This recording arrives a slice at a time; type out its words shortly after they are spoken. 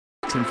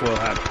tinfoil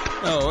hat.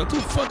 Oh, what the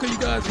fuck are you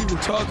guys even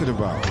talking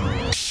about?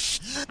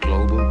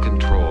 Global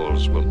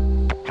controls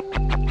will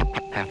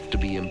have to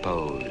be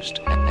imposed,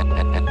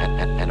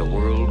 and a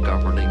world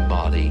governing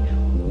body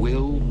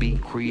will be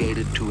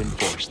created to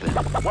enforce them.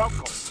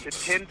 Welcome to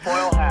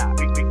Tinfoil Hat.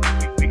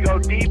 We go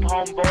deep,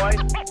 homeboy.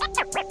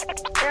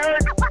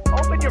 Aaron,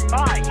 open your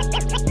mind.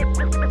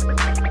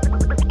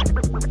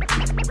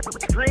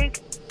 Drink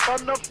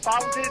from the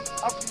fountain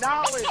of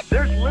knowledge.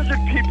 There's lizard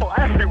people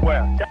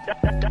everywhere.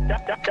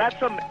 That's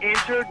some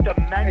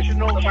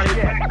interdimensional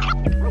shit.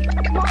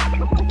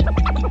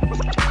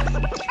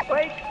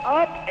 Wake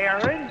up,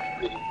 Aaron.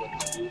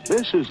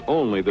 This is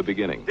only the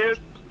beginning. Dude,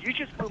 you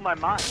just blew my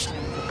mind.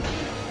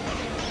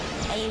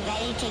 Are you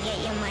ready to get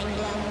your mind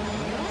blown?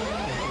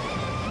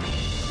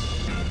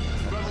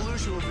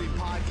 Revolution will be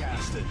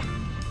podcasted.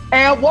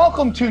 And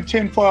welcome to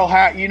Tinfoil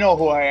Hat. You know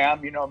who I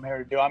am. You know what I'm here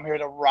to do. I'm here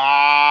to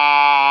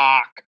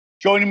rock.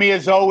 Joining me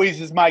as always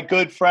is my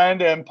good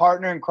friend and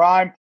partner in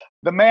crime,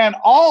 the man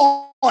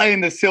all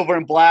in the silver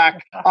and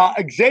black,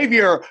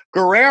 Xavier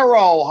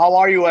Guerrero. How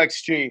are you,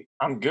 XG?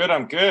 I'm good.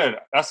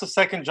 That's the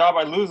second job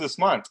I lose this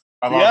month.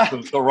 I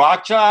lost the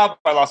rock job.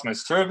 I lost my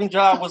serving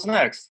job. What's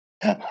next?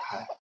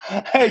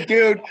 Hey,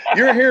 dude,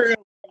 you're here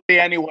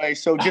anyway,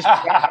 so just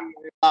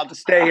allowed to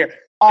stay here.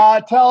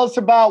 Tell us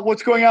about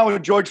what's going on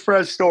with George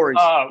Perez stories.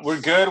 We're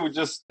good. We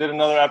just did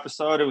another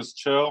episode. It was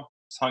chill.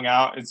 Just hung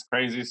out. It's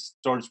crazy.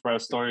 George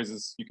Perez stories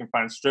is you can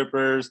find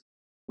strippers.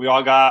 We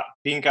all got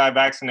pink eye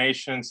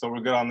vaccination, so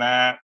we're good on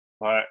that.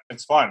 But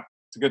it's fun.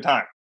 It's a good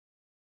time.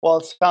 Well,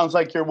 it sounds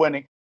like you're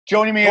winning.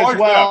 Joining me as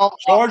well.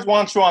 George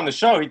wants you on the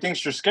show. He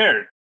thinks you're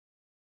scared.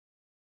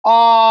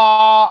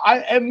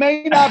 It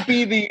may not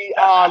be the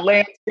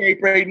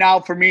landscape right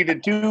now for me to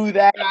do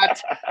that.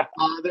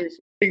 There's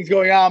things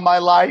going on in my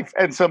life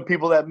and some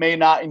people that may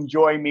not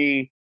enjoy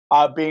me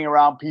being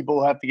around people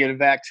who have to get a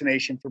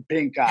vaccination for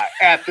pink eye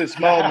at this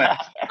moment.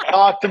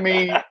 Talk to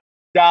me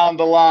down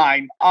the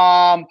line.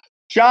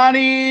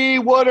 Johnny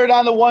Woodard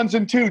on the ones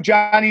and two.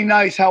 Johnny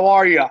Nice, how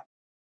are you?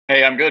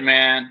 Hey, I'm good,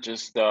 man.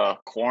 Just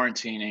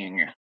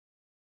quarantining.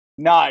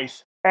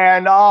 Nice.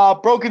 And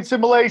Broken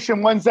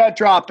Simulation, when's that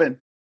dropping?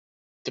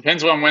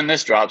 Depends on when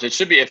this drops. It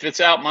should be, if it's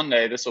out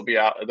Monday, this will be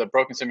out. The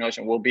Broken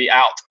Simulation will be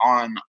out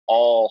on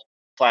all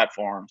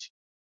platforms.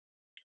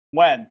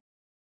 When?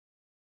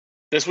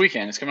 This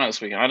weekend. It's coming out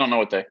this weekend. I don't know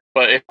what day.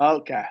 But if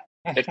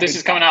this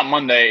is coming out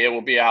Monday, it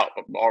will be out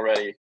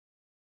already.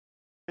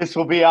 This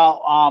will be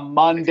out on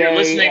Monday. If you're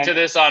listening to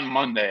this on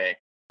Monday,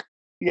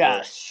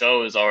 yes, the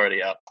show is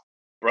already up.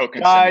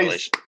 Broken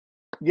Simulation.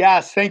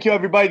 Yes, thank you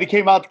everybody that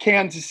came out to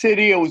Kansas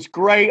City. It was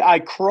great. I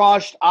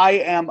crushed. I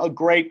am a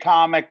great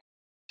comic.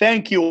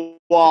 Thank you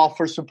all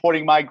for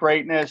supporting my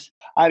greatness.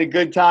 I had a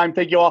good time.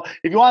 Thank you all.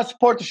 If you want to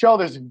support the show,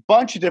 there's a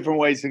bunch of different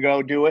ways to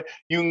go do it.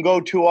 You can go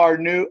to our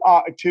new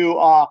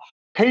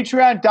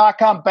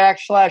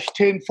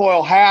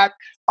patreon.com/tinfoil hat.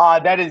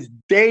 That is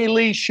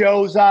daily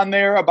shows on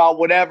there about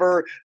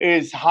whatever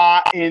is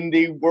hot in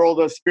the world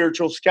of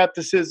spiritual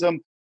skepticism,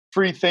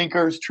 free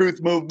thinkers,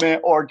 truth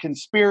movement, or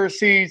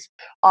conspiracies.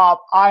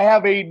 I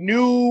have a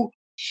new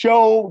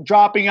show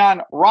dropping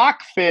on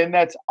Rockfin.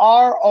 That's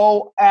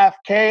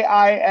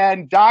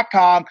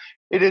ROFKIN.com.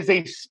 It is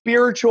a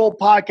spiritual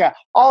podcast.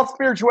 All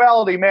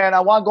spirituality, man. I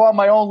want to go on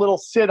my own little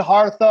Sid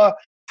Hartha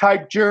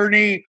type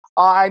journey.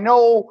 I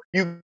know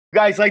you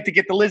guys like to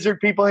get the lizard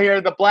people here,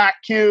 the black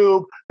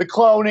cube, the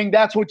cloning.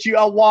 That's what you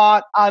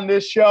want on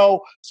this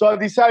show. So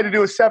I've decided to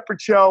do a separate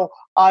show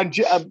on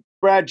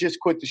Brad just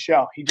quit the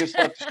show. He just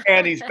left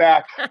and he's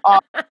back.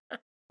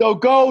 So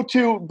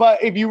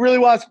but if you really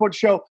want to support the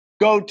show,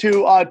 go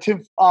to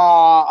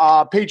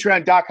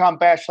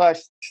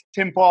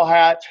patreon.com/tinfoil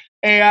hat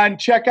and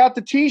check out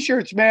the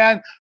t-shirts,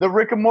 man. The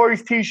Rick and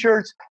Morty's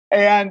t-shirts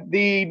and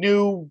the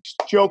new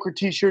Joker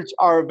t-shirts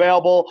are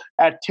available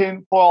at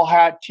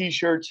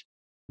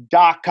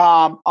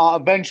tinfoilhattshirts.com.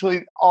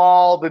 Eventually,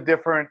 all the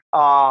different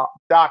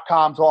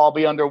 .coms will all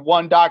be under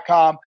one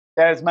 .com.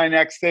 That is my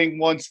next thing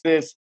once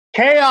this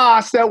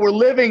chaos that we're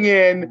living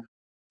in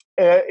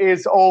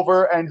is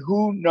over, and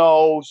who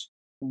knows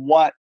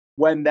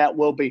when that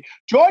will be.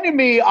 Joining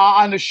me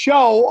on the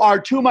show are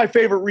two of my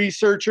favorite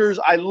researchers.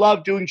 I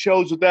love doing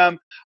shows with them.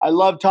 I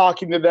love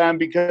talking to them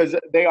because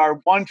they are,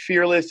 one,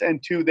 fearless,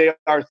 and two, they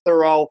are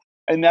thorough.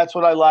 And that's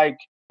what I like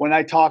when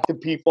I talk to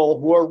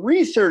people who are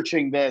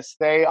researching this.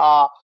 They,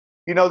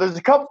 there's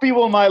a couple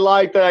people in my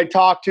life that I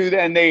talk to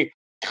and they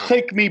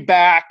click me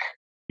back.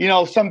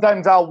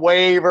 Sometimes I'll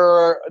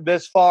waver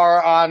this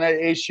far on an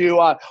issue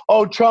on,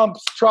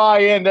 Trump's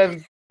trying, and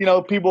then,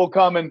 people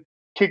come and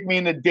kick me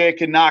in the dick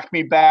and knock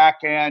me back,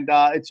 and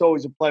it's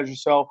always a pleasure.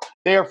 So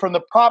they are from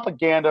the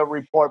Propaganda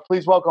Report.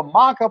 Please welcome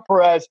Monica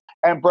Perez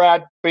and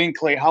Brad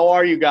Binkley. How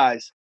are you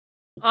guys?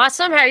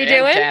 Awesome. How are you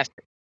doing?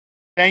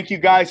 Thank you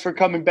guys for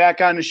coming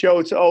back on the show.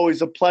 It's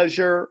always a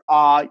pleasure.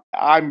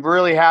 I'm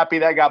really happy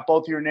that I got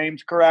both of your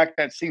names correct.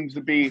 That seems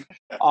to be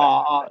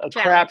a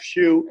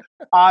crapshoot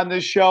on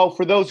the show.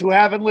 For those who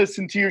haven't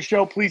listened to your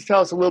show, please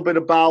tell us a little bit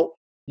about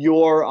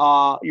your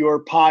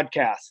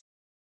podcast.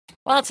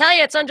 Well, I'll tell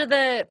you, it's under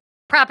the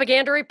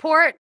Propaganda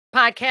Report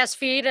podcast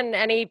feed and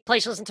any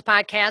place you listen to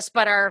podcasts,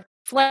 but our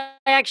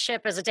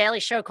flagship is a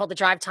daily show called the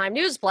Drive Time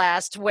News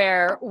Blast,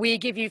 where we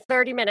give you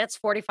 30 minutes,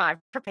 45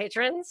 for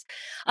patrons,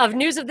 of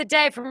news of the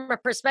day from a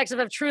perspective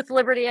of truth,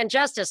 liberty, and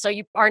justice. So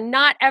you are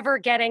not ever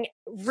getting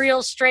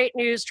real straight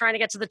news, trying to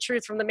get to the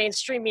truth from the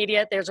mainstream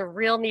media. There's a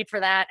real need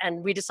for that,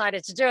 and we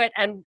decided to do it.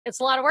 And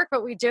it's a lot of work,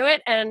 but we do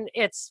it, and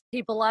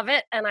people love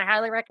it, and I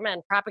highly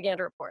recommend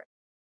Propaganda Report.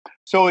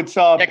 So it's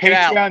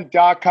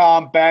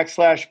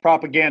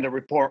patreon.com/propaganda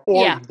report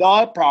or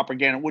the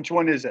propaganda. Which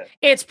one is it?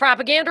 It's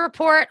Propaganda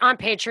Report on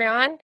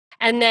Patreon,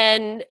 and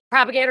then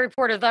Propaganda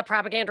Report or the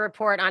Propaganda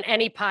Report on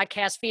any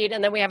podcast feed.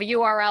 And then we have a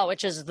URL,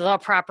 which is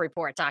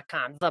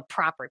thepropreport.com,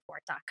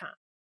 thepropreport.com.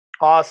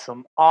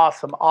 Awesome.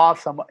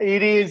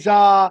 It is,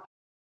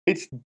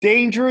 it's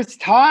dangerous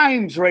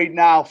times right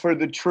now for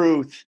the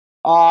truth.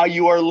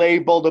 You are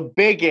labeled a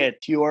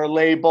bigot. You are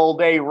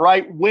labeled a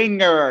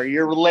right-winger.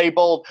 You're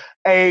labeled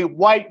a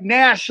white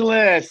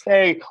nationalist,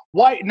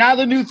 now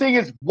the new thing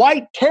is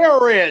white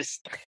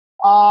terrorist.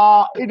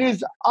 It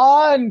is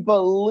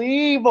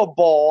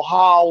unbelievable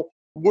how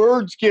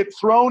words get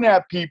thrown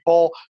at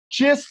people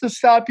just to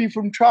stop you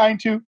from trying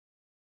to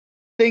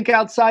think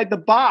outside the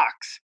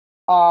box.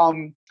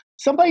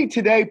 Somebody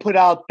today put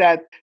out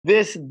that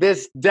this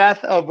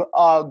death of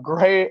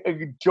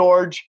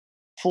George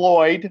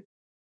Floyd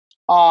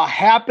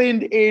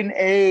happened in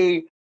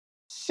a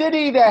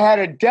city that had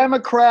a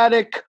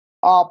Democratic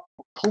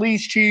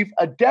police chief,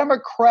 a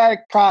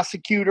Democratic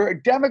prosecutor,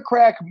 a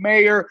Democratic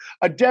mayor,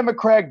 a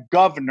Democratic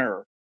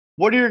governor.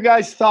 What are your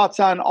guys' thoughts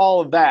on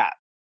all of that?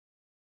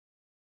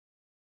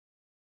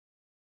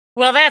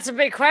 Well, that's a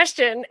big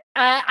question.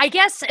 I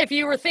guess if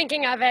you were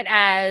thinking of it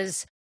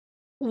as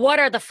what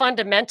are the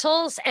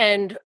fundamentals,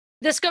 and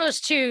this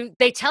goes to,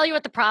 they tell you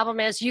what the problem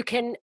is. You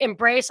can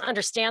embrace,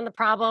 understand the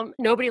problem.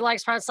 Nobody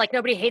likes problems. Like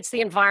nobody hates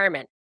the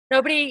environment.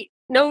 No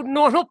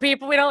normal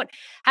people. We don't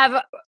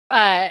have,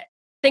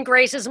 think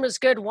racism is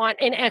good, want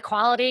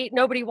inequality.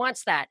 Nobody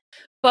wants that.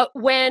 But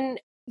when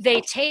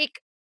they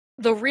take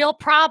the real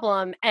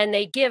problem and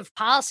they give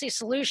policy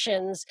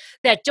solutions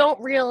that don't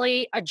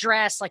really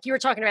address, like you were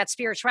talking about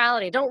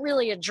spirituality, don't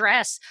really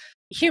address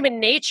human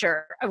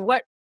nature of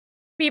what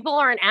people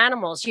aren't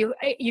animals. You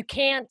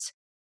can't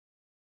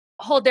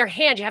hold their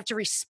hand. You have to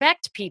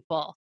respect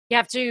people. You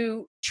have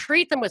to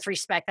treat them with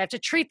respect. I have to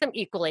treat them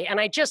equally. And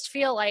I just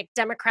feel like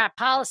Democrat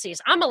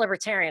policies, I'm a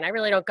libertarian. I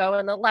really don't go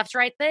in the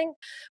left-right thing.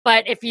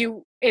 But if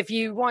you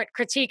want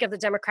critique of the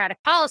Democratic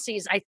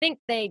policies, I think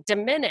they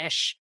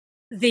diminish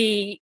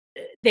they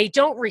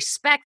don't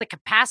respect the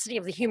capacity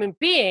of the human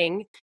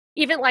being,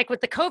 even like with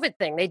the COVID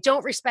thing. They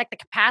don't respect the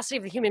capacity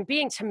of the human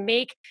being to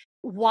make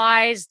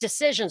wise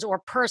decisions or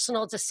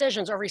personal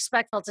decisions or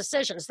respectful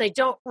decisions. They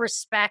don't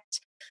respect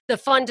the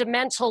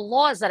fundamental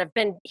laws that have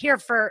been here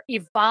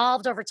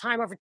evolved over time,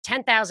 over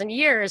 10,000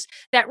 years,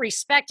 that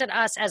respected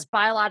us as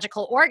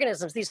biological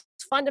organisms. These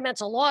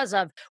fundamental laws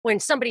of when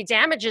somebody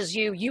damages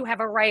you, you have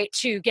a right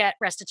to get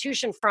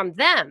restitution from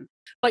them,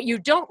 but you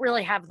don't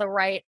really have the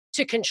right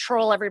to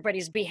control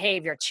everybody's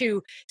behavior,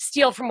 to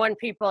steal from one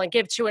people and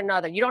give to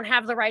another. You don't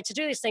have the right to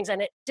do these things.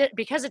 And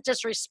because it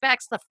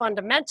disrespects the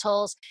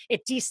fundamentals,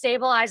 it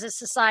destabilizes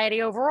society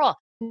overall.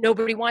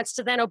 Nobody wants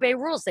to then obey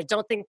rules. They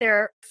don't think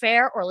they're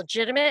fair or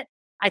legitimate.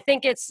 I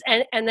think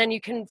and then you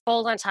can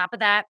fold on top of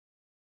that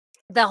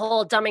the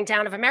whole dumbing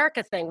down of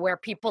America thing, where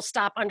people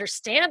stop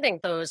understanding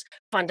those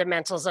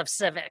fundamentals of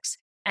civics.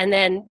 And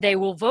then they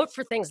will vote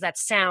for things that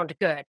sound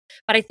good.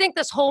 But I think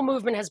this whole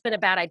movement has been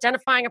about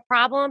identifying a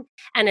problem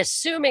and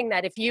assuming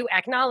that if you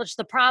acknowledge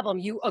the problem,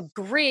 you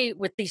agree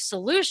with the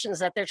solutions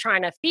that they're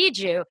trying to feed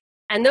you.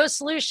 And those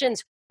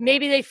solutions,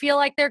 maybe they feel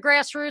like they're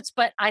grassroots,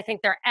 but I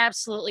think they're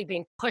absolutely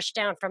being pushed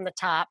down from the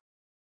top.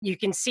 You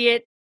can see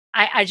it.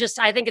 I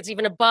think it's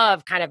even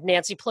above kind of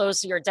Nancy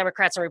Pelosi or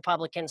Democrats and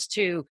Republicans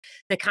to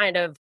the kind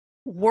of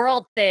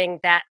world thing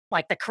that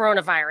like the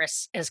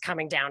coronavirus is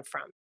coming down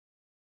from.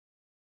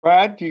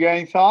 Brad, do you got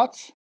any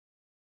thoughts?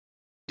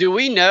 Do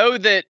we know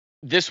that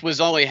this was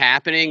only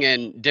happening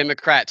in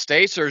Democrat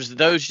states, or is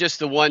those just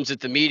the ones that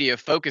the media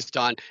focused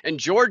on? In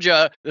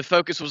Georgia, the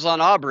focus was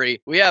on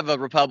Aubrey. We have a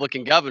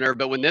Republican governor,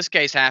 but when this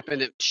case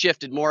happened, it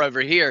shifted more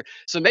over here.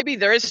 So maybe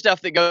there is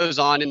stuff that goes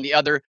on in the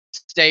other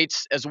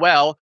states as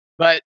well,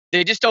 but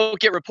they just don't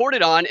get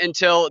reported on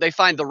until they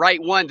find the right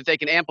one that they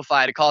can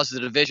amplify to cause the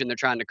division they're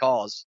trying to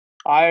cause.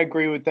 I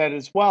agree with that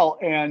as well.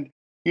 And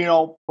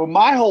for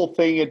my whole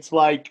thing, it's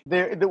like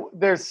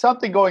there's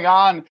something going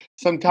on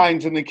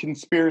sometimes in the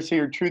conspiracy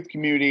or truth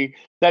community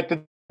that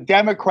the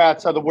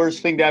Democrats are the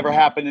worst thing to ever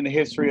happen in the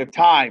history of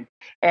time.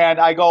 And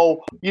I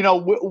go,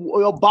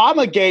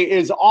 Obamagate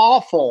is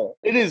awful.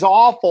 It is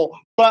awful.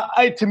 But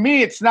to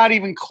me, it's not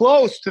even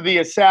close to the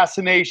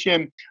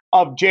assassination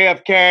of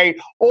JFK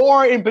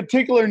or in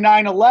particular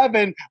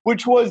 9/11,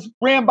 which was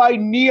ran by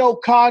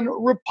neocon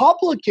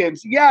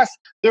Republicans. Yes,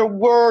 there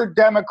were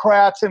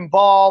Democrats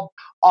involved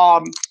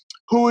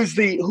who's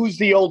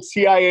the old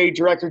CIA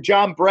director,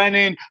 John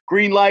Brennan,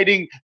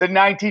 greenlighting the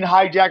 19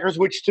 hijackers,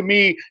 which to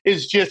me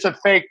is just a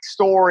fake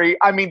story.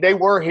 I mean, they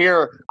were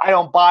here. I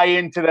don't buy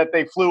into that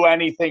they flew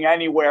anything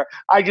anywhere.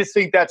 I just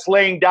think that's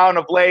laying down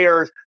of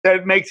layers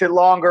that makes it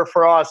longer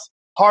for us,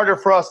 harder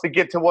for us to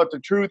get to what the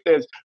truth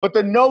is. But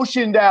the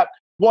notion that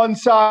one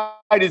side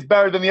is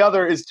better than the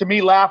other is to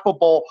me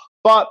laughable.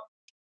 But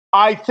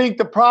I think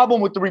the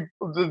problem with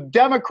the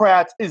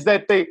Democrats is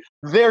that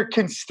their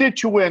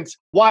constituents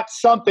want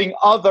something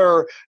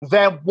other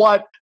than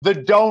what the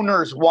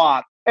donors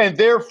want. And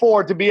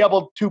therefore, to be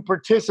able to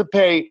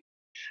participate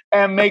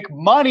and make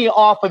money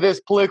off of this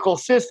political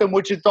system,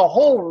 which is the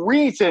whole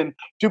reason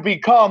to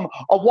become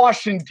a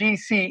Washington,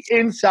 D.C.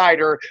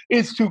 insider,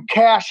 is to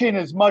cash in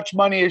as much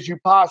money as you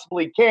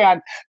possibly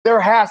can. There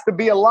has to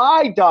be a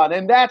lie done.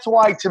 And that's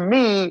why, to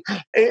me,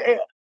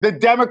 the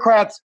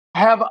Democrats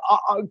have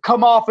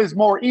come off as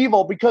more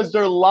evil because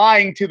they're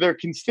lying to their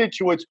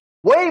constituents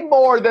way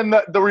more than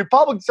the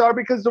Republicans are,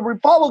 because the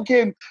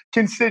Republican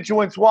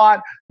constituents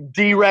want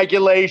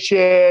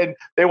deregulation,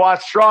 they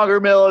want stronger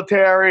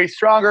military,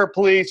 stronger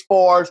police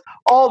force,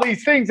 all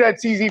these things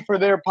that's easy for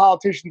their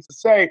politicians to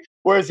say,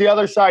 whereas the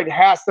other side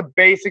has to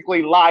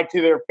basically lie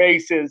to their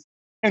faces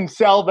and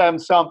sell them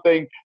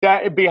something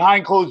that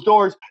behind closed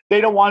doors they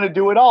don't want to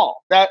do at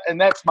all.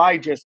 That's my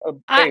gist.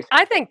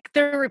 I think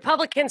the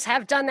Republicans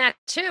have done that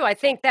too. I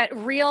think that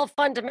real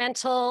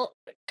fundamental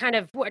kind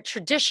of what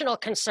traditional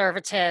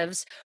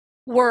conservatives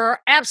were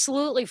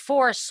absolutely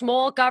for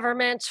small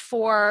government,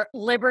 for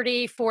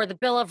liberty, for the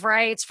Bill of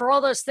Rights, for all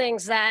those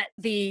things that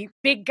the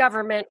big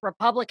government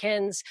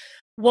Republicans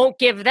won't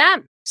give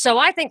them. So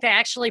I think they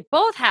actually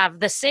both have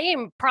the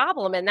same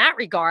problem in that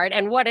regard.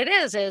 And what it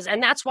is,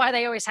 and that's why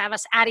they always have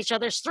us at each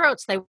other's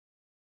throats.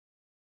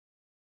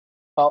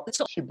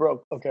 She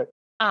broke. Okay.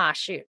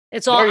 Shoot.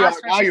 It's all us.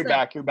 Now you're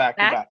back. You're back.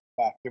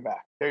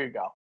 There you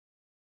go.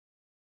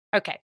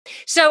 Okay.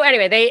 So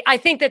anyway, I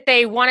think that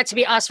they want it to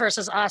be us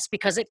versus us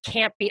because it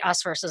can't be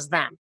us versus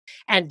them.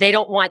 And they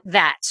don't want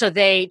that. So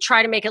they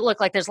try to make it look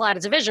like there's a lot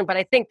of division, but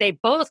I think they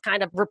both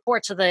kind of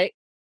report to the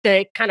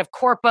kind of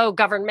corpo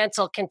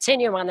governmental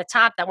continuum on the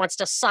top that wants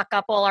to suck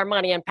up all our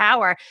money and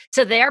power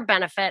to their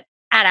benefit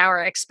at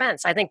our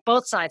expense. I think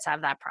both sides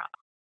have that problem.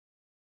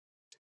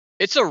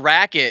 It's a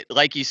racket,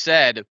 like you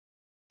said.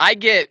 I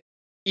get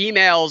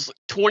emails,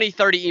 20,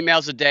 30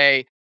 emails a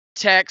day,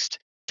 text,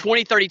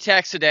 20, 30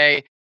 texts a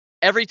day.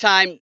 Every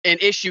time an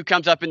issue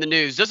comes up in the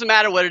news, doesn't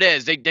matter what it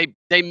is,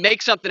 they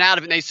make something out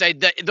of it and they say,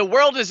 the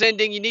world is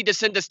ending. You need to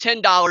send us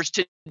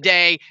 $10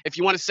 today if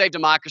you want to save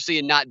democracy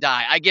and not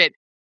die. I get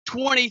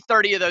 20,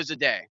 30 of those a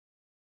day.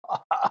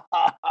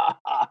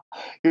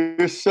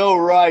 You're so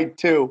right,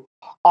 too.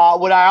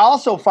 What I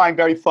also find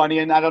very funny,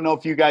 and I don't know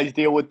if you guys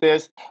deal with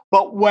this,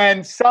 but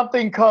when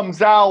something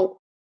comes out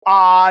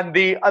on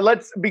the,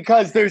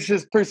 because there's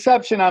this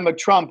perception I'm a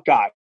Trump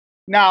guy.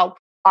 Now,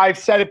 I've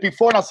said it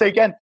before and I'll say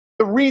again,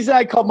 the reason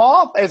I come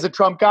off as a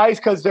Trump guy is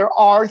because there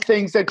are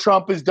things that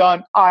Trump has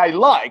done I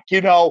like,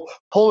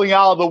 pulling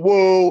out of the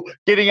WU,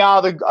 getting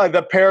out of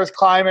the Paris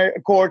Climate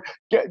Accord,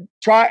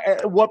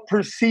 what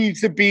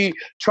perceives to be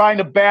trying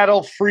to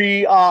battle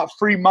free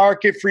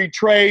market, free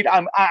trade.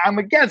 I'm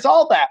against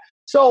all that.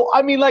 So,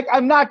 I mean,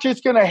 I'm not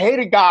just going to hate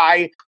a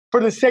guy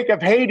for the sake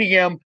of hating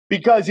him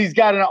because he's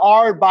got an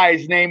R by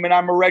his name and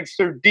I'm a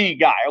registered D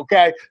guy,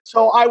 okay?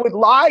 So I would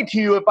lie to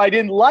you if I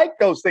didn't like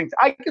those things.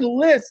 I can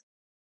list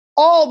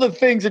all the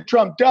things that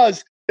Trump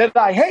does that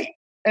I hate.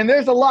 And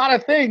there's a lot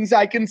of things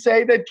I can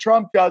say that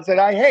Trump does that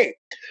I hate.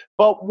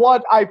 But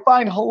what I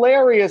find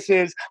hilarious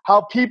is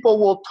how people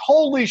will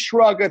totally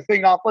shrug a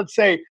thing off. Let's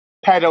say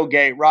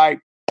pedogate, right?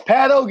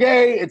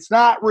 Pedogate, it's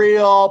not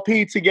real.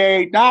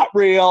 Pizzagate, not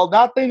real.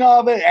 Nothing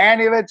of it,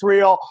 any of it's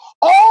real.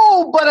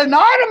 Oh, but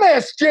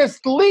Anonymous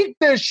just leaked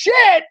the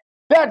shit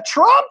that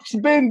Trump's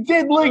been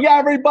diddling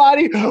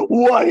everybody.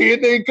 What do you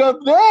think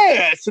of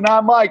this? And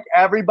I'm like,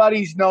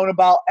 everybody's known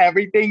about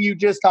everything you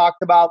just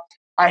talked about.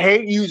 I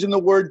hate using the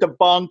word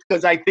debunked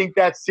because I think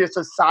that's just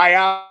a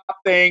psyop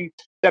thing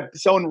that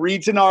someone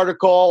reads an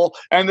article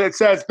and it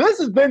says, this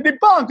has been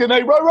debunked. And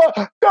they write,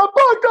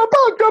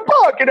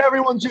 debunk. And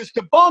everyone's just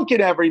debunking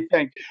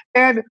everything.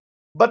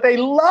 But they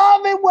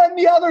love it when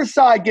the other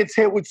side gets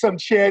hit with some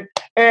shit.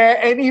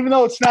 And even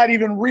though it's not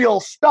even real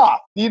stuff,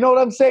 you know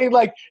what I'm saying?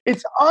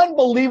 It's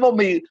unbelievable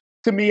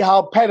to me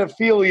how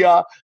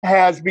pedophilia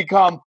has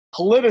become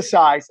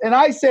politicized. And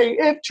I say,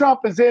 if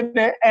Trump is in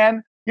it,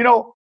 and,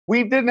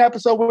 we did an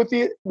episode with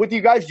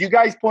you guys. You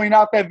guys pointed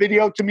out that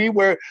video to me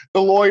where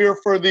the lawyer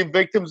for the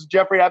victims,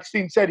 Jeffrey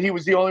Epstein, said he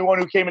was the only one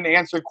who came and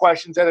answered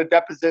questions at a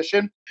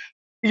deposition.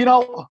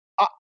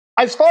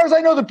 As far as I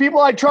know, the people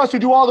I trust who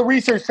do all the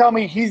research tell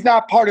me he's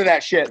not part of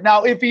that shit.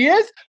 Now, if he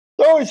is,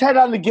 throw his head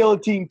on the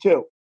guillotine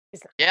too.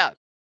 Yeah.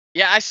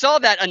 Yeah, I saw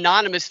that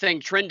Anonymous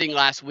thing trending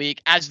last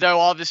week as though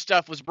all this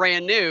stuff was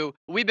brand new.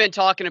 We've been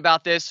talking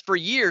about this for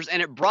years,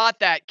 and it brought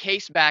that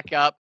case back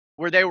up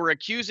where they were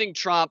accusing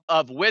Trump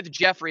of, with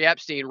Jeffrey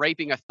Epstein,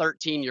 raping a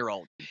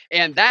 13-year-old.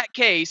 And that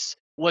case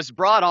was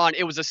brought on.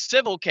 It was a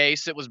civil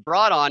case. It was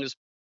brought on. It was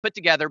put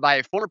together by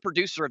a former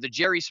producer of the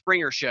Jerry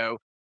Springer Show,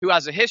 who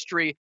has a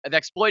history of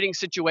exploiting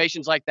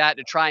situations like that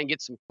to try and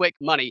get some quick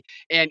money.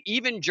 And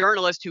even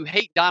journalists who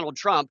hate Donald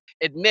Trump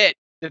admit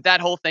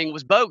that whole thing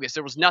was bogus.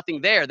 There was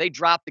nothing there. They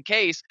dropped the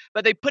case,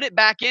 but they put it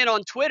back in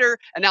on Twitter,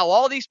 and now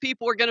all these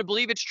people are going to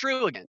believe it's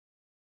true again.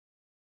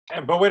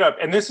 But wait up,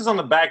 and this is on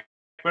the back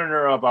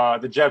burner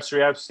of the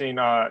Jeffrey Epstein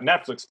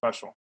Netflix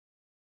special.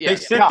 They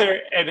sit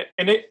there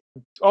and it.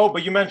 Oh,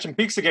 but you mentioned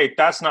Pizzagate.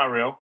 That's not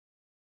real.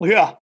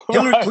 Yeah.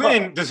 Hillary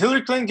Clinton. Does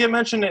Hillary Clinton get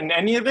mentioned in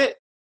any of it?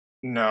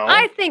 No.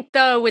 I think,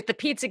 though, with the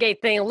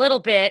Pizzagate thing, a little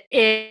bit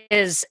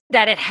is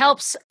that it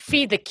helps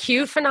feed the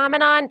Q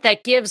phenomenon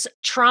that gives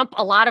Trump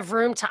a lot of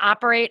room to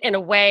operate in a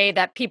way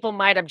that people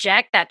might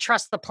object, that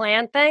trust the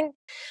plan thing.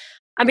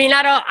 I mean,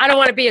 I don't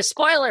want to be a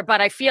spoiler, but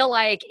I feel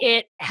like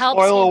it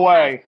helps. Spoil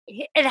away.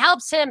 It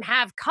helps him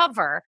have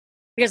cover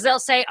because they'll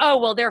say, oh,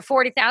 well, there are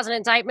 40,000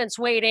 indictments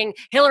waiting.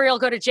 Hillary will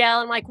go to jail.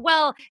 I'm like,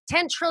 well,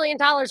 $10 trillion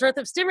worth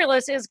of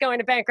stimulus is going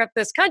to bankrupt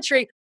this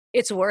country.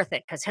 It's worth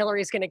it because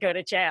Hillary's going to go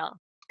to jail.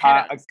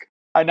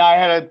 And I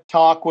had a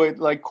talk with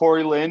like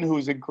Corey Lynn,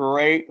 who's a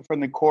great from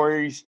the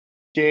Corey's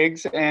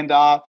gigs. And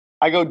I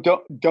go,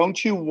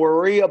 don't you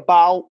worry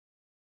about,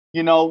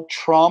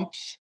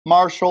 Trump's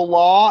martial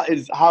law?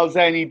 How's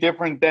that any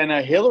different than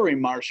a Hillary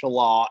martial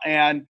law?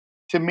 And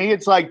to me,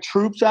 it's like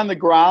troops on the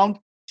ground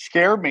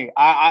scare me.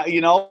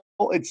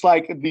 It's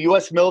like the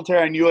U.S.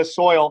 military on U.S.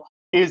 soil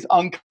is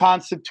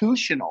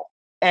unconstitutional.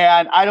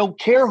 And I don't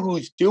care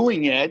who's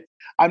doing it.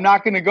 I'm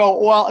not going to go,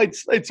 well,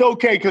 it's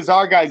okay because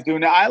our guy's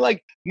doing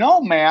it.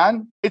 No,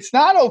 man, it's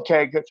not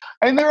okay.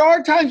 And there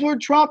are times where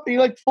Trump,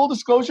 full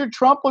disclosure,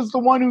 Trump was the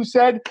one who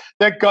said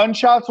that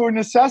gunshots were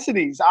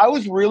necessities. I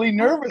was really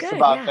nervous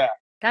about that.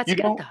 That's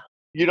good, though.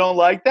 You don't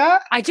like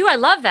that? I do. I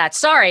love that.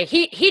 Sorry.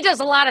 He does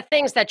a lot of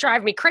things that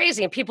drive me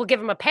crazy and people give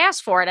him a pass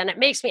for it. And it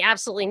makes me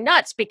absolutely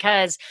nuts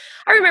because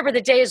I remember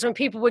the days when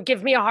people would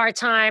give me a hard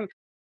time,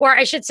 or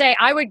I should say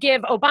I would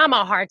give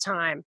Obama a hard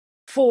time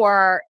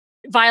for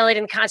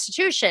violating the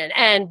Constitution.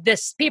 And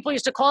people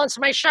used to call into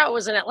my show. It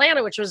was in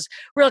Atlanta, which was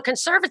real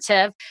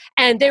conservative.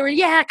 And they were,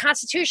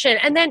 Constitution.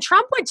 And then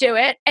Trump would do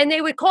it. And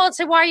they would call and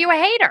say, why are you a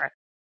hater?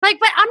 But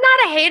I'm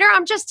not a hater.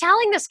 I'm just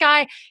telling this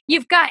guy,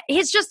 he's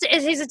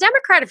a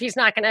Democrat if he's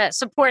not going to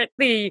support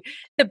the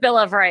Bill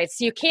of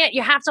Rights. You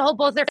have to hold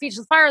both their feet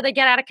to the fire or they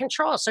get out of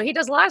control. So he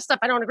does a lot of stuff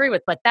I don't agree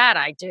with, but that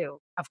I do,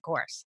 of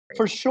course.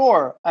 For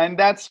sure. And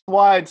that's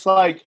why it's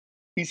like,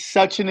 he's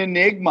such an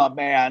enigma,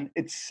 man.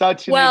 It's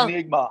such an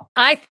enigma.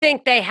 I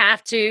think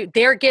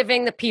they're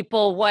giving the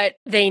people what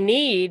they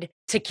need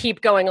to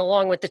keep going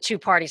along with the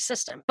two-party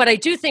system. But I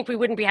do think we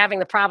wouldn't be having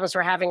the problems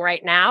we're having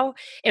right now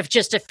if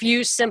just a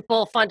few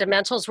simple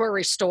fundamentals were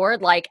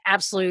restored, like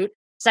absolute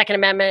Second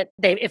Amendment.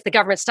 If the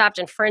government stopped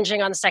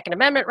infringing on the Second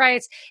Amendment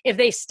rights, if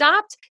they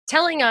stopped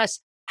telling us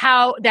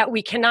that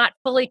we cannot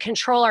fully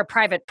control our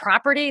private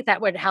property,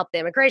 that would help the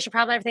immigration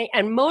problem, everything.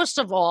 And most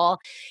of all,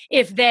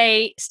 if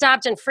they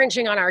stopped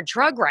infringing on our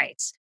drug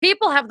rights,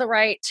 people have the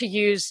right to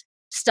use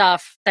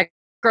stuff that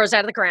grows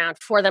out of the ground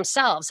for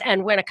themselves.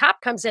 And when a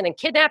cop comes in and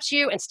kidnaps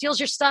you and steals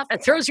your stuff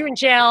and throws you in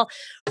jail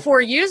for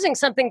using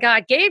something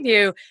God gave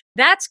you,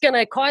 that's going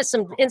to cause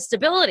some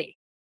instability.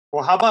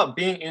 Well, how about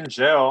being in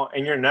jail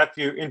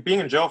and being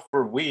in jail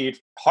for weed,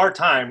 hard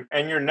time,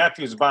 and your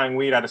nephew's buying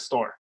weed at a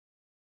store?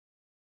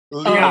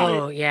 Literally.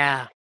 Oh,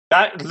 yeah.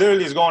 That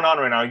literally is going on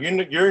right now.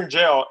 You're in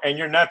jail and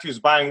your nephew's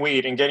buying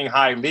weed and getting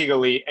high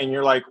legally, and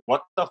you're like,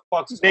 what the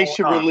fuck's going on? They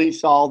should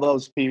release all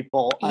those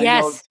people. Yes, I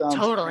know it sounds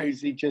totally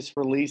crazy. Just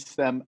release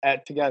them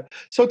together.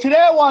 So today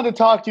I wanted to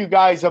talk to you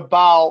guys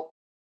about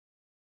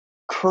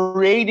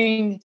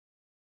creating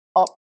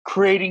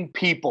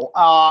people.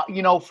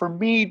 For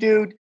me,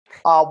 dude,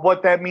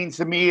 what that means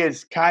to me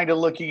is kind of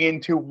looking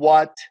into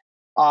what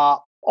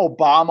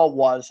Obama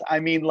was. I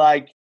mean,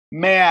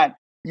 man,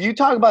 you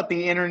talk about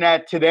the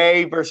internet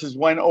today versus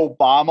when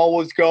Obama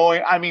was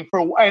going. I mean,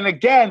 and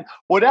again,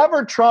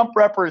 whatever Trump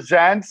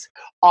represents,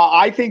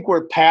 I think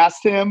we're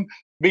past him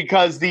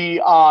because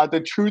the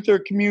truther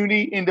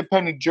community,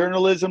 independent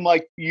journalism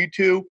like you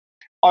two,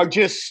 are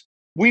just,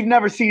 we've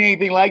never seen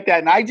anything like that.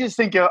 And I just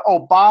think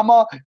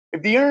Obama,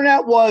 if the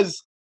internet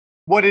was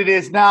what it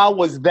is now,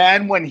 was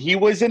then when he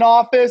was in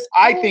office,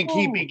 I think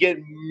he'd be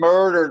getting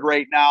murdered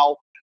right now.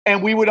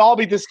 And we would all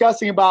be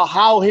discussing about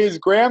how his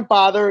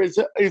grandfather is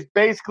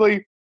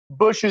basically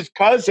Bush's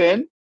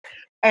cousin.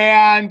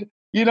 And,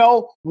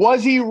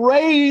 was he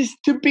raised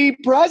to be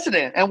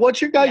president? And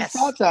what's your guys'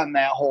 thoughts on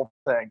that whole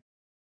thing?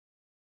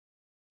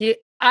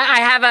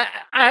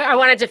 I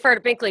want to defer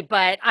to Binkley,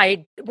 but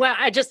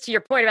just to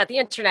your point about the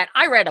internet,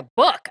 I read a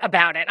book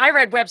about it. I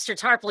read Webster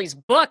Tarpley's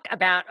book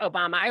about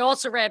Obama. I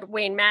also read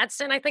Wayne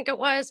Madsen, I think it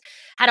was,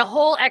 had a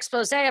whole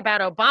expose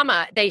about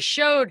Obama. They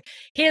showed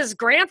his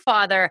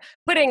grandfather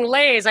putting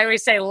lays, I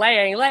always say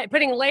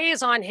putting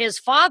lays on his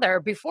father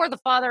before the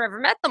father ever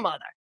met the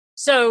mother.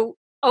 So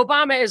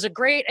Obama is a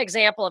great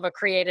example of a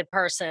created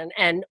person.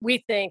 And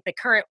we think the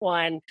current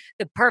one,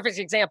 the perfect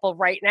example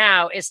right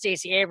now is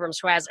Stacey Abrams,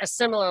 who has a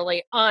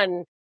similarly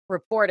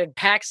unreported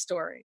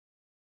backstory.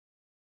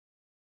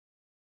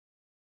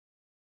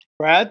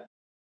 Brad?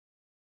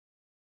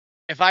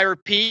 If I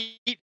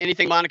repeat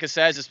anything Monica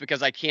says, it's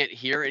because I can't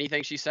hear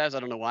anything she says. I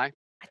don't know why.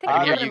 I think I I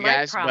can hear have a you mic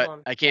guys,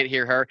 problem. but I can't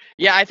hear her.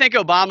 Yeah, I think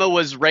Obama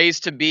was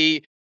raised to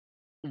be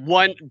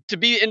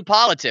in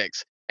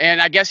politics.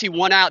 And I guess he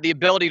won out the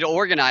ability to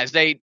organize.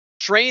 They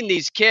train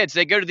these kids,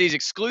 they go to these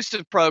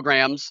exclusive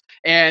programs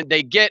and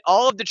they get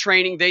all of the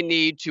training they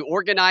need to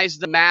organize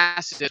the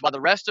masses while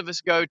the rest of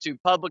us go to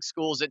public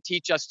schools that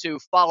teach us to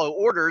follow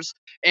orders.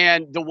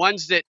 And the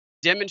ones that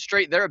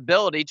demonstrate their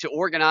ability to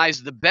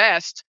organize the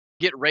best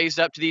get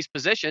raised up to these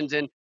positions.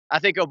 And I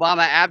think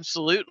Obama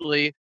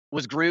absolutely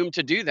was groomed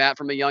to do that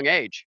from a young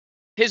age.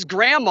 His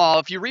grandma,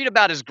 if you read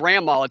about his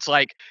grandma, it's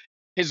like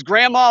his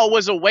grandma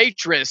was a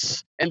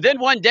waitress, and then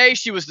one day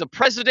she was the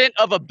president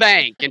of a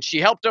bank, and she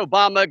helped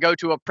Obama go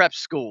to a prep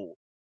school.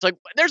 It's like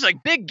there's a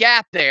big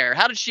gap there.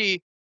 How did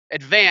she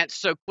advance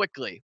so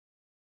quickly?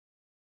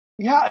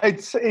 Yeah,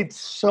 it's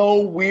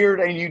so weird,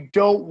 and you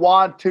don't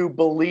want to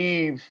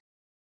believe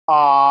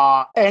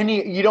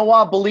you don't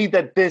want to believe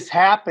that this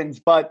happens,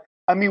 but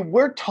I mean,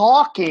 we're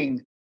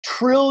talking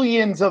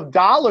trillions of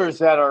dollars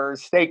that are at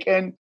stake.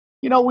 And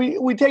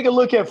we take a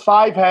look at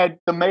Fivehead,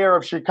 the mayor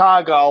of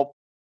Chicago,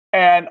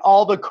 and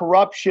all the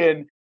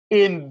corruption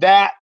in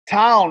that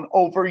town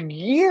over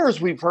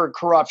years. We've heard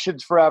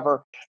corruption's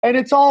forever, and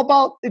it's all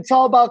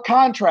about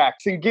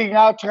contracts and getting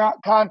out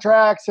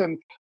contracts and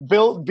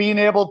being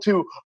able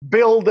to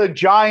build a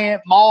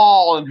giant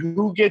mall, and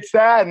who gets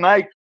that, and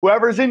like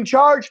whoever's in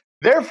charge,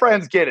 their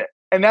friends get it,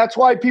 and that's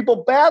why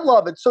people bad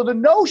love it. So the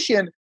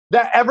notion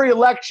that every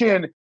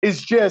election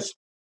is just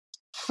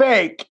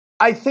fake,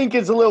 I think,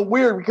 is a little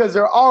weird, because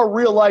there are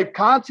real life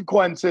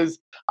consequences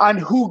on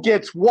who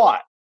gets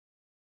what.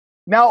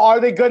 Now, are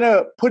they going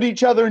to put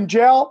each other in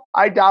jail?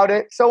 I doubt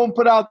it. Someone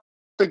put out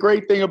the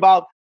great thing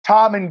about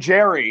Tom and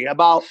Jerry,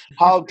 about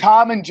how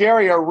Tom and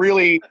Jerry are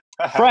really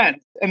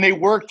friends and they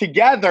work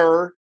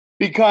together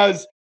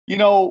because,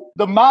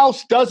 the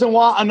mouse doesn't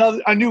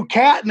want a new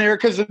cat in there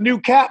because the new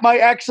cat might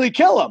actually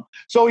kill him.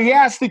 So he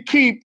has to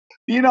keep,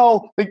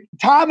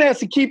 Tom has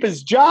to keep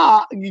his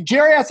job.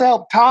 Jerry has to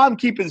help Tom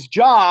keep his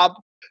job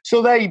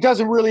so that he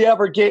doesn't really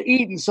ever get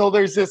eaten. So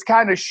there's this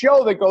kind of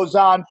show that goes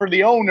on for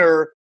the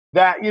owner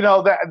that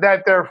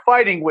that they're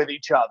fighting with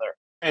each other.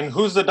 And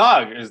who's the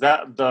dog? Is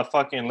that the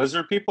fucking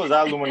lizard people? Is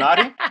that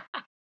Illuminati?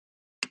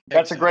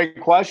 That's a great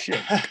question.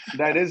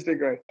 That is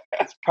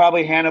it's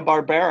probably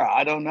Hanna-Barbera.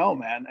 I don't know,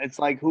 man. It's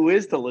like, who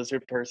is the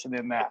lizard person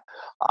in that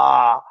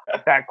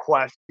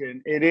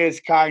question? It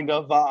is kind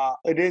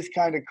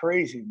of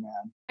crazy,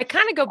 man. I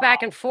kind of go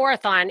back and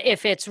forth on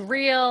if it's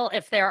real,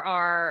 if there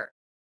are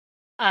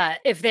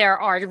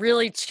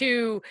really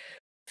two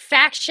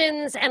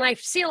factions, and I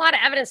see a lot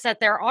of evidence that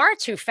there are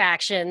two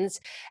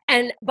factions,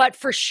 but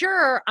for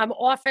sure I'm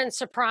often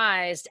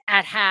surprised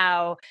at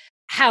how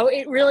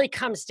it really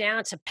comes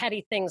down to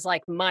petty things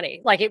like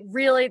money. Like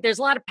there's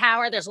a lot of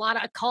power, there's a lot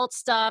of occult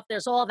stuff,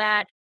 there's all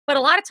that, but a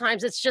lot of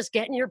times it's just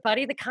getting your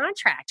buddy the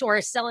contract or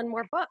selling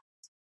more books.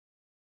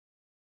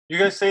 You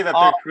guys say that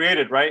they're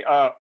created,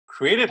 right?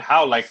 Created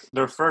how? Like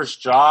their first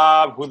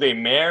job, who they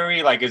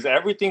marry, like is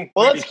everything?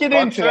 Well, let's get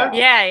into that.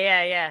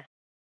 Yeah.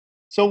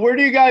 So where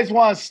do you guys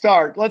want to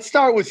start? Let's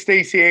start with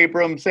Stacey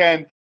Abrams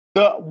and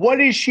what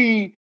is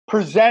she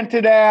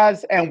presented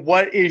as and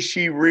what is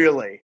she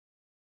really?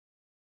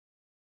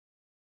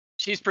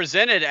 She's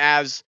presented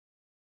as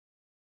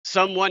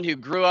someone who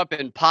grew up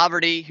in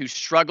poverty, who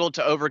struggled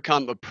to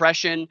overcome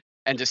oppression,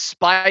 and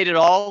despite it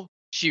all,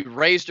 she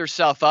raised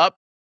herself up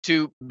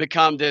to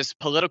become this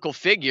political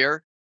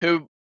figure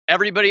who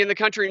everybody in the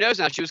country knows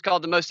now. She was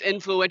called the most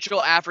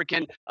influential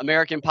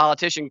African-American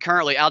politician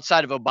currently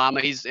outside of Obama.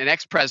 He's an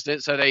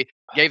ex-president, so they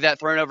gave that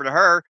throne over to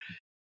her.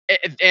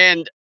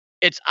 And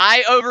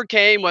I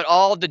overcame what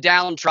all the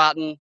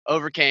downtrodden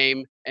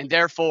overcame, and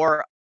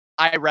therefore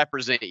I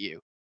represent you.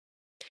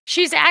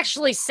 She's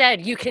actually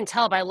said, you can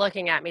tell by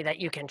looking at me that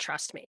you can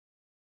trust me.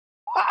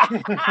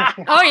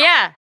 Oh,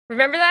 yeah.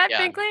 Remember that,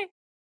 Binkley?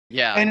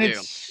 Yeah, and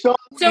it's so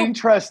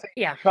interesting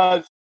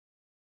because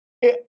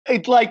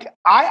it's like,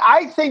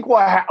 I think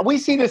we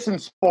see this in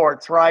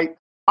sports, right?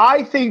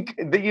 I think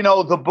that,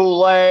 the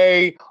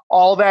Boulay,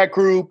 all that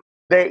group,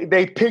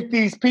 they pick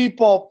these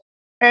people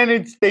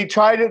and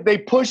they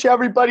push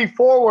everybody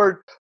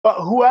forward,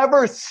 but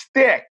whoever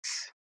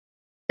sticks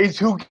is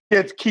who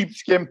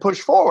keeps getting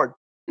pushed forward.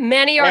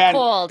 Many are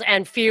called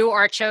and few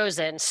are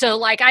chosen.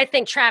 So I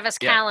think Travis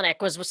Kalanick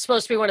was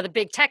supposed to be one of the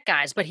big tech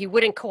guys, but he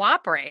wouldn't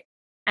cooperate.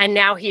 And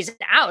now he's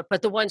out.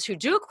 But the ones who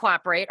do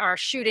cooperate are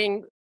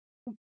shooting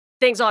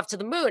things off to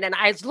the moon. And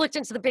I looked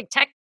into the big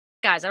tech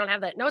guys. I don't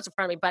have that notes in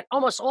front of me, but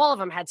almost all of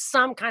them had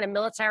some kind of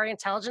military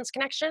intelligence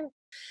connection.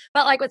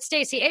 But like with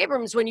Stacey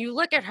Abrams, when you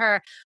look at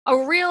her,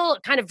 a real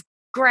kind of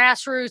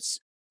grassroots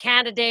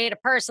candidate, a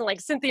person like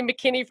Cynthia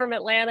McKinney from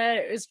Atlanta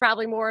is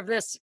probably more of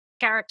this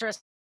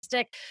characteristic.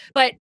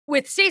 But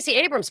with Stacey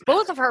Abrams,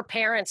 both of her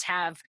parents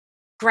have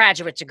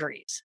graduate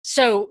degrees.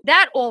 So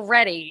that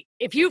already,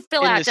 if you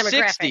fill out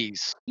demographic.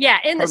 60s. Yeah,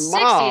 in the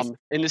 60s. Mom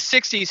in the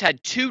 60s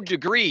had 2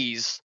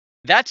 degrees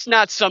that's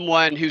not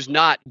someone who's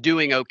not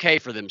doing okay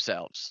for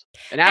themselves.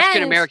 An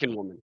African American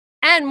woman.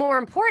 And more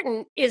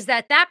important is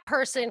that that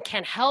person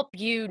can help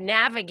you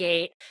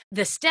navigate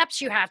the steps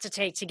you have to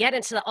take to get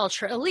into the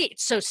ultra elite.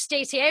 So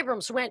Stacey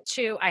Abrams went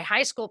to a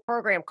high school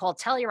program called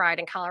Telluride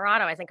in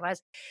Colorado, I think it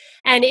was,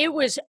 and it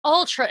was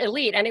ultra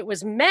elite, and it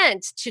was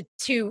meant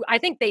to I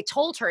think they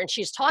told her, and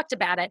she's talked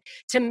about it,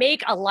 to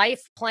make a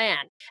life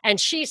plan.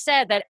 And she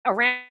said that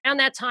around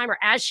that time, or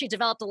as she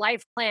developed a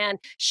life plan,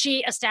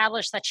 she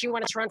established that she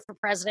wanted to run for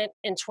president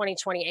in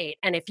 2028.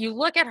 And if you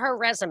look at her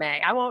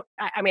resume,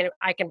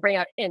 I can bring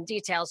out in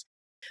details,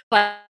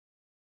 but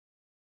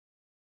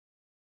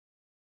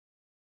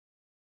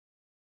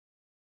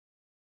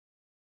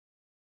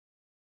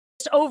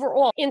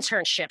overall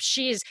internships.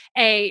 She's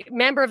a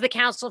member of the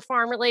Council of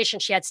Foreign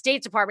Relations. She had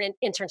State Department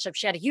internships.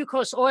 She had a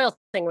Yukos oil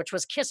thing, which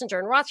was Kissinger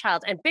and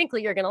Rothschild. And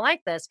Binkley, you're going to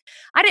like this.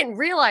 I didn't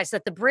realize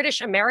that the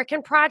British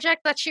American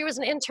Project that she was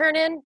an intern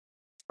in,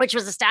 which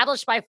was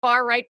established by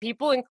far right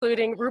people,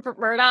 including Rupert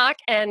Murdoch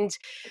and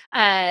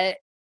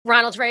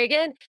Ronald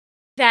Reagan,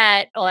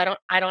 that I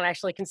don't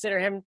actually consider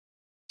him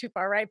too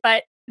far right,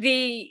 but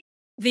the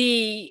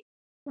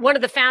one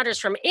of the founders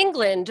from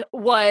England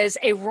was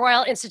a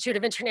Royal Institute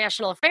of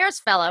International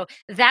Affairs fellow.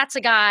 That's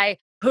a guy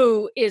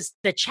who is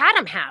the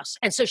Chatham House.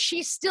 And so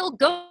she still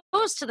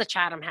goes to the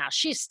Chatham House.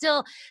 She's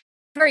still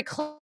very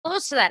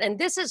close to that. And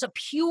this is a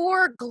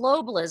pure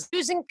globalist,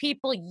 using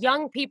people,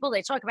 young people.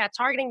 They talk about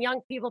targeting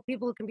young people,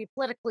 people who can be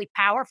politically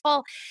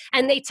powerful.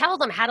 And they tell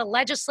them how to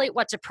legislate,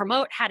 what to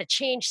promote, how to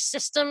change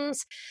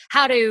systems,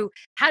 how to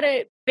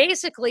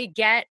basically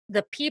get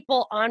the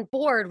people on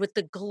board with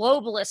the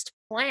globalist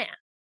plan.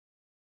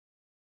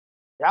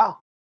 Yeah.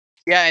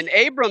 Yeah, and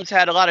Abrams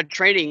had a lot of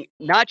training,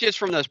 not just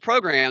from those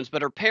programs,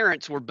 but her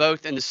parents were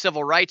both in the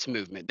civil rights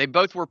movement. They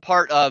both were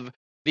part of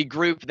the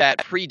group that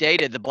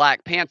predated the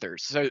Black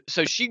Panthers.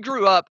 So she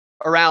grew up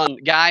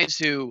around guys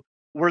who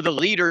were the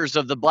leaders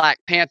of the Black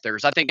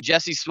Panthers. I think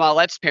Jesse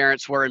Smollett's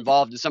parents were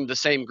involved in some of the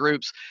same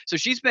groups. So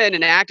she's been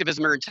in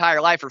activism her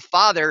entire life. Her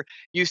father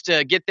used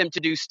to get them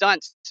to do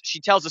stunts. She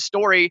tells a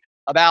story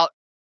about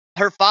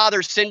her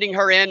father sending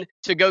her in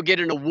to go get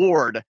an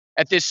award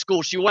at this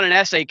school. She won an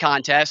essay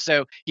contest.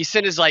 So he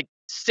sent his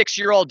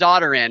 6-year-old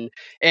daughter in,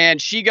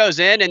 and she goes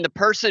in, and the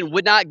person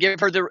would not give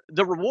her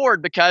the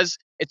reward because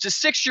it's a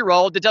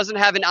 6-year-old that doesn't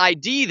have an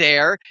ID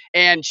there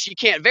and she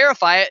can't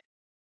verify it.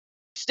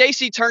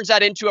 Stacey turns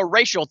that into a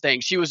racial thing.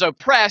 She was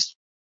oppressed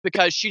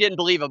because she didn't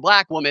believe a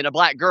black woman, a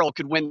black girl,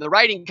 could win the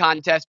writing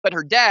contest, but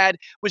her dad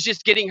was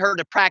just getting her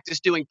to practice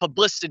doing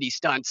publicity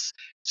stunts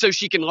so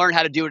she can learn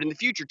how to do it in the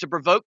future, to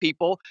provoke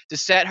people, to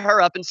set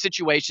her up in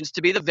situations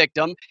to be the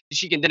victim.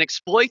 She can then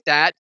exploit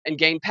that and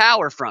gain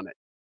power from it.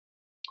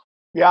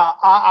 Yeah,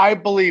 I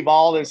believe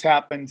all this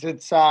happens.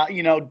 It's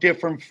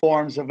different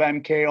forms of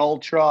MK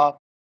Ultra,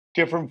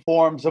 different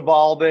forms of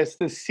all this,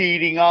 the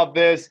seeding of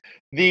this,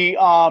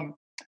 and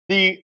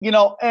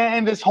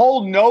this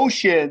whole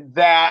notion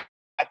that,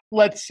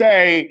 let's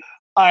say,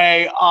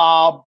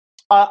 a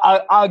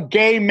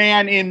gay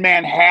man in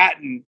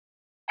Manhattan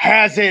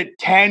has it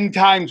 10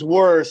 times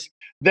worse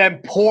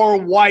than poor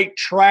white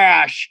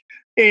trash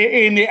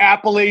in the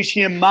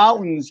Appalachian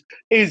Mountains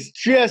is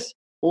just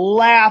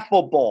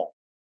laughable.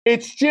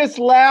 It's just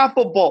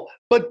laughable.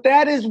 But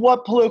that is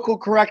what political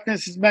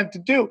correctness is meant to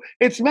do.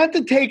 It's meant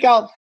to take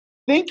out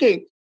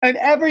thinking, and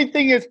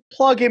everything is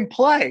plug and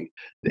play.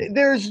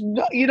 There's,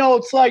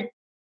 it's like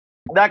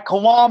that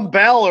Kawam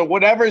Bell or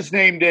whatever his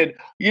name did,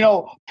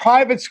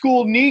 private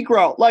school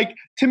Negro.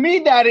 To me,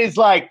 that is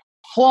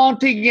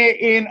flaunting it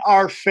in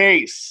our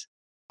face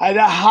and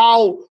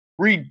how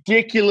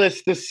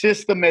ridiculous the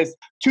system is.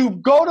 To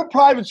go to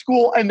private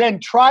school and then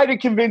try to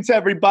convince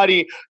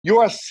everybody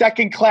you're a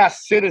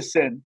second-class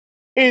citizen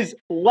is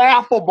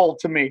laughable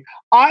to me.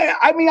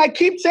 I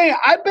keep saying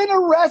I've been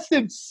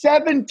arrested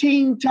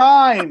 17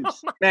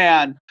 times,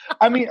 man.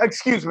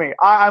 Excuse me.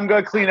 I'm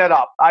going to clean it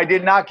up. I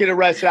did not get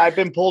arrested. I've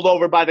been pulled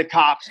over by the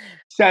cops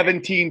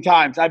 17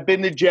 times. I've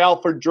been to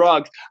jail for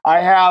drugs. I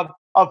have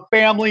a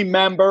family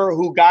member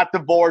who got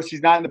divorced.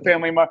 He's not in the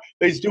family member.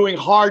 He's doing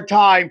hard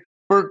time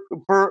for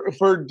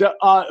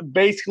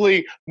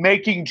basically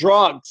making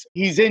drugs.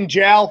 He's in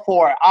jail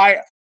for it.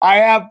 I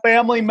have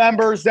family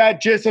members that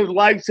just their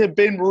lives have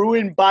been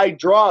ruined by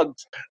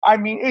drugs. Two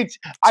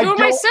of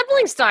my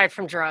siblings died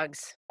from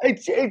drugs.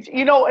 It's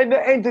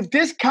and to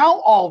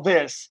discount all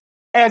this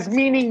as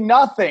meaning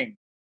nothing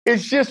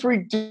is just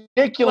ridiculous.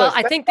 Well,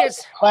 I think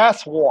there's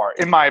class war,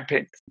 in my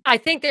opinion. I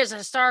think there's a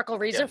historical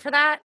reason for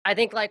that. I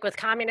think with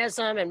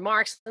communism and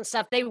Marx and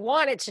stuff, they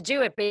wanted to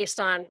do it based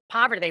on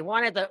poverty. They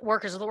wanted the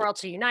workers of the world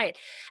to unite.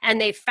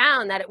 And they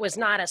found that it was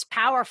not as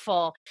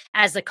powerful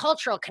as the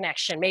cultural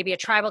connection, maybe a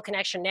tribal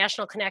connection,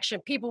 national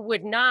connection. People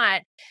would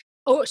not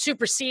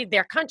supersede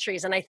their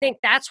countries. And I think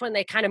that's when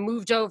they kind of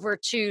moved over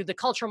to the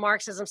cultural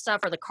Marxism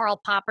stuff or the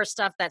Karl Popper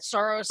stuff that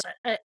Soros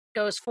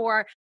goes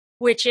for,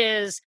 which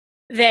is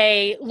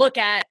they look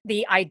at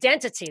the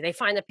identity. They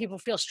find that people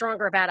feel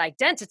stronger about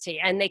identity,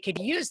 and they could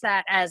use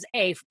that as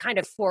a kind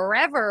of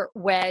forever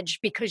wedge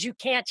because you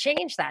can't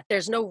change that.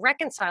 There's no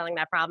reconciling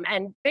that problem.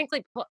 And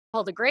Binkley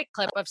pulled a great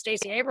clip of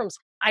Stacey Abrams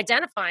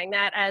identifying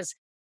that as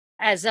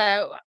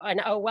an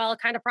oh well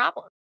kind of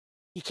problem.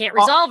 You can't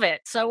resolve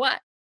it. So what?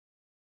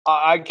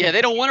 Yeah,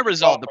 they don't want to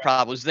resolve the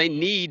problems. They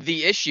need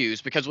the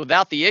issues, because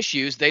without the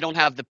issues, they don't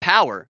have the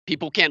power.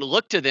 People can't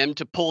look to them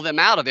to pull them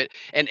out of it.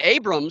 And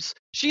Abrams,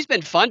 she's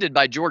been funded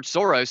by George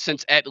Soros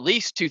since at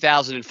least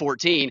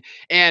 2014.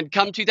 And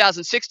come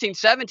 2016,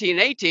 17,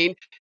 and 18,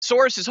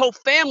 Soros' whole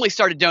family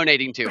started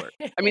donating to her.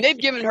 I mean, they've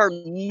given her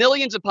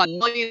millions upon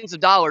millions of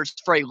dollars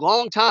for a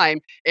long time,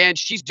 and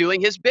she's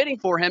doing his bidding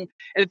for him.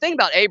 And the thing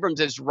about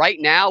Abrams is right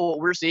now, what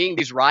we're seeing,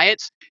 these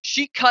riots,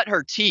 she cut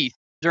her teeth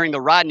during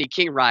the Rodney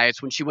King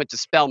riots when she went to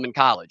Spelman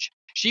College.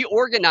 She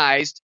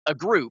organized a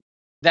group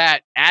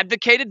that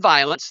advocated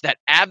violence, that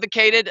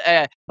advocated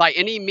by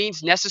any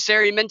means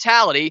necessary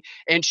mentality,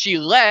 and she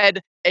led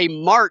a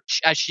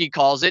march, as she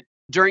calls it,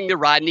 during the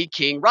Rodney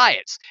King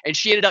riots. And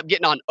she ended up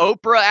getting on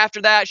Oprah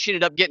after that. She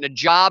ended up getting a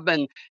job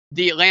in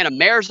the Atlanta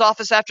mayor's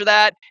office after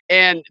that.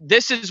 And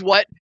this is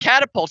what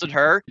catapulted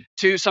her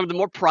to some of the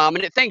more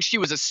prominent things. She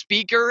was a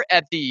speaker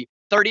at the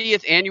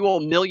 30th annual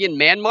Million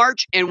Man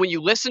March. And when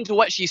you listen to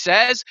what she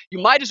says, you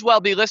might as well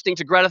be listening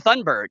to Greta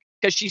Thunberg,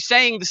 because she's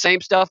saying the same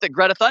stuff that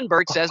Greta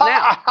Thunberg says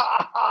now.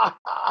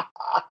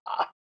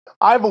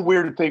 I have a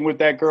weird thing with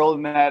that girl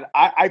in that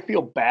I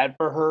feel bad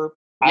for her.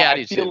 Yeah,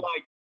 I feel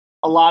like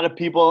a lot of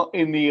people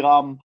in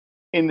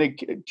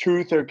the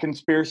truth or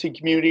conspiracy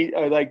community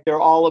are like, they're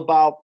all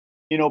about,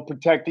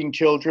 protecting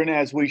children,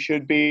 as we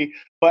should be,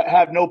 but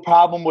have no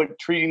problem with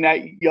treating that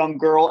young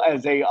girl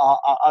as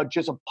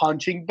just a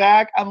punching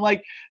bag. I'm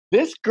like,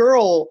 this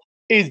girl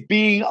is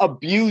being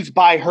abused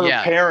by her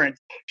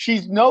parents.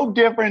 She's no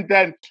different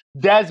than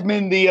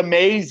Desmond the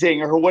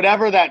Amazing or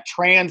whatever that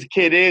trans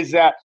kid is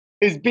that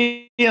is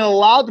being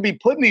allowed to be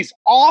put in these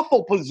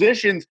awful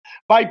positions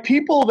by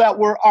people that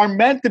are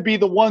meant to be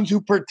the ones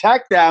who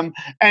protect them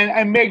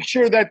and make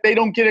sure that they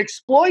don't get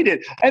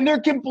exploited. And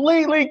they're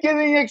completely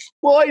getting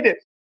exploited.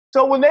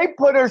 So when they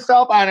put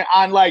herself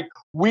on like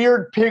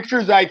weird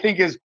pictures, I think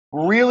is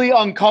really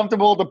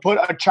uncomfortable to put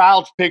a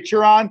child's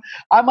picture on.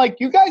 I'm like,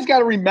 you guys got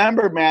to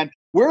remember, man,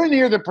 we're in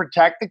here to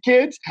protect the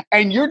kids,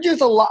 and you're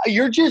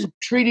just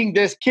treating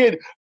this kid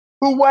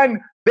who,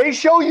 when they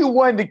show you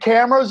when the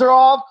cameras are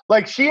off,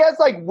 like she has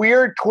like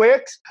weird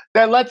quicks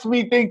that lets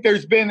me think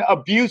there's been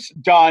abuse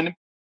done.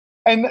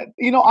 And,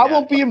 I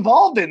won't be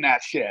involved in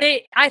that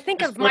shit. I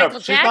think of Michael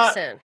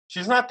Jackson.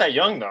 She's not that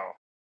young, though.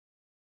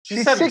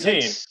 She's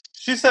 17.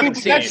 She's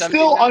 17. That's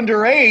still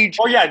underage.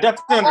 Oh, yeah,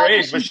 definitely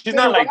underage. But she's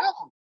not like,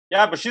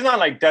 but she's not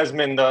like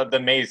Desmond the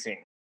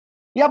Amazing.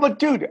 Yeah, but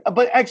dude,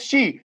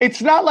 XG,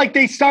 it's not like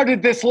they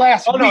started this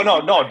last week.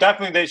 No,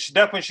 definitely,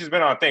 she's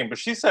been on a thing, but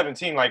she's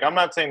 17. Like, I'm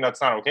not saying that's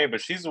not okay,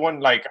 but she's the one.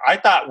 Like, I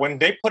thought when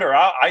they put her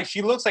out,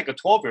 she looks like a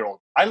 12-year-old.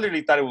 I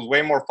literally thought it was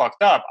way more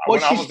fucked up. Well,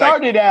 she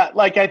started at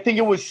I think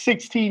it was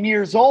 16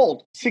 years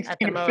old,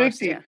 16 or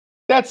 15. Yeah.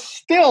 That's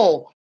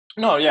still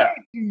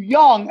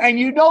young, and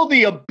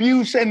the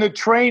abuse and the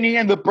training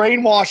and the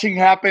brainwashing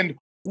happened.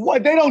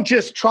 They don't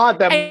just trot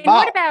them out.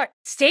 What about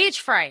stage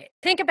fright?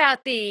 Think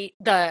about the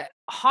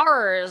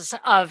horrors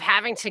of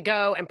having to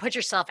go and put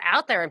yourself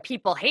out there and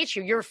people hate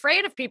you. You're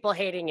afraid of people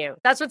hating you.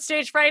 That's what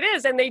stage fright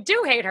is. And they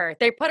do hate her.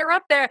 They put her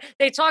up there.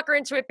 They talk her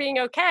into it being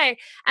okay.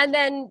 And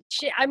then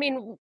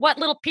what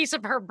little piece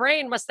of her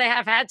brain must they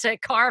have had to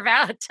carve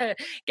out to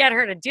get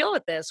her to deal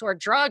with this, or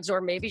drugs, or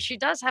maybe she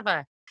does have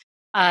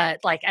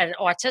like an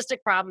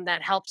autistic problem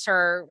that helps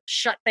her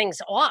shut things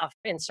off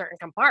in certain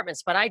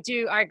compartments. But I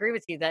agree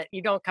with you that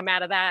you don't come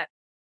out of that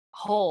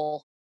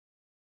hole.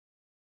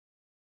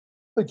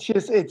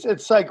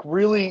 It's like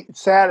really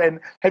sad. And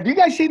have you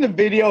guys seen the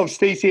video of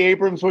Stacey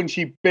Abrams when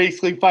she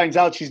basically finds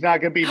out she's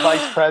not going to be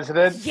vice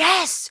president?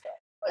 Yes.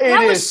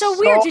 That was so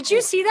weird. Did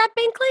you see that,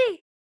 Binkley?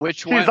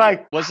 Which one?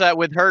 Was that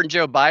with her and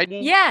Joe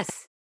Biden?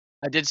 Yes.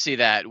 I did see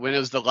that when it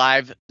was the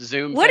live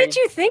Zoom What thing. did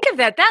you think of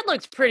that? That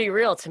looked pretty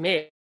real to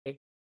me.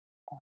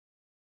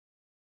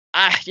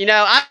 I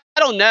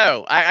don't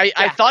know.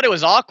 I thought it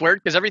was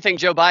awkward because everything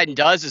Joe Biden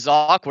does is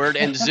awkward,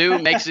 and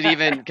Zoom makes it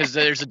even because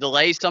there's a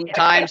delay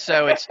sometimes,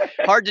 so it's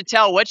hard to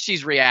tell what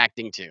she's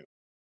reacting to.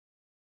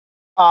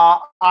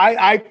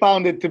 I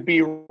found it to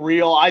be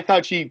real. I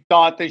thought she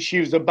thought that she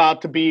was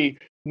about to be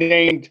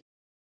named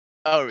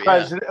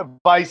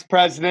vice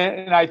president,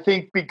 and I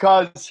think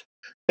because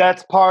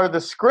that's part of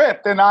the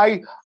script, and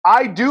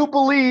I do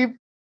believe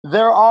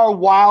there are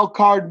wild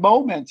card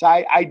moments.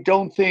 I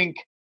don't think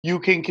you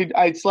can.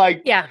 It's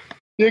like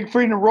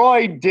Siegfried and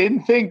Roy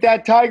didn't think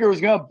that tiger was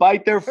going to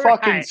bite their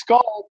fucking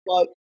skull,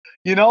 but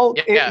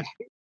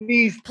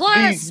these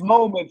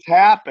moments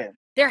happen.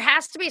 There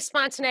has to be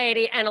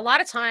spontaneity, and a lot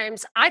of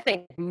times, I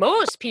think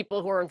most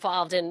people who are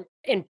involved in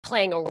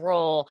playing a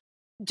role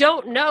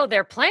don't know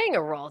they're playing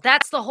a role.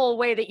 That's the whole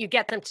way that you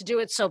get them to do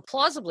it so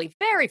plausibly.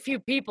 Very few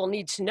people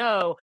need to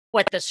know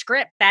what the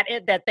script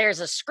that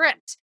there's a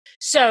script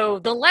So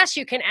the less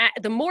you can,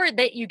 the more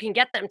that you can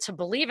get them to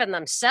believe in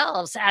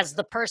themselves as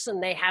the person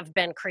they have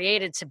been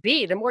created to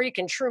be, the more you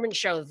can Truman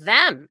Show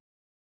them,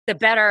 the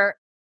better,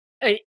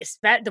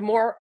 the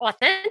more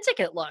authentic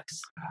it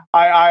looks.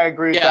 I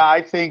agree with that.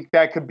 I think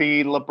that could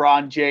be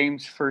LeBron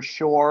James for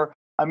sure.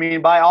 I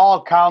mean, by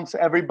all accounts,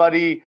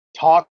 everybody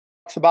talks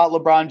about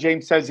LeBron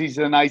James, says he's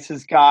the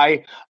nicest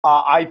guy.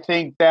 I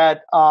think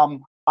that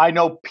I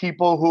know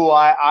people who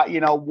I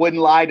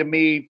wouldn't lie to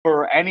me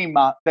for any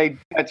month.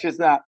 That's just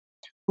not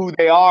who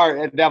they are,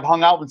 and they've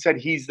hung out and said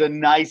he's the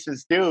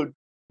nicest dude.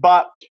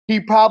 But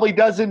he probably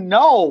doesn't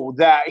know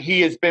that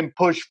he has been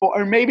pushed for,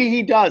 or maybe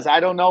he does. I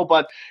don't know,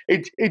 but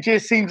it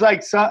just seems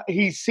like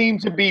he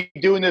seems to be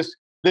doing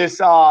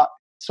this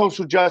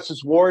social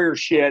justice warrior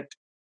shit.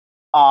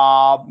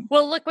 Well,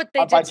 look what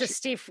they did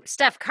to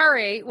Steph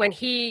Curry when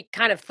he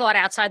kind of thought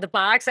outside the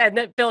box, and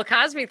the Bill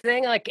Cosby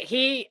thing. Like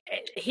he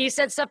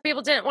said stuff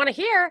people didn't want to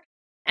hear,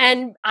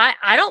 and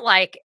I don't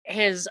like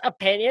his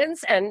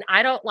opinions and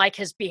I don't like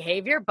his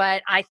behavior.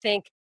 But I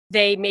think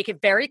they make it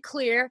very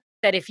clear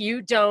that if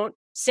you don't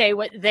say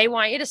what they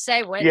want you to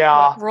say, what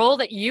role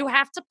that you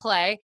have to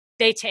play,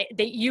 that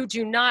you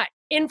do not.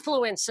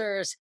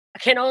 Influencers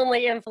can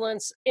only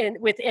influence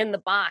within the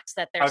box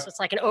that there's. It's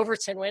like an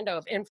Overton window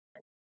of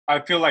influence. I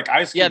feel like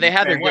Ice Cube. Yeah, they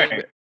have their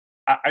way.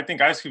 I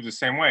think Ice Cube's the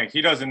same way.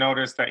 He doesn't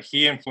notice that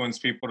he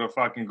influenced people to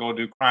fucking go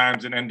do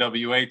crimes and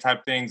NWA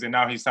type things, and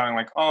now he's sounding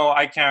like, oh,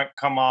 I can't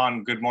come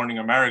on Good Morning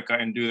America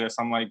and do this.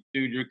 I'm like,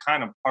 dude, you're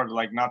kind of part of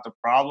like not the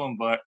problem,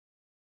 but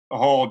the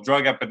whole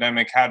drug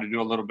epidemic had to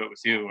do a little bit with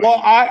you. Well,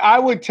 I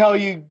would tell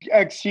you,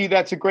 XG,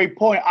 that's a great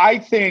point. I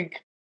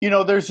think,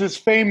 there's this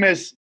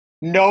famous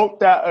note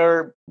that,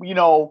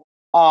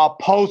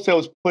 post that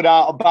was put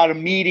out about a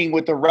meeting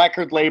with the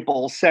record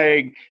label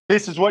saying,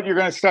 this is what you're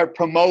going to start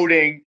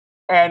promoting.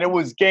 And it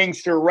was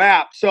gangster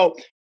rap. So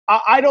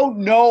I don't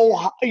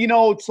know,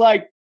 it's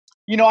like,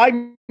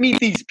 I meet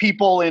these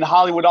people in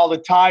Hollywood all the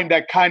time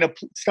that kind of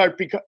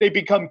they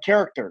become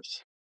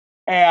characters.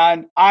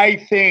 And I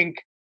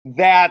think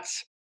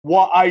that's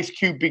what Ice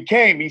Cube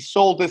became. He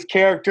sold this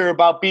character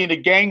about being a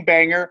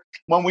gangbanger.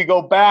 When we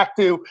go back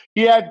to,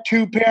 he had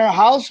 2-parent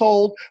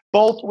household,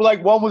 both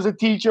like one was a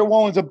teacher,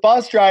 one was a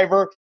bus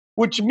driver,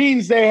 which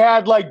means they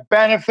had like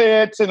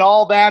benefits and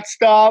all that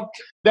stuff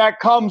that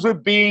comes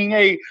with being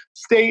a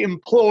state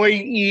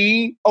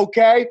employee.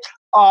 Okay.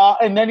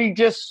 And then he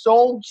just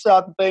sold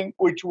something,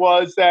 which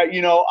was that,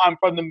 I'm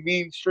from the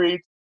mean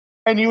streets,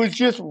 and he was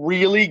just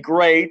really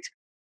great.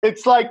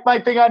 It's like my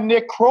thing on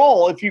Nick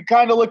Kroll. If you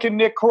kind of look at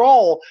Nick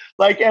Kroll,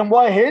 and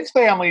what his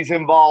family's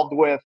involved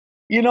with,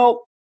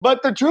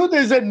 but the truth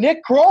is that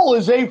Nick Kroll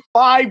is a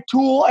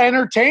 5-tool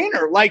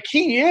entertainer. Like,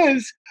 he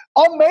is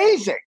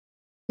amazing.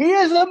 He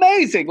is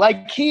amazing.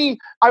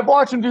 I've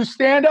watched him do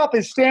stand-up.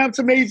 His stand-up's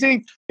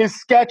amazing. His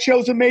sketch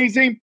show's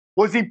amazing.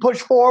 Was he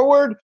pushed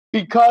forward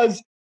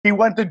because he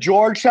went to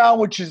Georgetown,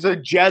 which is a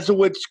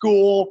Jesuit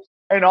school,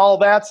 and all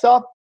that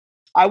stuff?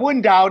 I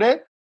wouldn't doubt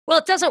it. Well,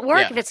 it doesn't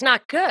work if it's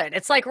not good.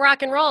 It's like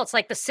rock and roll. It's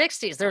like the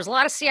 60s. There's a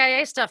lot of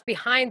CIA stuff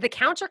behind the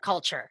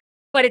counterculture,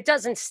 but it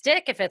doesn't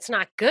stick if it's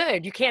not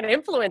good. You can't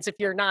influence if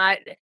you're not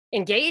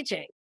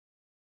engaging.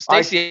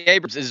 Stacey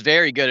Abrams is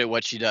very good at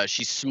what she does.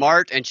 She's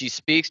smart and she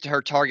speaks to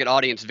her target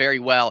audience very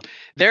well.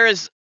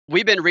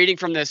 We've been reading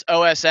from this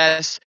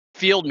OSS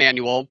field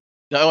manual,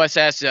 the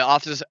OSS,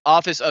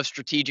 Office of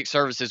Strategic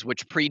Services,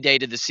 which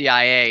predated the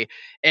CIA,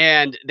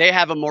 and they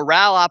have a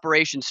morale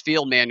operations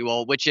field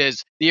manual, which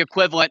is the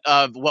equivalent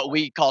of what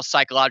we call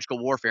psychological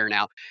warfare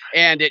now.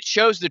 And it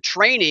shows the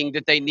training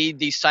that they need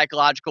these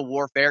psychological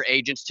warfare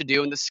agents to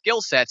do and the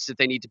skill sets that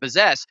they need to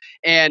possess.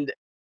 And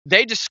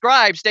they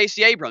describe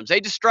Stacey Abrams.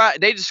 They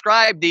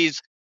describe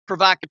these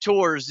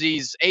provocateurs,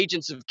 these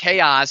agents of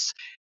chaos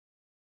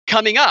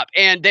coming up,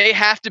 and they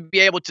have to be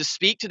able to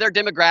speak to their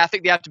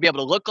demographic. They have to be able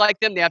to look like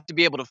them. They have to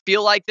be able to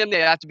feel like them. They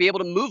have to be able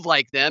to move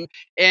like them.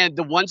 And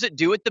the ones that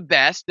do it the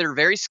best, that are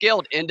very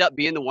skilled, end up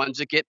being the ones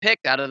that get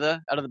picked out of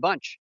the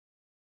bunch.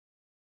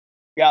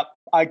 Yeah,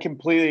 I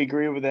completely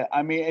agree with it.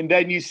 I mean, and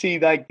then you see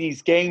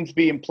these games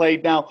being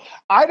played now.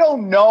 I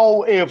don't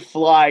know if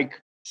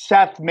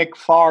Seth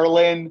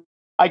MacFarlane,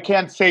 I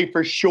can't say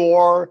for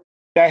sure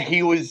that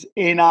he was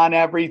in on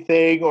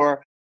everything,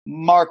 or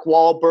Mark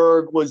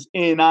Wahlberg was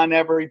in on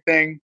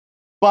everything,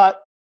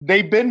 but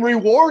they've been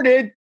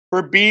rewarded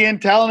for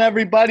telling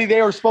everybody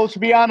they were supposed to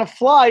be on a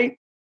flight.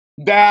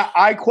 That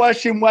I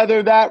question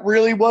whether that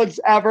really was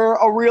ever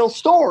a real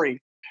story.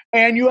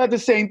 And you had the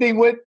same thing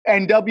with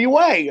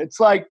NWA. It's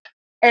like,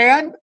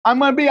 and I'm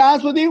going to be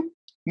honest with you,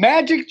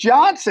 Magic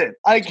Johnson.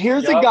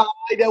 Here's a guy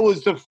that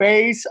was the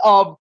face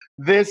of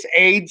this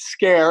AIDS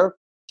scare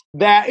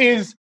that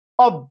is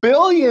a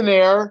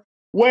billionaire,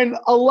 when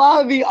a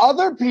lot of the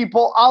other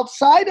people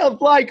outside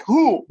of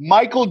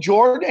Michael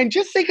Jordan, and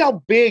just think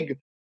how big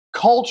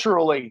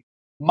culturally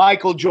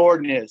Michael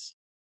Jordan is.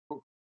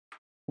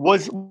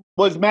 Was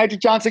Magic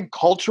Johnson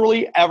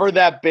culturally ever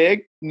that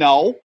big?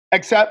 No,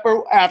 except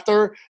for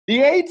after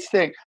the AIDS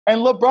thing.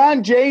 And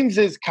LeBron James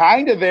is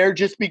kind of there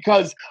just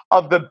because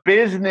of the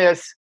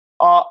business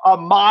a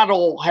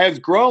model has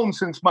grown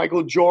since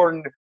Michael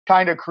Jordan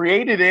kind of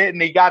created it,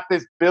 and he got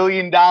this $1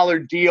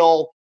 billion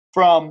deal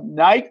from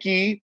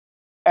Nike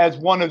as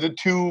one of the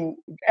two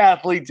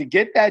athletes to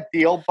get that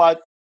deal.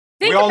 But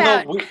we all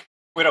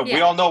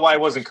know why it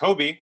wasn't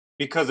Kobe,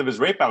 because of his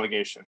rape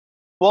allegation.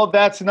 Well,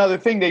 that's another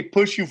thing. They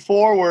push you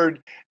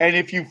forward, and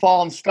if you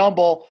fall and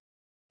stumble,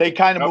 they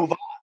kind of move on.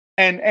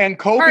 And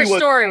Kobe Her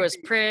story was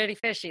pretty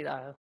fishy,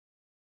 though.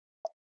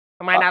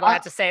 Am I not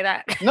allowed to say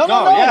that? No.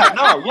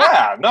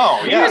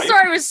 Her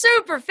story was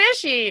super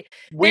fishy.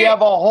 We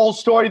have a whole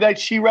story that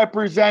she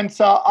represents.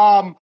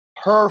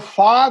 Her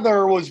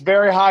father was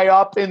very high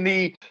up in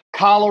the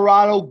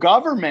Colorado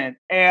government,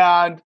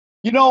 and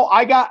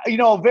I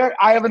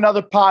have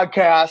another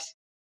podcast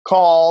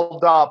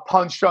called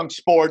Punch Drunk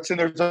Sports, and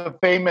there's a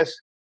famous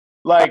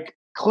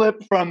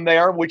clip from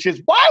there, which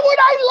is "Why would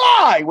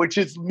I lie?" which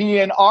is me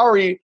and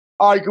Ari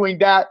arguing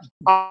that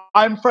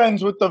I'm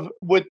friends with the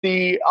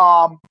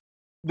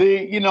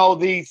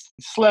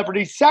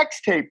celebrity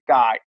sex tape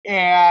guy,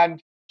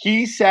 and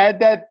he said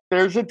that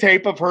there's a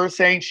tape of her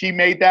saying she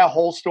made that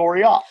whole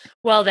story up.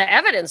 Well, the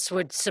evidence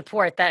would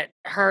support that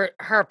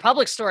her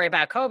public story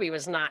about Kobe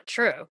was not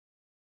true.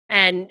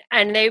 And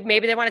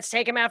maybe they wanted to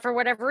take him out for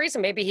whatever reason.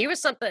 Maybe he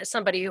was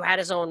somebody who had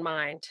his own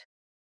mind.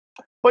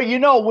 But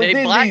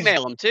they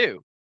blackmail him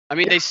too. I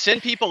mean, they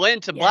send people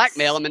in to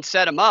blackmail them and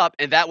set them up,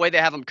 and that way they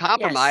have them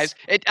compromised.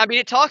 Yes.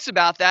 It talks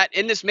about that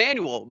in this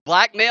manual.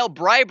 Blackmail,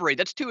 bribery.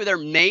 That's two of their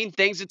main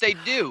things that they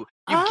do.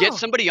 You get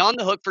somebody on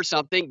the hook for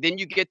something, then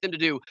you get them to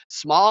do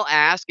small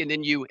ask, and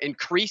then you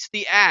increase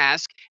the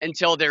ask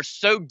until they're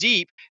so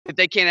deep that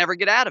they can't ever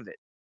get out of it.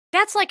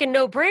 That's like a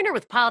no-brainer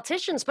with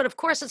politicians, but of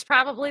course it's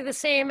probably the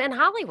same in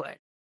Hollywood.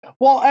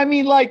 Well, I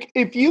mean,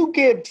 if you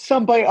give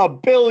somebody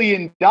 $1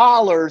 billion,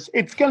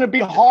 it's going to be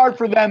hard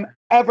for them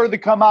ever to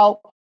come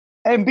out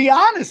and be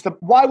honest.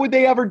 Why would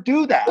they ever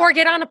do that? Or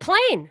get on a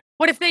plane.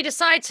 What if they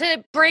decide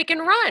to break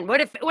and run?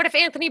 What if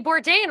Anthony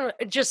Bourdain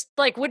just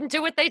wouldn't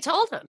do what they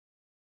told him?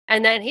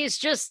 And then he's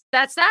just,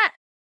 that's that.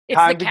 It's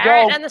time the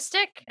carrot and the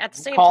stick at the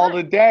same time. Call it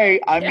a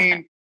day. I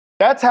mean,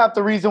 that's half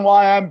the reason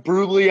why I'm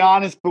brutally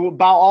honest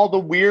about all the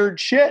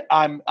weird shit.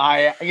 I'm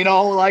a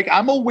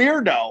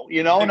weirdo,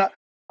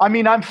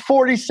 and I'm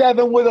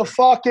 47 with a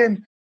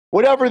fucking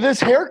whatever this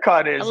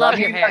haircut is. I love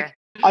your hair.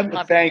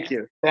 Thank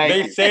you.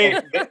 They say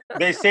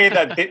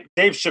that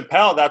Dave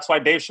Chappelle. That's why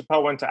Dave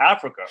Chappelle went to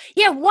Africa.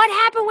 Yeah, what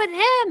happened with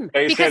him?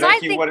 They say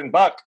that he wouldn't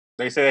buck.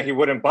 They say that he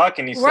wouldn't buck,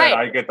 and he said,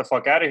 "I get the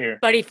fuck out of here."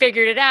 But he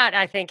figured it out,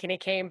 I think, and he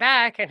came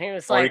back, and he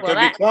was like, "Well,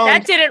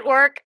 that didn't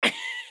work."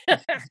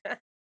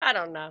 I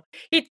don't know.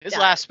 His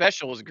last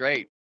special was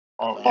great.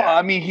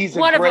 I mean, he's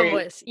one of them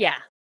was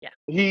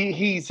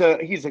He's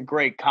a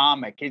great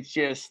comic. It's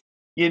just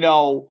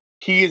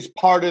he is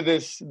part of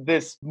this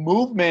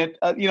movement.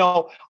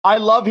 I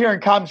love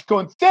hearing comics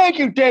going, "Thank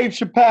you, Dave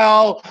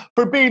Chappelle,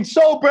 for being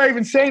so brave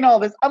and saying all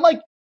this." I'm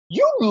like,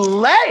 you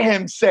let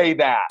him say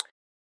that.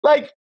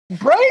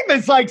 Brave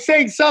is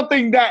saying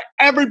something that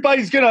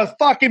everybody's going to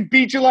fucking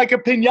beat you like a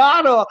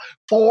piñata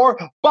for,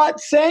 but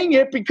saying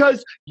it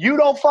because you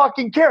don't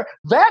fucking care.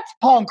 That's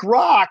punk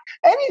rock.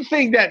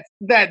 Anything that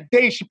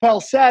Dave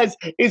Chappelle says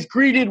is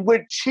greeted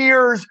with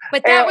cheers.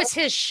 But that was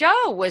his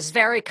show, was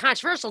very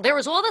controversial. There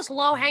was all this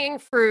low-hanging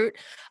fruit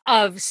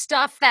of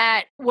stuff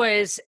that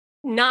was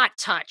not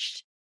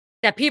touched,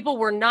 that people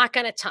were not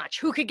going to touch.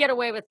 Who could get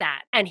away with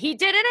that? And he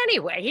did it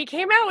anyway. He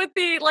came out with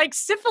the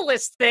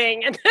syphilis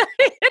thing, and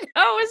it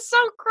was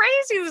so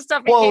crazy, the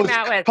stuff he came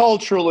out with.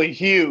 Culturally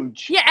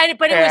huge. Yeah,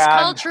 but it was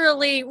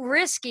culturally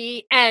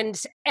risky, and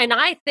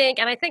I think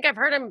I've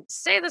heard him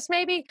say this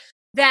maybe,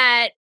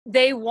 that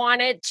they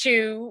wanted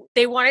to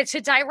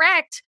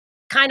direct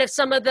kind of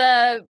some of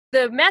the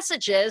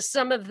messages,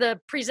 some of the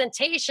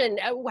presentation,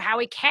 how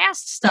he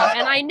cast stuff.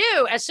 And I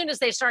knew as soon as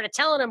they started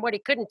telling him what he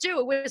couldn't do,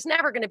 it was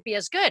never going to be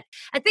as good.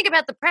 And think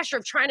about the pressure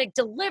of trying to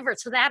deliver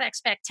to that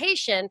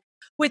expectation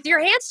with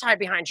your hands tied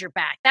behind your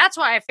back. That's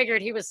why I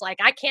figured he was like,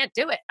 I can't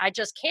do it. I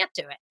just can't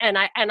do it. And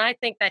I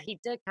think that he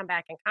did come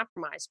back and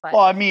compromise. But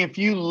well, I mean, if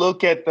you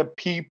look at the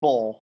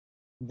people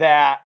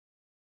that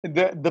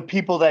the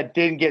people that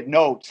didn't get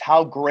notes,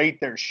 how great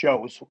their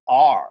shows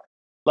are.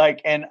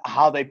 And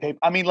how they pay.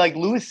 I mean,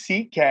 Louis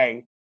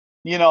C.K.,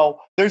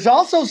 there's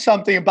also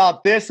something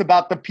about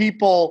the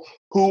people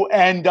who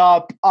end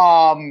up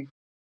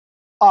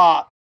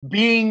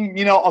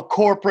being, a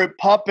corporate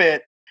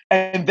puppet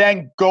and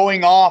then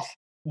going off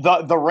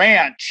the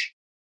ranch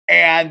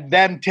and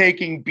them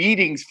taking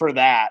beatings for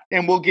that.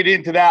 And we'll get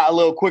into that a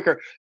little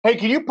quicker. Hey,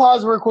 can you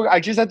pause real quick? I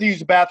just have to use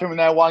the bathroom, and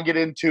then I want to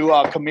get into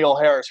Camille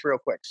Harris real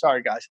quick.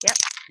 Sorry, guys. Yep.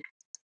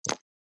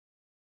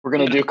 We're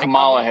going to do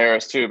Kamala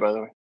Harris, too, by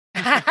the way.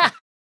 That's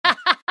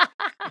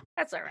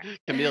all right.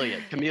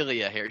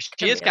 Camellia Harris.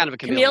 She is kind of a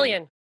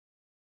chameleon.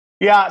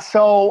 Yeah,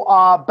 so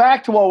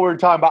back to what we were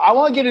talking about. I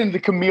want to get into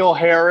Camille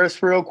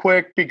Harris real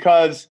quick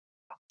because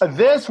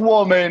this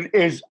woman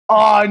is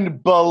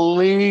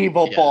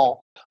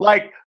unbelievable.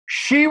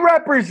 She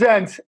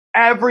represents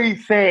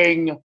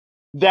everything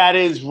that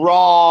is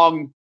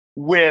wrong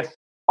with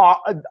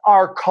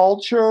our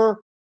culture,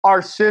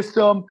 our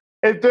system.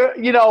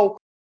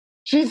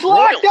 She's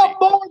locked up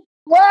more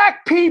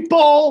black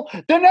people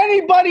than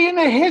anybody in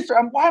the history.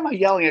 Why am I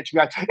yelling at you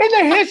guys? In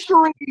the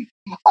history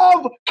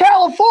of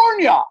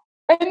California.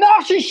 And now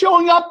she's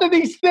showing up to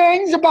these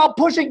things about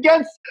pushing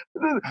against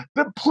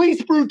the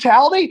police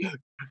brutality.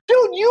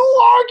 Dude,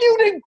 you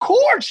argued in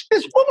court.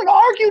 This woman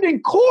argued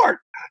in court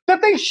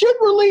that they should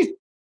release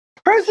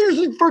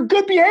prisoners for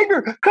good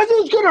behavior because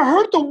it was going to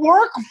hurt the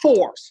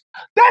workforce.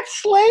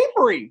 That's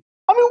slavery.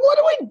 I mean, what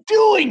are we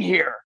doing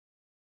here?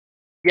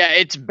 Yeah,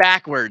 it's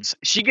backwards.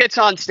 She gets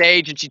on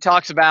stage and she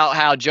talks about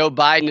how Joe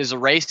Biden is a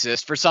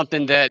racist for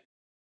something that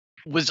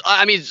was,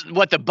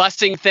 the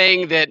busing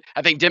thing that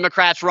I think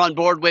Democrats were on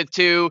board with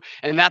too,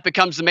 and that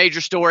becomes the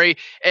major story.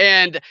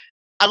 And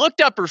I looked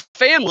up her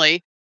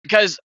family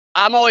because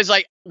I'm always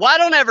like, well, I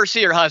don't ever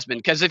see her husband,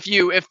 because if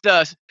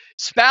the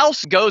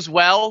spouse goes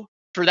well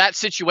for that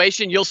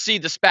situation, you'll see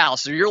the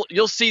spouse or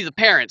you'll see the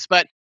parents.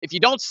 But if you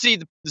don't see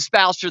the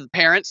spouse or the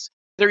parents,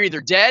 they're either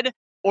dead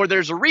or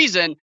there's a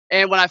reason.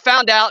 And when I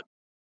found out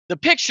the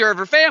picture of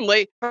her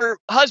family, her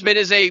husband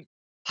is a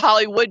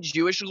Hollywood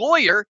Jewish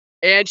lawyer,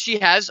 and she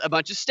has a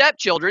bunch of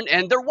stepchildren,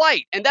 and they're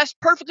white, and that's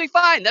perfectly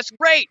fine. That's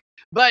great.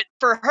 But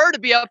for her to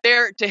be up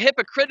there to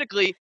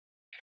hypocritically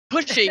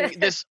pushing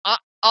this,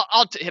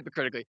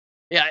 hypocritically,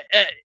 yeah,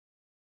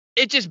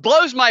 it just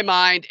blows my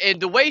mind.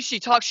 And the way she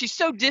talks, she's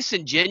so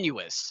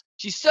disingenuous.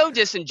 She's so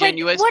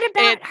disingenuous. But what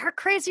about her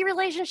crazy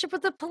relationship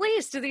with the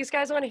police? Do these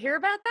guys want to hear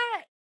about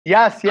that?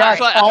 Yes. Yeah.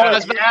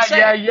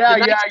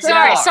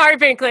 Sorry,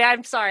 Binkley.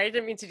 I'm sorry. I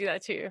didn't mean to do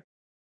that to you.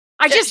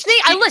 I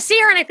see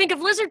her and I think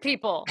of lizard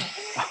people.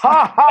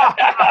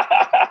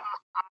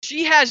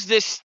 She has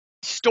this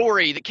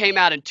story that came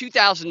out in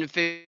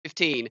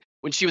 2015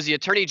 when she was the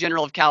Attorney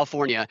General of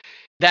California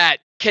that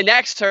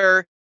connects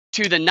her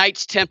to the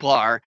Knights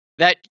Templar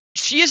that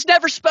she has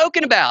never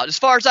spoken about, as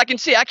far as I can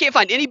see. I can't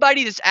find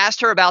anybody that's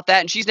asked her about that,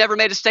 and she's never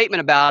made a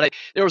statement about it.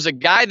 There was a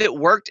guy that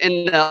worked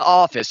in the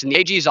office, in the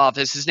AG's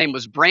office. His name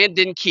was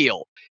Brandon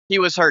Keel. He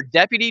was her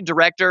Deputy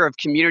Director of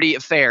Community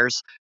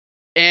Affairs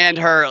and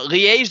her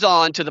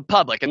liaison to the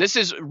public. And this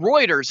is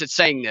Reuters that's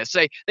saying this.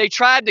 They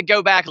tried to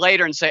go back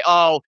later and say,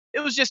 oh, it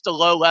was just a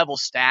low-level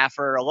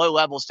staffer.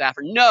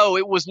 No,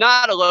 it was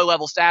not a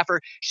low-level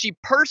staffer. She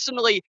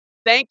personally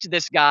thanked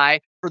this guy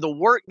for the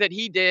work that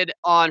he did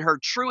on her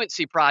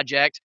truancy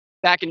project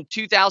back in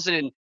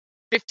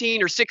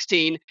 2015 or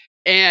 16.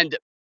 And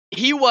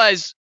he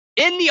was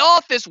in the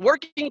office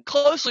working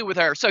closely with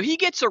her. So he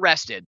gets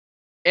arrested.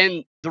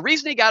 And the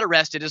reason he got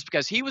arrested is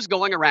because he was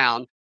going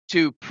around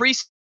to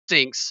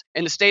precincts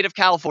in the state of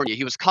California.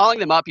 He was calling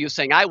them up. He was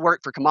saying, I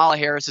work for Kamala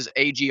Harris's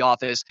AG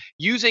office,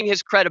 using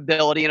his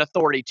credibility and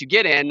authority to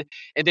get in.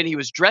 And then he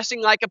was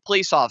dressing like a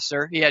police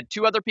officer. He had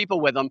two other people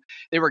with him.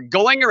 They were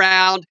going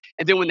around.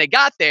 And then when they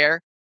got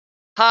there,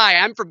 hi,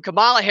 I'm from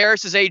Kamala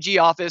Harris's AG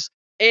office,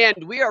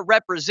 and we are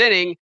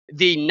representing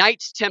the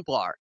Knights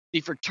Templar,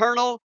 the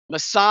Fraternal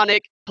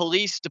Masonic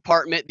Police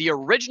Department, the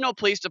original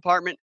police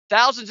department,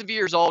 thousands of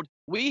years old.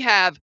 We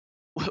have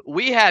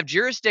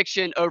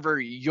jurisdiction over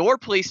your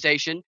police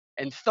station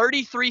in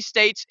 33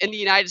 states in the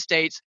United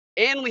States,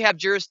 and we have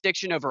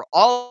jurisdiction over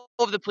all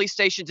of the police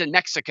stations in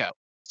Mexico.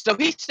 So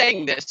he's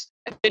saying this,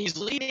 and he's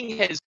leading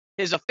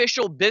his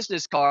official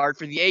business card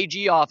for the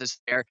AG office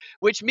there,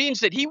 which means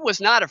that he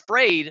was not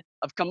afraid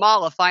of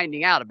Kamala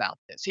finding out about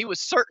this. He was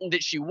certain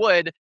that she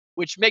would,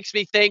 which makes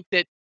me think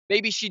that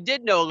maybe she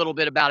did know a little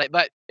bit about it.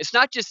 But it's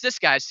not just this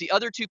guy, it's the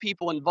other two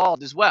people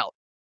involved as well.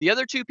 The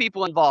other two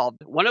people involved,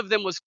 one of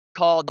them was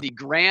called the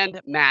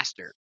Grand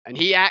Master, and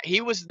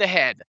he was the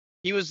head.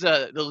 He was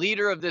the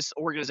leader of this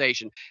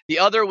organization. The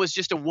other was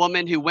just a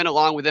woman who went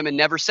along with him and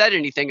never said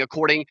anything,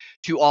 according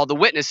to all the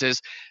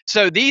witnesses.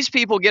 So these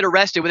people get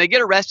arrested. When they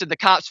get arrested, the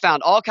cops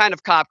found all kind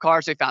of cop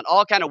cars. They found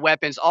all kind of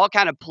weapons, all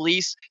kind of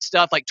police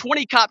stuff, like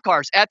 20 cop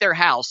cars at their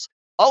house,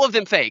 all of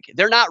them fake.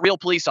 They're not real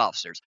police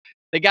officers.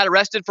 They got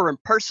arrested for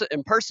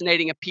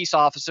impersonating a peace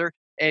officer,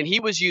 and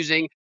he was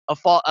using a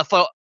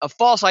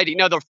false ID.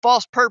 No, the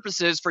false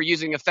purposes for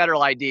using a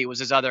federal ID was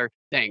his other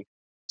thing.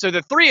 So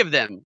the three of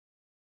them,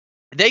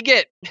 they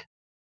get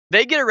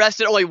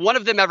arrested. Only one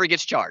of them ever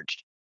gets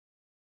charged.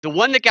 The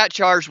one that got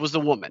charged was the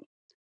woman.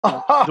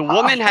 The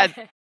woman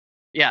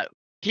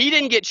he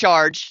didn't get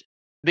charged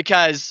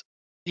because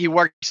he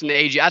works in the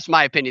AG. That's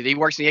my opinion. He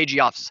works in the AG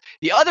office.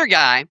 The other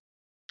guy,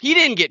 he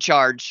didn't get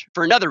charged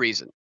for another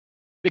reason,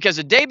 because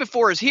the day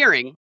before his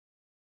hearing,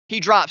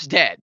 he drops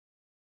dead.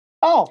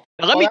 Oh,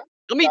 now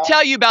let me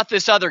tell you about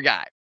this other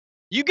guy.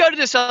 You go to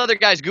this other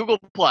guy's Google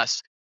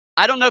Plus.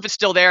 I don't know if it's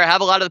still there. I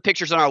have a lot of the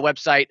pictures on our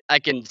website. I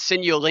can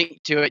send you a link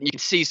to it, and you can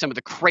see some of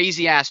the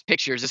crazy ass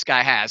pictures this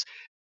guy has.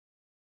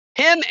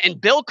 Him and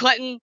Bill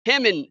Clinton,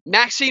 him and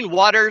Maxine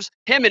Waters,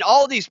 him and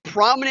all these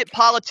prominent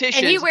politicians.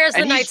 And he wears the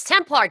he's- Knights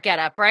Templar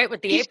getup, right?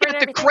 With the He's apron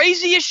got and the everything?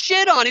 craziest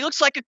shit on. He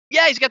looks like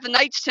he's got the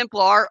Knights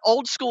Templar,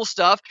 old school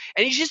stuff,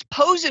 and he's just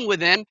posing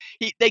with them.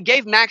 They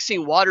gave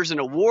Maxine Waters an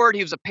award.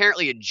 He was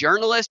apparently a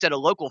journalist at a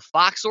local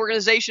Fox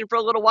organization for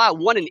a little while,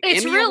 won an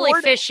It's Emmy really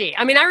award. fishy.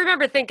 I mean, I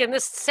remember thinking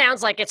this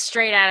sounds like it's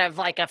straight out of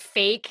like a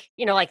fake,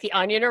 like The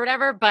Onion or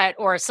whatever,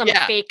 or some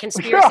fake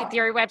conspiracy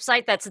theory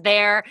website that's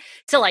there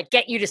to like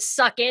get you to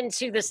suck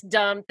into this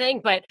dumb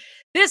thing. But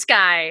this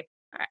guy,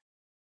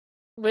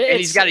 And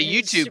he's got a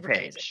it's YouTube super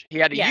page. crazy. He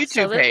had a Yeah,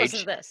 so YouTube listen page.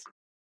 to this.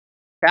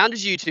 Found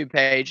his YouTube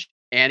page,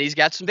 and he's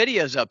got some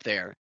videos up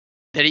there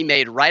that he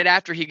made right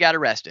after he got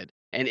arrested.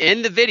 And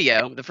in the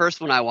video, the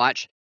first one I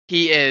watched,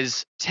 he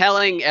is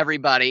telling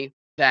everybody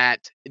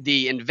that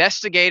the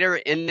investigator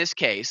in this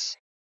case,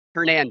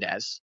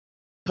 Hernandez,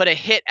 put a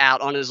hit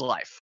out on his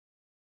life.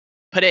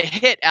 Put a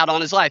hit out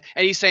on his life.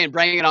 And he's saying,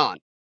 bring it on.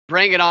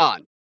 Bring it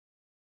on.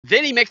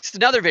 Then he makes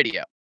another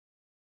video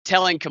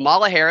telling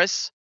Kamala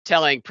Harris,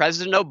 telling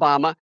President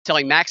Obama,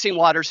 telling Maxine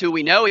Waters, who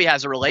we know he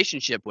has a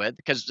relationship with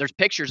because there's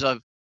pictures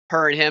of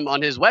her and him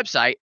on his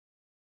website.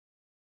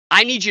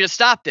 I need you to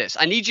stop this.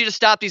 I need you to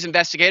stop these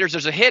investigators.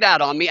 There's a hit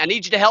out on me. I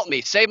need you to help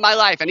me. Save my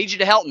life. I need you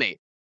to help me. A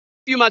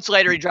few months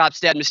later, he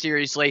drops dead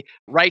mysteriously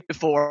right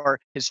before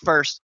his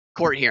first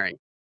court hearing.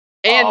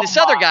 And this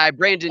other guy,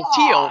 Brandon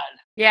Teal.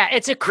 Yeah,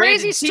 it's a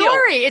crazy Brandon Teal.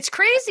 story. It's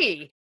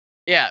crazy.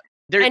 Yeah.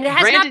 And it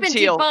has Brandon not been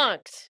Teal,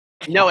 debunked.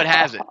 No, it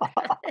hasn't.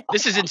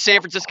 This is in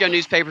San Francisco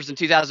newspapers in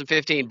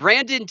 2015.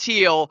 Brandon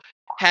Teal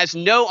has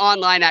no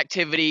online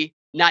activity,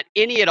 not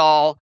any at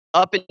all,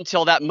 up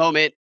until that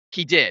moment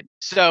he did.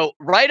 So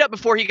right up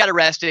before he got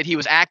arrested, he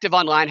was active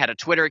online, had a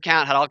Twitter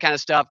account, had all kind of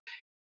stuff.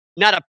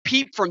 Not a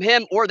peep from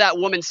him or that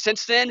woman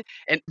since then.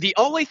 And the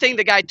only thing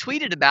the guy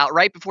tweeted about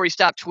right before he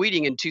stopped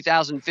tweeting in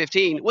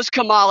 2015 was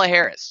Kamala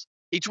Harris.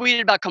 He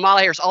tweeted about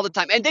Kamala Harris all the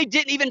time. And they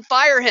didn't even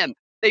fire him.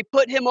 They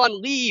put him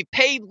on leave,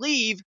 paid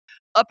leave,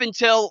 up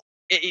until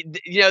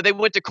they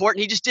went to court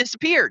and he just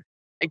disappeared.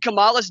 And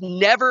Kamala's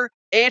never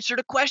answered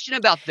a question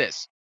about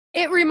this.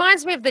 It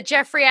reminds me of the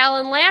Jeffrey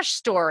Allen Lash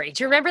story.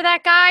 Do you remember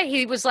that guy?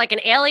 He was like an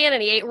alien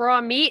and he ate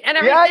raw meat and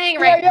everything,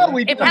 right? Yeah,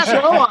 we did a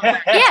show on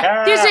that.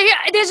 Yeah,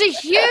 there's a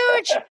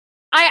huge.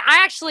 I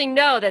actually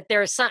know that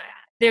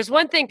there's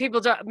one thing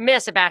people don't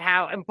miss about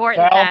how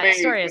important that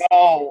story is.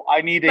 No, I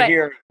need to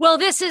hear it. Well,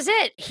 this is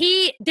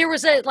it. There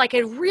was a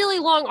really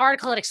long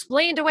article that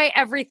explained away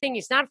everything.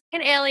 He's not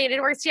an alien. It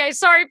didn't work. CIA.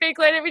 Sorry, big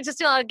lady. Let me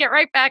just I'll get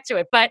right back to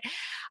it. But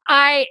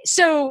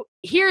so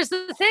here's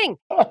the thing.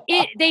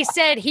 They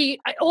said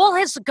all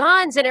his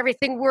guns and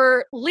everything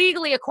were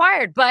legally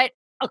acquired, but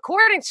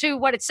according to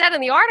what it said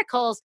in the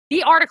article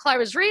I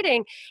was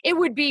reading, it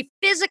would be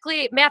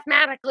physically,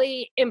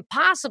 mathematically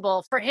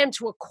impossible for him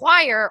to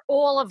acquire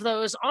all of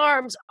those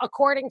arms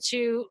according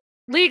to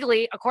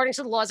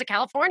the laws of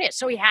California.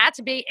 So he had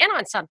to be in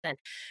on something.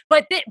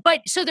 But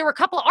so there were a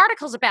couple of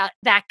articles about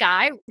that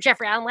guy,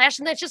 Jeffrey Allen Lash,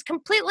 and that just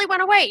completely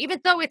went away, even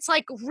though it's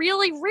like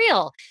really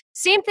real.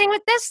 Same thing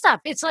with this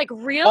stuff. It's like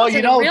real, and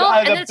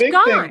then it's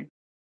gone.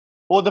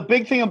 Well, the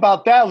big thing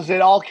about that was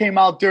it all came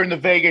out during the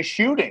Vegas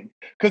shooting,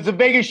 because the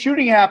Vegas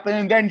shooting happened,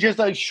 and then just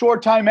a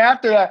short time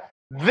after that,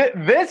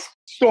 this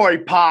story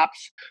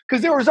pops,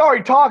 because there was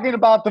already talking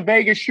about the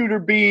Vegas shooter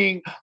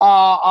being,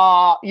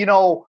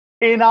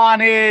 in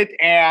on it,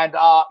 and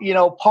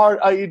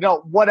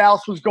what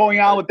else was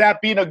going on with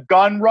that being a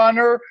gun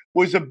runner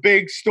was a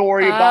big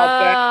story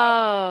about that.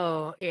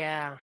 Oh,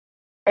 yeah.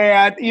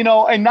 And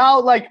and now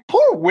like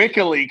poor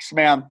WikiLeaks,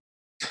 man,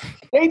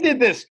 they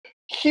did this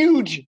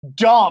huge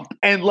dump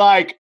and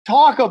like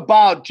talk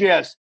about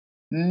just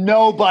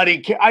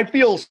nobody I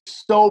feel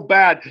so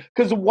bad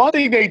because one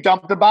thing they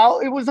dumped about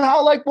it was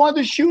how like one of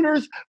the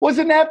shooters was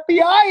an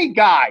FBI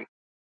guy.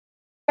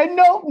 And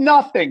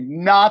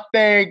nothing.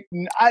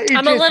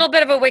 I'm a little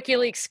bit of a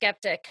WikiLeaks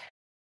skeptic.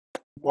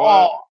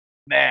 Oh,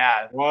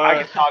 man. I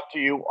can talk to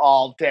you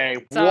all day.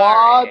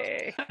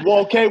 Sorry. What? Well,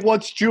 okay,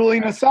 what's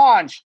Julian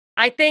Assange?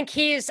 I think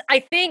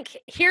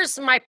here's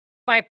my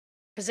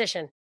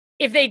position.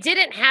 If they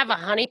didn't have a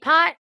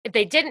honeypot, if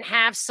they didn't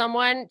have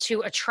someone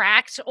to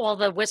attract all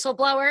the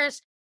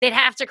whistleblowers, they'd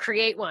have to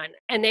create one.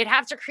 And they'd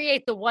have to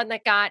create the one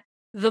that got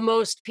the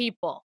most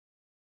people.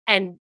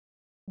 And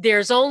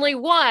there's only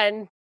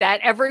one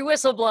that every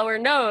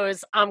whistleblower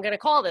knows, I'm going to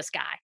call this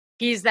guy.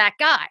 He's that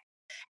guy.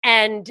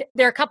 And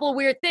there are a couple of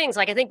weird things.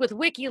 Like I think with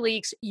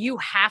WikiLeaks, you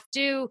have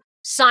to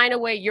sign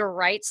away your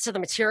rights to the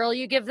material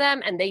you give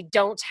them, and they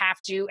don't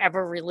have to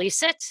ever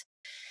release it.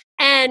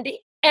 And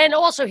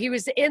also he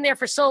was in there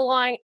for so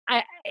long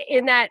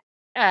in that,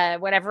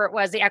 whatever it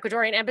was, the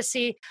Ecuadorian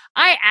embassy.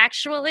 I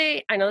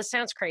know this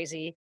sounds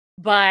crazy,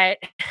 but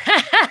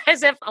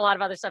as if a lot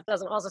of other stuff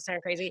doesn't also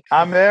sound crazy.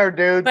 I'm there,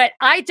 dude. But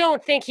I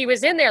don't think he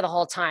was in there the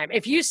whole time.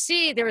 If you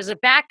see, there was a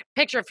back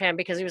picture of him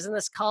because he was in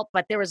this cult,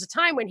 but there was a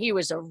time when he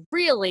was a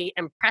really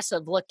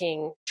impressive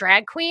looking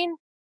drag queen. I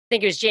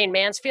think it was Jane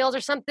Mansfield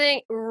or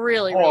something.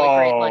 Really, really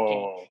great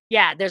looking.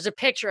 Yeah, there's a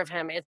picture of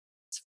him. It's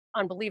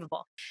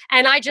unbelievable.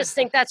 And I just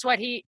think that's what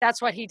he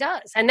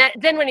does. And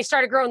then when he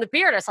started growing the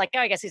beard, I was like, oh,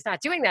 I guess he's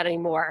not doing that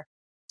anymore.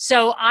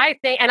 So I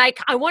think, and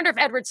I wonder if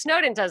Edward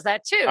Snowden does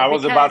that too. I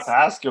was about to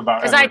ask you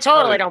about because I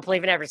totally don't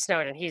believe in Edward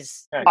Snowden. He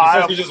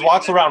just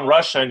walks around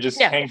Russia and just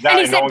hangs out. And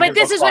he said, but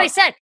this is what he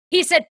said.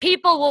 He said,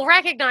 people will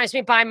recognize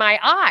me by my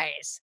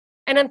eyes.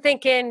 And I'm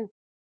thinking,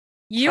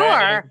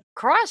 you're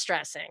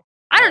cross-dressing.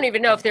 I don't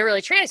even know if they're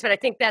really trans, but I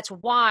think that's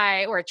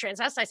why, or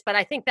transvestites, but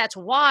I think that's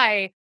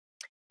why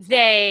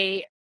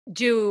they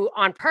do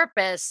on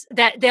purpose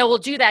that they will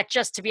do that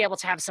just to be able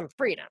to have some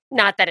freedom.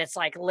 Not that it's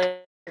like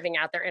living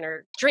out their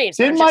inner dreams.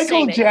 Did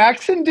Michael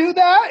Jackson do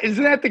that?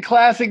 Isn't that the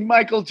classic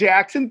Michael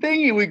Jackson thing?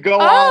 He would go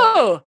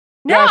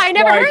no, I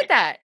never heard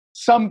that.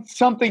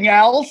 Something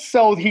else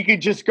so he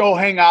could just go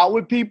hang out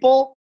with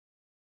people?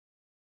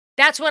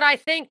 That's what I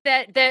think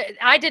that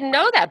I didn't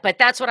know that, but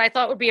that's what I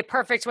thought would be a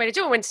perfect way to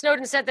do it. When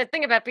Snowden said that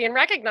thing about being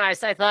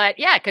recognized, I thought,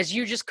 yeah, because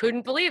you just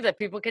couldn't believe that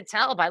people could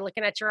tell by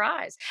looking at your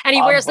eyes. And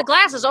he wears the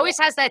glasses, always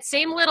has that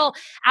same little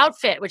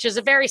outfit, which is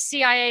a very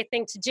CIA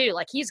thing to do.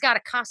 Like he's got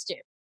a costume.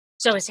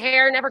 So his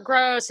hair never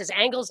grows, his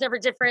angle's never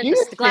different,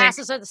 the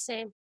glasses are the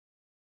same.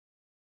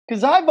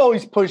 Because I've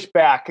always pushed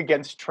back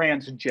against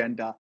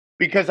transgender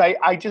because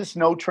I just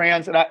know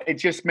trans and it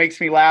just makes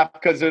me laugh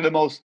because they're the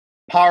most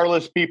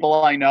powerless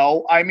people I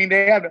know. I mean,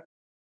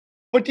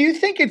 but do you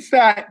think it's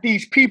that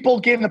these people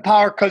get in the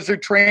power because they're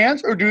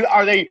trans, or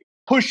are they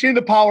pushed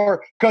into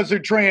power because they're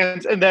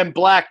trans and then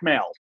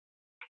blackmailed?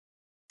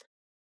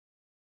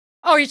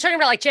 Oh, you're talking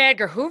about like J.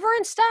 Edgar Hoover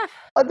and stuff?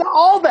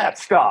 All that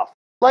stuff.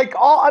 Like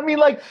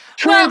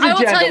transgender. Well, I will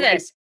tell you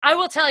this. I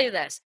will tell you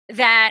this,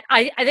 that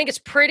I think it's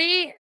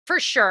pretty for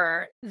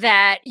sure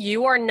that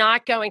you are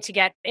not going to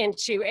get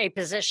into a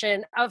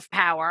position of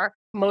power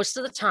most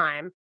of the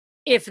time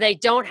if they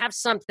don't have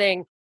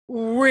something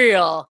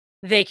real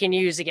they can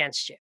use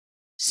against you.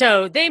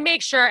 So they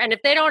make sure, and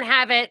if they don't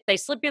have it, they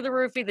slip you the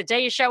roofie the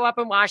day you show up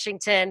in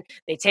Washington,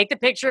 they take the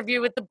picture of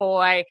you with the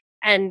boy,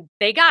 and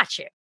they got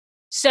you.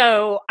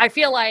 So I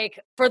feel like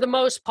for the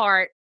most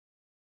part,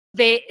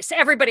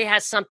 everybody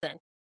has something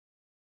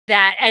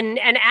that, and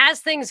as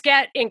things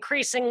get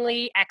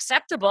increasingly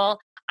acceptable,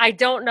 I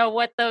don't know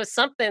what those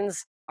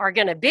somethings are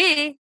going to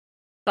be,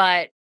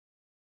 but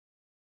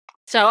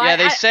so yeah,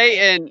 they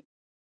say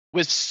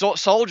with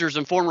soldiers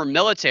and former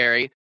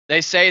military, they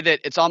say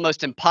that it's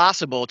almost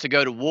impossible to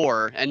go to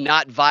war and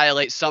not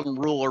violate some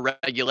rule or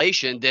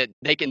regulation that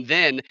they can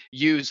then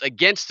use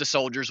against the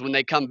soldiers when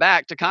they come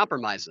back to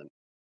compromise them.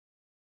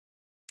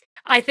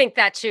 I think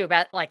that too,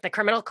 about like the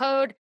criminal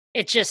code.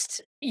 It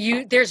just,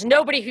 there's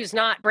nobody who's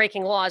not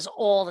breaking laws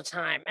all the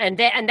time. And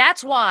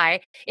that's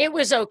why it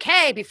was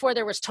okay before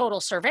there was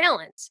total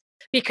surveillance,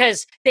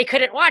 because they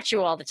couldn't watch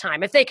you all the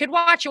time. If they could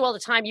watch you all the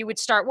time, you would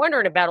start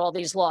wondering about all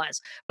these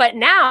laws. But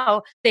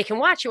now they can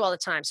watch you all the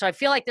time. So I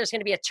feel like there's going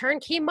to be a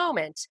turnkey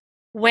moment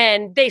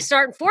when they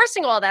start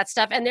enforcing all that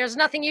stuff, and there's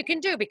nothing you can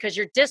do because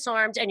you're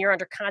disarmed and you're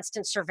under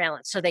constant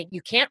surveillance. So that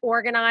you can't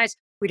organize.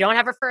 We don't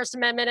have a First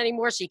Amendment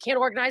anymore, so you can't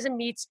organize a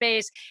meat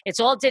space. It's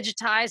all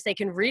digitized. They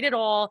can read it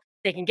all.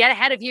 They can get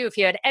ahead of you if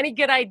you had any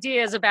good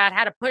ideas about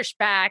how to push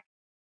back.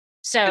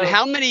 So, and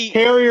how many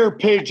carrier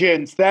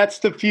pigeons? That's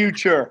the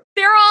future.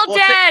 They're all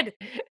dead.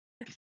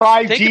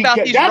 5G. Think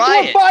about these That's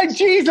riots. what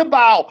 5G's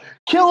about.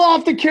 Kill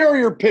off the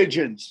carrier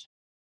pigeons.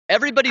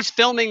 Everybody's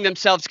filming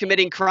themselves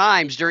committing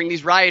crimes during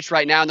these riots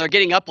right now, and they're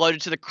getting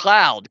uploaded to the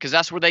cloud because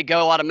that's where they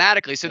go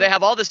automatically. So they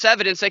have all this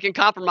evidence they can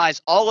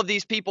compromise all of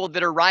these people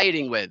that are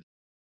rioting with.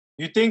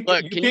 You think?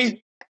 Look,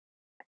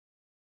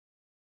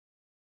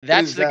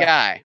 that's the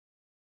guy.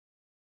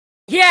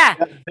 Yeah.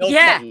 Bill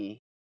Yeah. Clinton.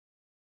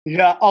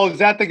 Yeah. Oh, is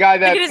that the guy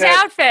that? Look at his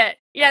outfit.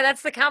 Yeah,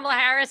 that's the Kamala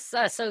Harris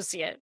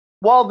associate.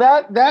 Well,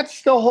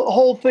 that's the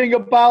whole thing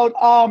about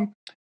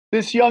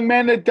this young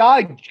man that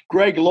died,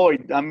 Greg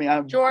Lloyd. I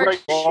mean, George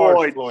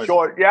Floyd.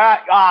 Yeah.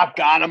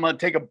 God, I'm gonna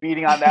take a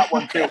beating on that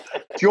one too.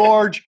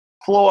 George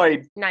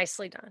Floyd.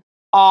 Nicely done.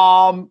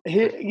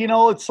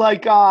 It's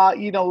like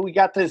we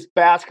got this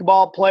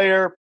basketball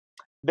player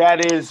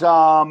that is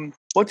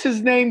what's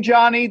his name,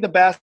 Johnny? The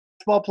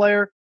basketball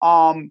player.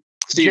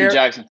 Steven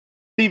Jackson.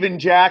 Steven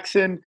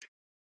Jackson.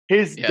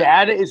 His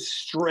dad is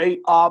straight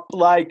up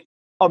like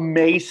a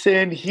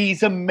Mason.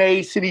 He's a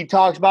Mason. He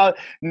talks about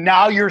it.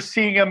 Now you're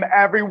seeing him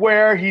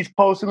everywhere. He's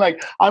posting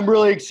like, I'm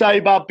really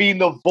excited about being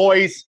the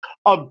voice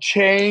of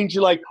change.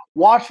 Like,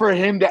 watch for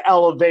him to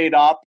elevate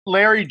up.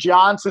 Larry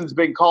Johnson's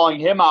been calling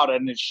him out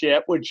on his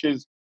shit, which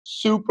is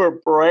super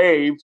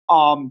brave.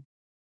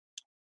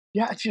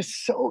 Yeah, it's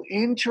just so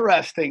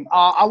interesting.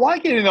 I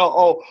want to get into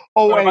I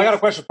got a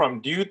question from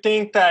him. Do you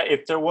think that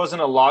if there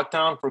wasn't a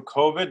lockdown for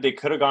COVID, they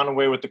could have gone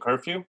away with the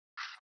curfew?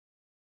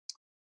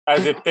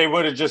 As if they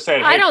would have just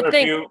said, hey,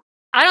 curfew.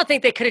 I don't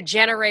think they could have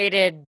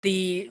generated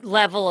the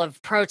level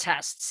of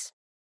protests.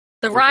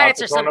 The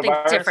riots are something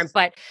different,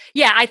 but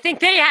yeah, I think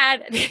they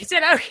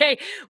said, okay,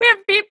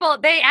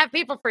 they have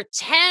people for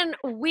 10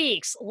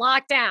 weeks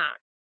locked down.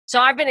 So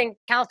I've been in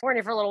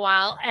California for a little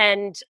while,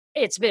 and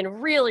it's been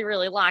really,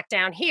 really locked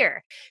down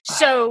here.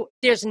 So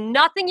there's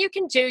nothing you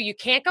can do. You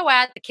can't go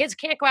out. The kids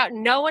can't go out.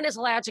 No one is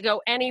allowed to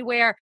go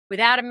anywhere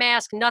without a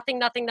mask.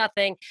 Nothing.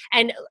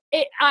 And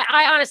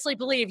I honestly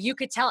believe you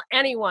could tell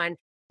anyone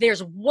there's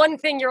one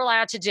thing you're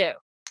allowed to do,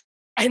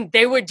 and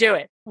they would do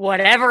it.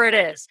 Whatever it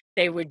is,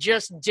 they would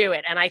just do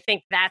it. And I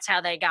think that's how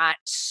they got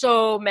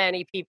so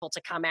many people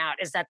to come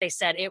out, is that they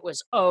said it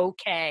was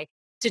okay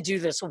to do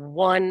this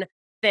one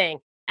thing.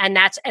 And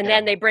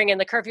then they bring in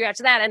the curfew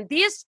after that. And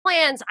these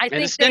plans, I think,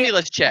 and the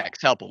stimulus checks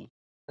help them.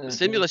 The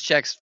stimulus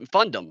checks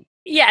fund them.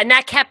 Yeah, and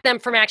that kept them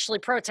from actually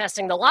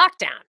protesting the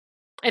lockdown.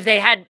 If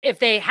they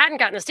hadn't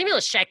gotten the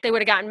stimulus check, they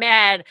would have gotten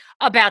mad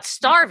about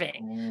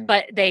starving,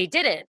 but they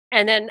didn't.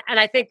 And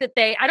I think that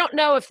I don't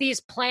know if these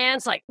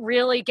plans like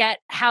really get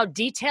how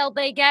detailed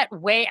they get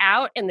way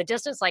out in the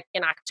distance, like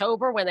in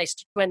October when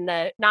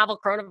the novel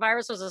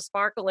coronavirus was a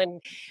sparkle in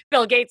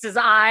Bill Gates's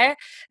eye,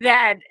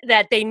 that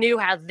they knew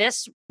how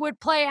this would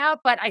play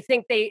out. But I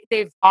think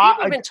people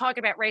have been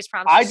talking about race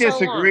problems. I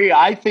disagree. So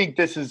I think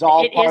this is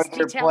all part of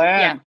their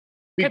plan,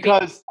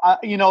 because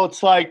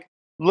it's like,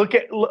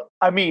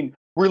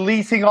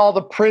 releasing all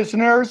the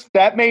prisoners,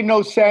 that made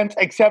no sense,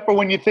 except for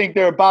when you think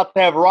they're about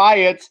to have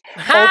riots.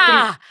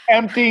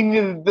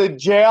 Emptying the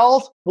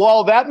jails,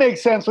 well, that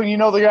makes sense when you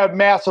know they're going to have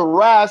mass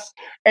arrests.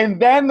 And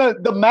then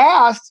the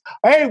masks,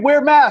 hey,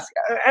 wear masks.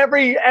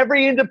 Every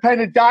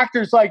independent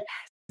doctor's like,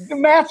 the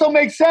masks don't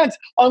make sense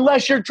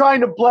unless you're trying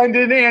to blend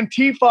in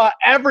Antifa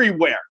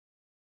everywhere.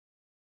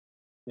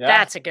 Yeah.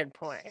 That's a good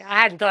point.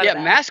 I hadn't thought of that.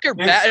 Yeah, masks are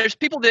bad. There's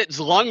people that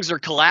lungs are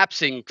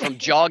collapsing from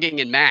jogging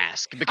in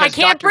mask because I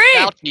can't Dr.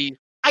 breathe. Fauci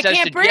I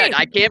can't breathe.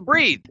 I can't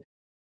breathe.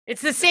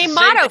 It's the same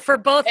motto for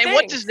both things. And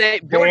what's his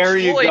name?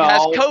 George Floyd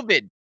has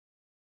COVID.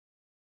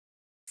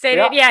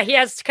 Yeah, he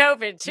has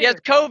COVID too. He has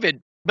COVID,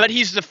 but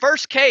he's the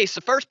first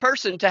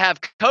person to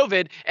have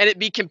COVID, and it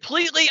be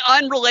completely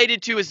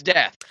unrelated to his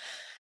death.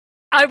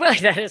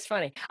 That is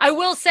funny. I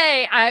will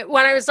say,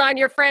 when I was on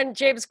your friend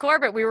James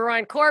Corbett, we were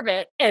on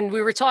Corbett, and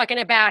we were talking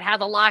about how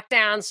the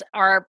lockdowns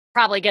are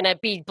probably going to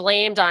be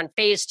blamed on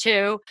phase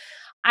 2.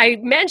 I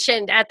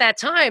mentioned at that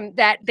time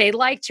that they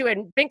like to,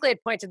 and Binkley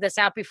had pointed this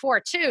out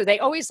before too, they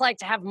always like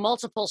to have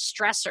multiple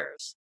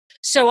stressors.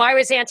 So I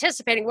was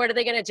anticipating, what are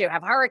they going to do?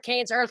 Have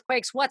hurricanes,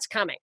 earthquakes, what's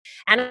coming?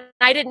 And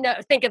I didn't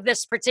think of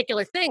this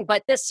particular thing,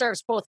 but this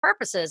serves both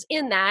purposes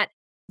in that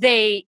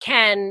they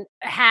can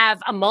have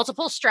a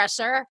multiple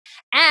stressor,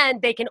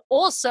 and they can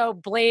also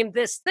blame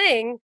this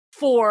thing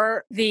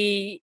for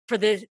the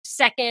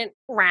second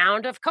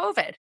round of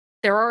COVID.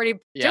 They're already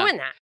doing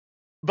that.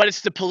 But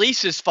it's the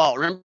police's fault.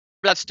 Remember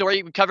that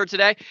story we covered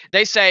today?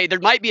 They say there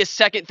might be a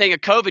second thing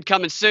of COVID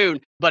coming soon,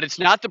 but it's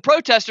not the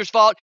protesters'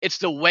 fault. It's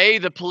the way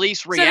the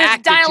police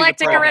reacted. So there's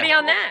dialectic already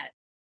on that.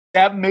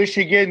 That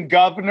Michigan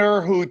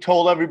governor who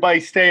told everybody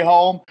stay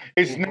home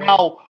is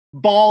now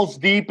balls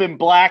deep in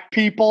black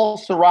people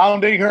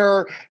surrounding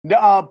her,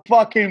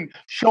 fucking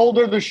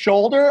shoulder to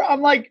shoulder.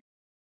 I'm like,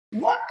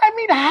 what? I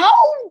mean, how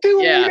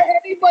do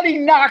anybody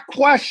not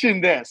question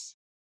this?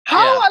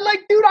 How? I'm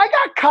like, dude, I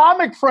got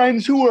comic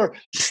friends who are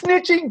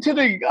snitching to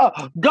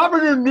the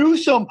Governor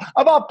Newsom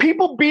about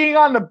people being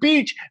on the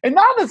beach, and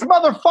now this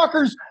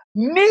motherfucker's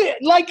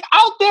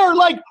out there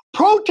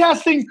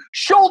protesting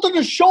shoulder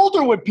to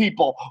shoulder with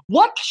people.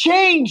 What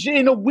changed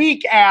in a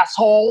week,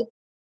 asshole?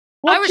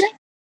 I was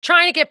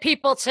trying to get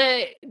people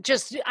to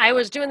I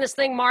was doing this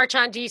thing, March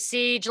on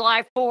DC,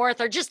 July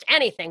 4th, or just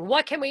anything.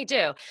 What can we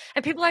do?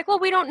 And people are like, well,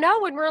 we don't know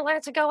when we're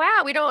allowed to go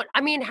out.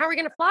 How are we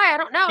going to fly? I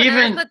don't know.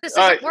 Even this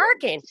isn't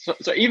working.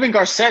 So even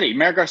Mayor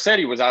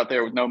Garcetti was out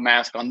there with no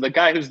mask on. The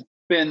guy who's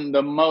been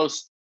the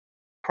most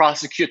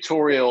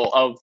prosecutorial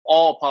of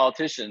all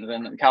politicians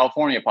in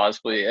California,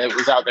 possibly, it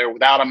was out there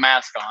without a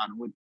mask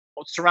on,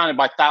 surrounded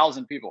by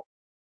 1,000 people.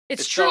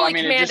 It's truly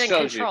command and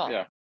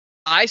control.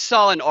 I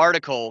saw an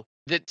article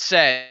that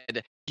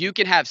said you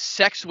can have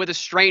sex with a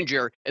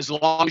stranger as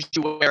long as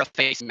you wear a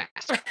face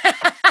mask.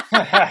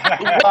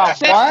 What sense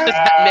does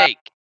that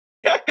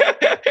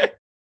make?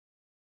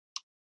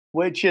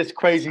 Which is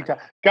crazy.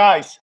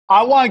 Guys,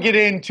 I want to get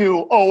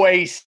into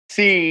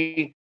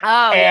OAC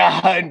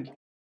and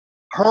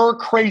her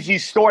crazy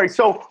story.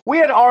 So we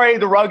had R.A.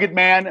 the Rugged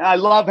Man. I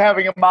love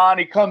having him on.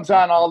 He comes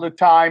on all the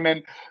time.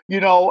 And,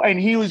 and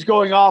he was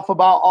going off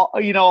about,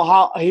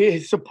 how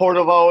his support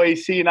of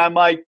OAC. And I'm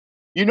like,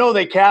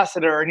 they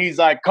casted her. And he's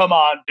like, come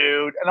on,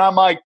 dude. And I'm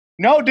like,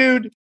 no,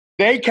 dude,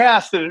 they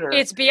casted her.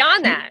 It's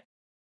beyond that.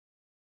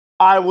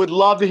 I would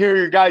love to hear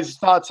your guys'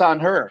 thoughts on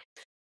her.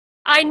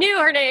 I knew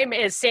her name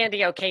is Sandy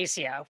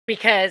Ocasio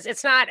because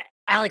it's not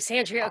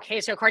Alexandria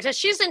Ocasio-Cortez.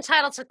 She's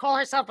entitled to call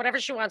herself whatever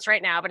she wants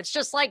right now, but it's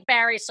just like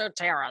Barry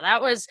Soetoro. That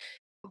was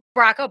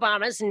Barack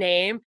Obama's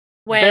name.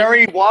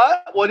 Barry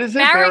what? What is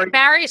it?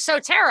 Barry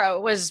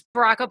Soetoro was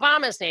Barack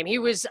Obama's name. He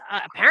was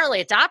apparently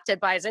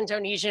adopted by his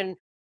Indonesian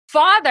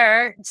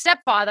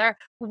stepfather,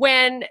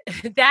 when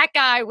that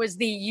guy was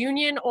the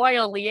Union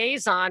Oil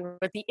liaison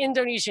with the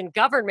Indonesian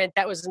government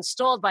that was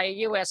installed by a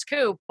U.S.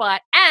 coup,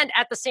 and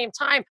at the same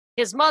time,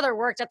 his mother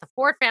worked at the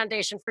Ford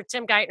Foundation for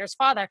Tim Geithner's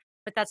father,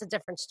 but that's a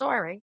different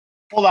story.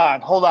 Hold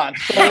on.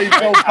 So is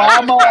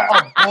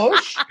Obama a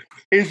Bush?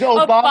 Is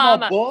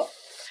Obama a Bush?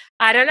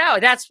 I don't know.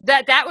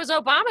 That was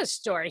Obama's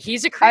story.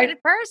 He's a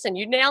created person.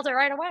 You nailed it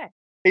right away.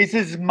 Is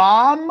his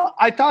mom?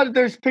 I thought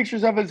there's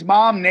pictures of his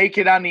mom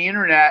naked on the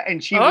internet,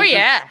 and she was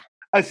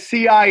a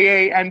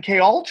CIA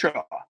MK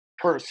Ultra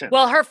person.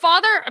 Well, her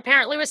father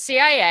apparently was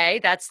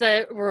CIA. That's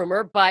the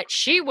rumor, but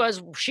she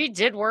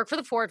did work for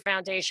the Ford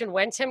Foundation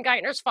when Tim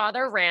Geithner's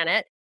father ran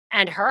it,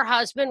 and her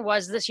husband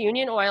was this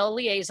Union Oil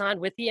liaison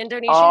with the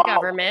Indonesian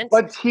government.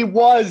 But he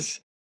was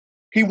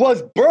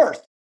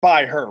birthed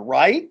by her,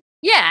 right?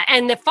 Yeah,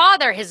 and the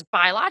father, his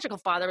biological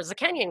father, was a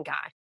Kenyan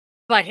guy.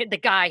 But the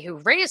guy who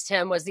raised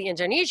him was the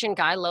Indonesian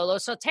guy, Lolo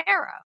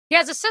Sotero. He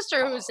has a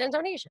sister who's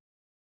Indonesian.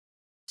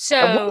 So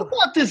and what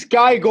about this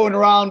guy going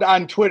around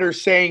on Twitter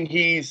saying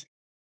he's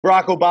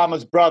Barack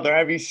Obama's brother?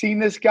 Have you seen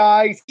this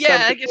guy?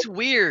 Yeah, it's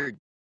weird.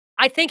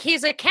 I think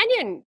he's a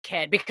Kenyan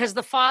kid because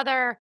the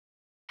father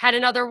had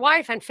another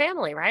wife and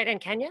family, right, in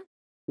Kenya?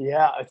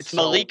 Yeah. It's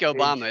Malik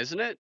Obama,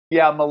 isn't it?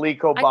 Yeah,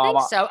 Malik Obama. I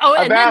think so. Oh,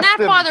 and then that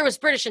father was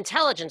British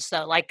intelligence,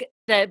 though. Like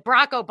the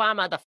Barack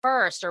Obama the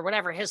first or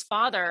whatever, his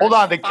father. Hold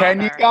on, the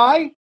Kenyan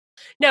guy?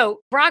 No,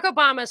 Barack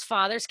Obama's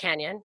father's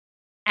Kenyan,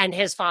 and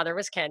his father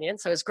was Kenyan.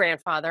 So his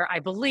grandfather, I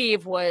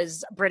believe,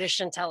 was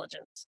British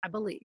intelligence. I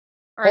believe.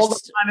 Or Hold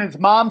on, his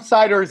mom's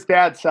side or his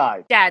dad's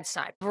side? Dad's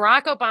side.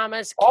 Barack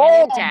Obama's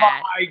Kenyan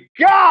dad. Oh my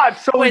God!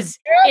 So was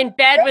in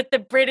bed with the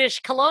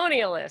British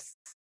colonialists.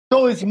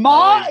 So his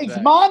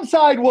mom's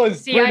side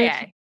was CIA.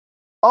 British.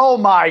 Oh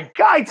my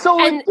God! So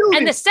and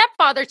the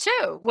stepfather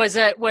too was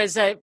a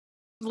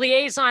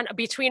liaison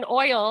between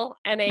oil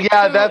and a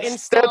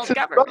installed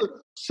government.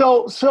 Brother.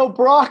 So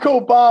Barack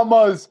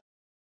Obama's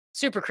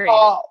super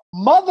creative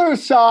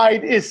mother's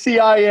side is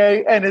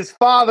CIA and his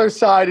father's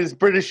side is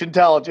British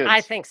intelligence.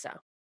 I think so.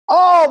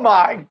 Oh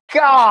my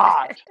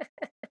God!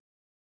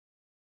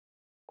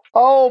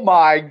 Oh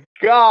my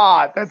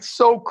God! That's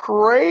so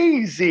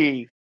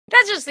crazy.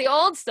 That's just the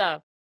old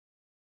stuff.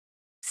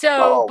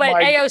 So, but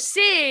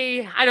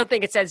AOC, I don't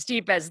think it's as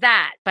deep as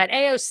that. But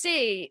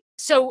AOC,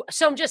 so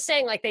I'm just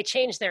saying, like they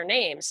changed their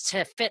names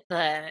to fit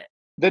that's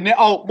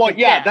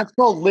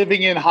called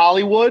living in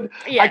Hollywood.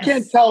 Yes. I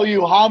can't tell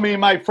you how many of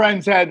my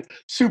friends had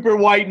super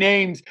white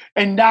names,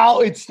 and now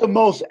it's the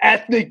most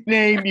ethnic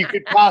name you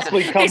could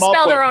possibly come up with. They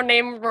spell their own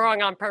name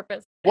wrong on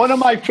purpose. One of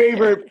my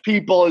favorite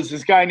people is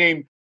this guy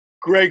named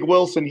Greg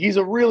Wilson. He's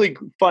a really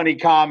funny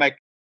comic.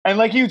 And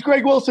like he was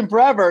Greg Wilson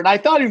forever, and I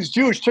thought he was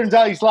Jewish. Turns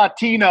out he's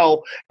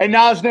Latino, and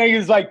now his name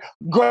is like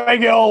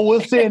Greg L.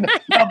 Wilson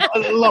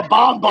La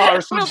Bamba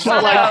or some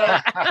shit like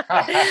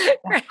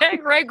that.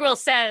 Greg Will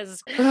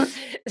says.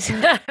 He's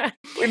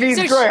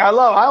great. I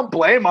don't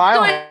blame him. I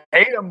don't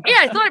hate him.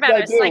 Yeah, I thought about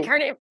it. It's like her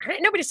name.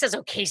 Nobody says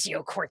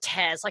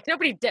Ocasio-Cortez. Like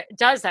nobody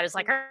does that. It's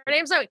like her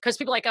name's because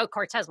people are like, oh,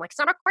 Cortez. I'm like, it's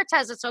not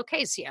Cortez. It's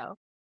Ocasio.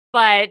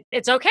 But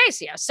it's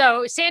Ocasio.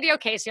 So Sandy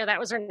Ocasio, that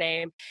was her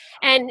name.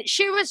 And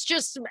she was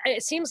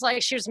it seems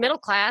like she was middle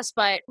class,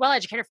 but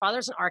well-educated. Her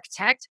father's an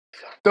architect.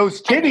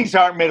 Those titties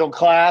aren't middle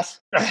class.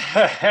 The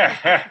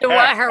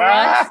what? Her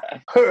what?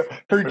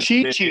 Her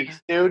cheeks,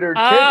 dude. Her titties.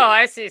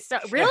 I see. So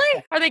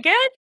really? Are they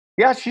good?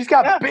 Yeah, she's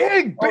got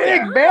big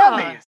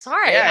mammies.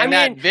 Sorry. Yeah,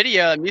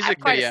 that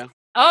music video.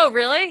 Oh,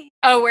 really?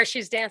 Oh, where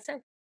she's dancing?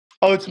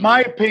 Oh, it's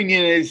my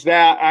opinion is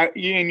that,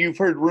 and you've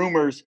heard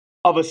rumors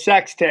of a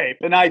sex tape.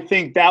 And I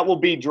think that will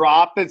be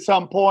dropped at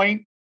some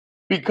point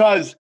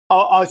because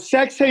a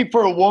sex tape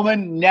for a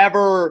woman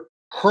never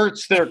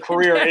hurts their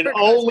career.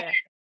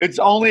 It's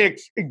only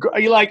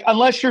like,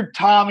 unless you're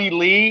Tommy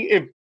Lee,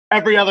 if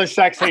every other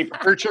sex tape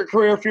hurts your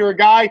career if you're a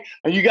guy,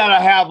 and you got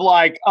to have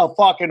like a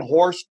fucking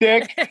horse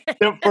dick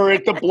for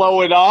it to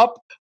blow it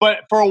up.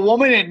 But for a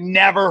woman, it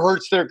never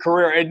hurts their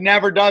career. It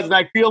never does. And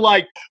I feel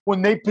like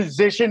when they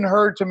position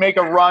her to make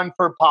a run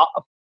for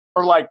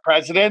like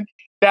president,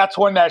 that's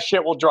when that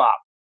shit will drop.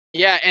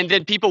 Yeah, and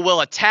then people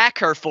will attack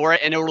her for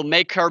it, and it will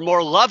make her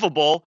more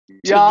lovable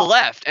to the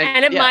left.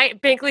 And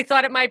Binkley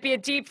thought it might be a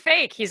deep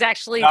fake. He's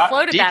actually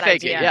floated that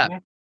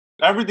idea.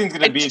 Everything's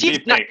going to be a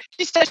deep fake.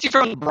 She said she's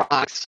from the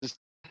Bronx.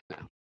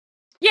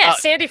 Yeah,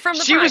 Sandy from the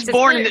Bronx. She was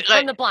born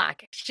from the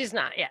block. She's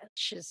not. Yeah,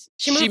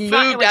 she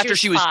moved after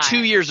she was 2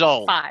 years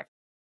old. 5.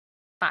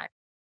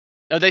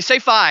 No, they say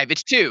 5.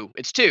 It's 2.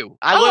 It's 2.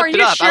 I looked it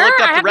up. Sure? I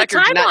looked up the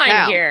records in that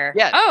town. Here.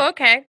 Yeah. Oh,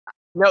 okay.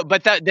 No,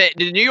 but the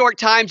New York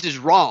Times is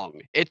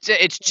wrong.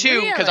 It's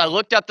 2 because I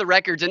looked up the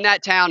records in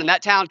that town, and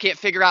that town can't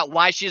figure out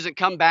why she doesn't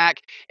come back.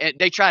 And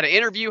they try to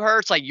interview her.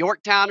 It's like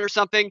Yorktown or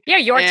something. Yeah,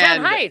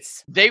 Yorktown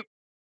Heights.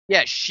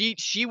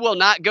 She will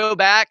not go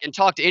back and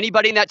talk to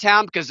anybody in that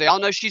town because they all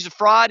know she's a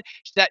fraud.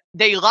 That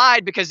they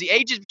lied because the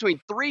ages between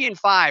 3 and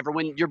 5 are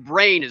when your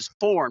brain is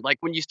formed, like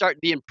when you start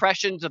the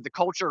impressions of the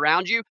culture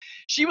around you.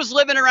 She was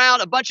living around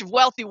a bunch of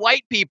wealthy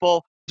white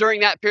people during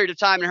that period of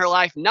time in her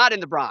life, not in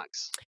the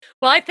Bronx.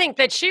 Well, I think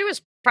that she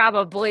was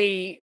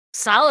probably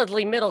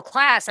solidly middle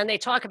class, and they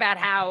talk about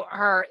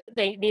how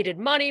they needed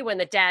money when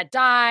the dad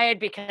died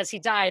because he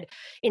died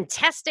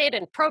intestate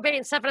and probate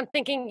and stuff. And I'm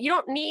thinking, you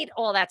don't need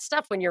all that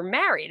stuff when you're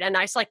married. And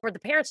I was like, were the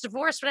parents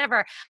divorced,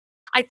 whatever?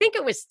 I think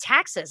it was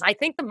taxes. I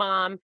think the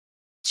mom,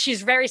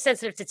 she's very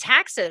sensitive to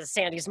taxes,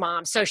 Sandy's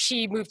mom. So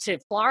she moved to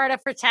Florida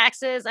for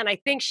taxes. And I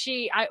think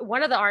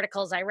one of the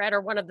articles I read, or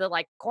one of the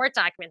like court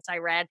documents I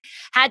read,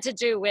 had to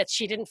do with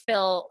she didn't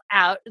fill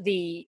out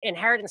the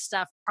inheritance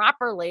stuff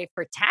properly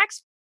for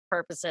tax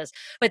purposes.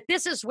 But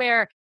this is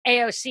where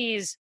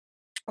AOC's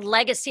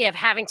legacy of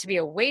having to be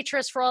a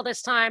waitress for all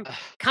this time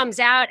comes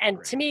out.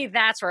 And to me,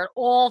 that's where it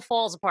all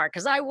falls apart.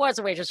 Because I was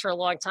a waitress for a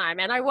long time,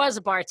 and I was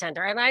a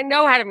bartender, and I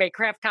know how to make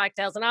craft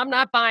cocktails, and I'm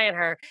not buying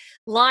her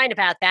line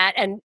about that.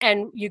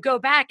 And you go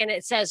back and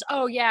it says,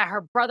 oh yeah,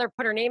 her brother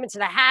put her name into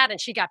the hat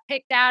and she got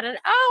picked out, and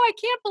oh, I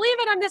can't believe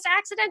it, I'm this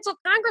accidental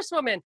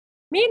congresswoman.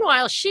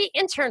 Meanwhile, she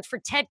interned for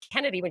Ted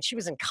Kennedy when she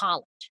was in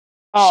college.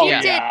 Oh,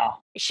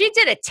 She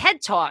did a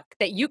TED Talk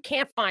that you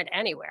can't find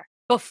anywhere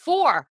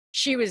before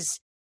she was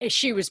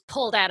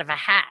pulled out of a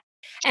hat.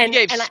 She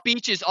gave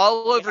speeches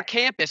all over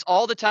campus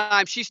all the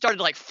time. She started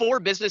like 4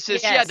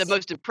 businesses. Yes. She had the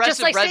most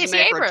impressive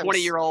resume for a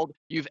 20-year-old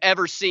you've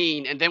ever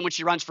seen. And then when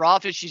she runs for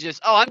office, she's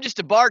just, I'm just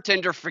a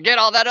bartender. Forget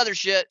all that other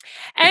shit.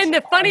 And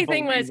the funny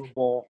thing was,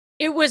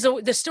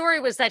 the story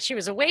was that she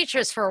was a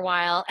waitress for a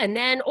while, and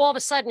then all of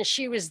a sudden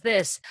she was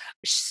this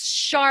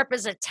sharp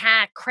as a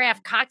tack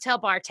craft cocktail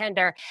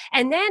bartender.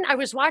 And then I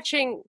was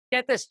watching,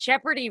 get this,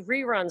 Jeopardy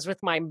reruns with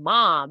my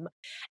mom,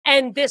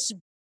 and this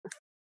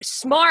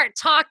smart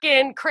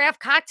talking craft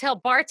cocktail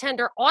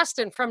bartender,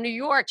 Austin from New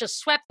York, just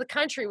swept the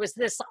country, was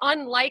this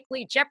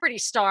unlikely Jeopardy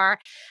star.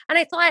 And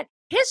I thought,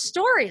 his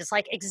story is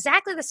like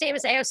exactly the same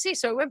as AOC.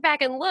 So I went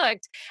back and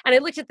looked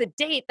at the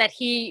date that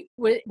he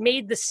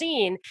made the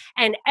scene.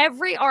 And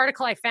every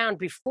article I found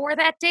before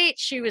that date,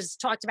 she was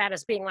talked about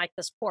as being like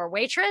this poor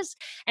waitress.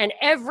 And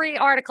every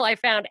article I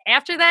found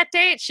after that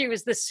date, she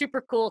was this super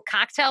cool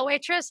cocktail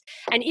waitress.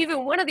 And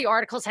even one of the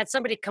articles had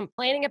somebody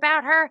complaining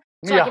about her,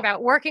 talking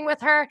about working with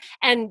her.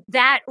 And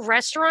that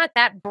restaurant,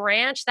 that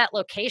branch, that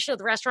location of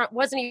the restaurant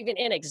wasn't even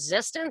in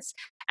existence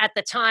at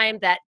the time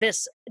that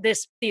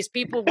these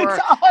people were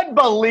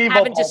unbelievable,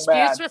 having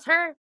disputes with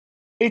her.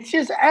 It's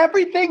just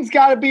everything's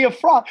got to be a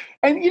fraud.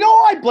 And you know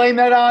what I blame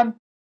that on?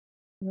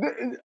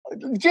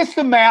 Just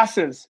the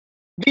masses.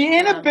 The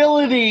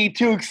inability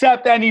to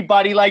accept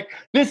anybody, like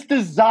this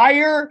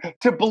desire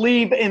to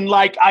believe in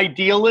like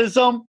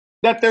idealism,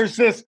 that there's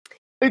this.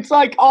 It's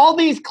like all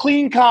these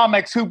clean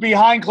comics who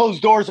behind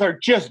closed doors are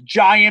just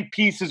giant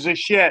pieces of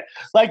shit.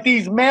 Like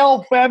these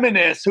male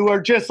feminists who are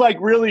just like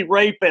really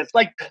rapists.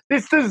 Like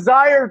this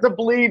desire to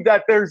believe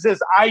that there's this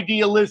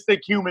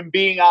idealistic human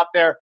being out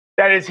there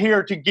that is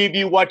here to give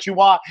you what you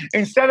want.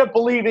 Instead of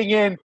believing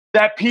in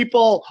that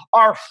people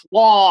are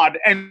flawed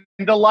and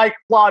to like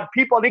flawed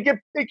people. And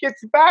it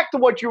gets back to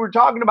what you were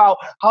talking about,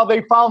 how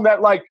they found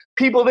that like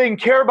people didn't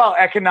care about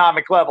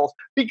economic levels.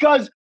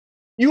 Because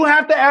you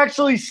have to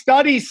actually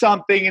study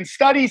something and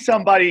study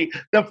somebody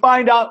to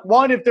find out,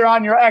 one, if they're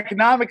on your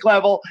economic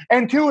level,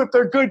 and 2, if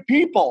they're good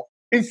people.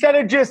 Instead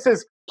of just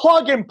this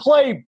plug and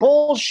play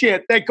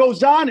bullshit that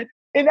goes on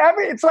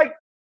it's like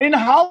in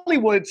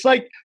Hollywood, it's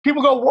like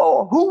people go,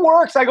 whoa, who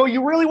works? I go,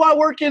 you really want to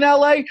work in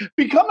LA?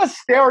 Become a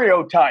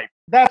stereotype.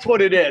 That's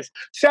what it is.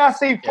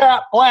 Sassy,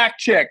 fat, black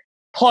chick,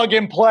 plug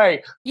and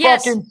play.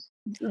 Yes. Fucking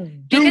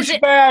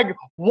douchebag,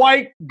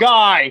 white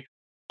guy.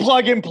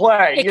 Plug and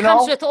play. It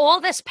comes with all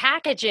this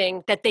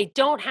packaging that they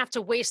don't have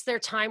to waste their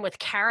time with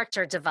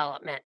character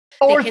development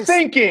or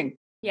thinking.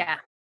 Yeah.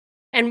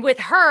 And with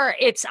her,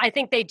 I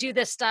think they do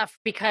this stuff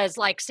because,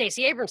 like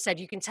Stacey Abrams said,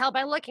 you can tell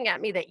by looking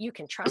at me that you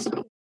can trust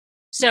me.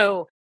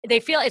 So they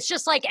feel it's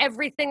just like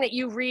everything that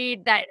you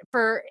read that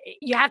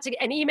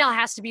an email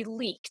has to be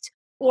leaked,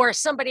 or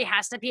somebody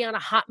has to be on a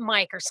hot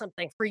mic or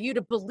something for you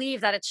to believe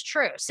that it's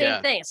true.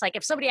 Same thing. It's like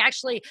if somebody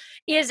actually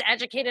is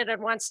educated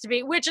and wants to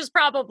be, which is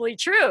probably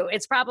true,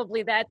 it's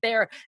probably that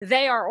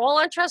they are all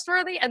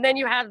untrustworthy. And then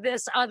you have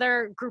this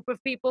other group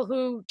of people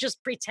who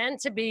just pretend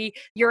to be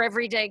your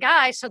everyday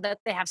guy so that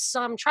they have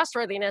some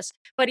trustworthiness.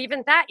 But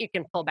even that, you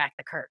can pull back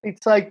the curtain.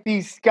 It's like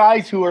these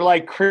guys who are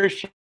like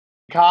Christian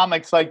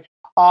comics, like,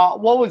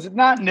 what was it?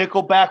 Not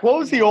Nickelback. What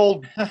was the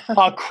old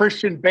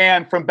Christian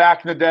band from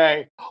back in the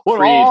day?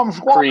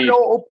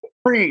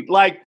 Creed.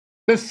 Like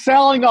the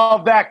selling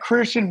of that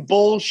Christian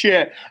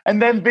bullshit.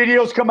 And then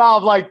videos come out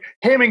of like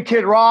him and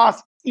Kid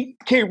Rock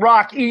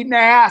eating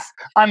ass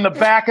on the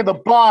back of the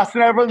bus.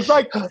 And everyone's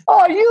like,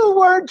 oh, you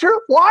weren't true.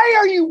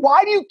 Why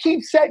do you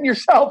keep setting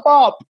yourself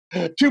up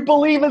to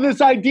believe in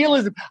this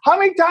idealism? How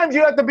many times do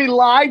you have to be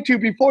lied to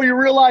before you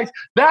realize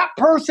that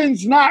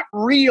person's not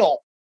real?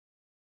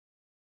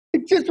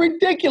 It's just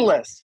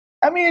ridiculous.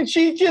 I mean,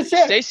 she just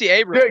said, Stacey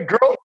Abrams.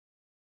 Girl,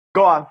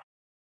 go on.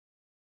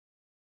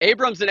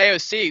 Abrams and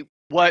AOC,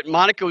 what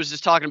Monica was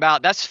just talking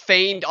about, that's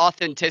feigned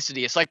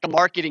authenticity. It's like the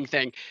marketing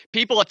thing.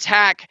 People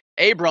attack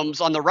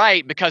Abrams on the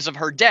right because of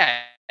her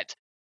debt.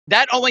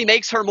 that only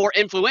makes her more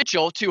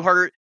influential to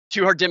her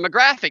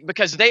demographic,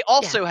 because they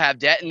also have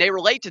debt and they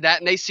relate to that,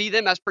 and they see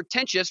them as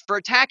pretentious for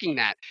attacking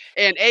that.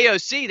 And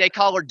AOC, they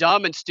call her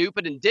dumb and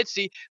stupid and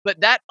ditzy, but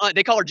that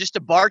they call her just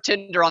a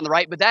bartender on the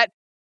right, but that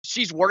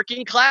she's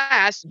working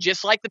class,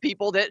 just like the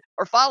people that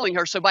are following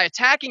her. So by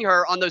attacking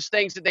her on those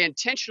things that they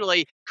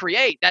intentionally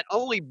create, that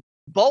only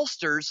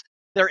bolsters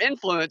their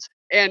influence.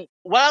 And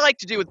what I like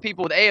to do with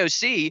people with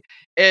AOC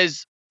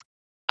is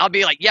I'll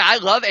be like, yeah, I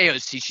love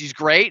AOC. She's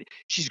great.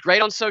 She's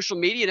great on social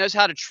media, knows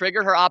how to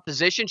trigger her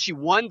opposition. She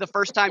won the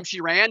first time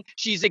she ran.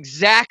 She's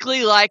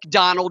exactly like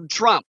Donald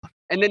Trump.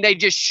 And then they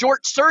just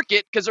short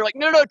circuit because they're like,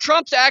 no,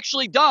 Trump's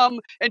actually dumb.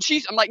 And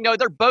I'm like, no,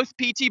 they're both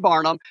P.T.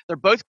 Barnum. They're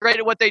both great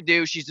at what they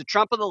do. She's the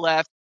Trump of the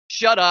left.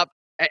 Shut up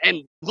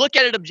and look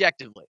at it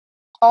objectively.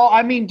 Oh,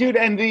 I mean, dude,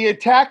 and the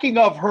attacking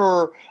of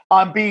her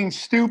on being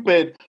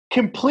stupid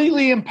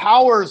completely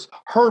empowers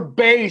her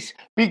base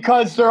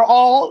because they're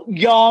all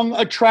young,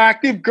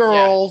 attractive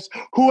girls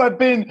who've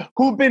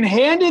been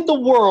handed the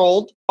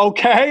world,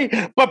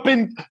 okay, but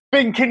been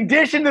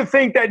conditioned to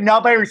think that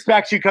nobody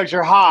respects you because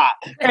you're hot.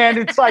 And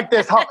it's like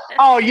this,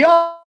 oh, you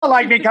don't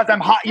like me because I'm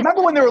hot. You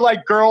remember when there were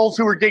like girls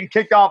who were getting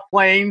kicked off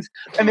planes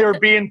and they were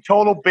being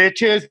total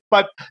bitches,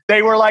 but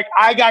they were like,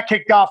 I got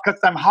kicked off because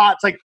I'm hot.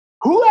 It's like,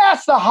 who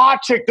asked the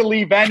hot chick to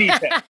leave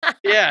anything?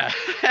 Yeah.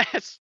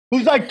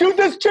 Who's like, dude,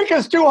 this chick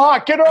is too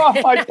hot. Get her off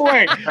my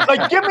plane.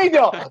 Like, give me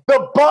the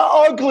butt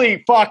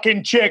ugly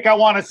fucking chick I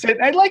want to sit.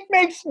 It like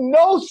makes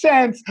no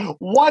sense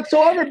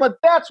whatsoever, but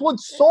that's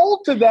what's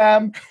sold to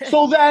them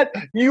so that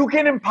you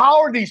can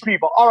empower these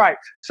people. All right.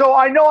 So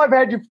I know I've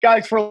had you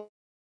guys for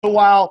a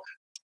while.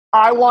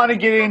 I want to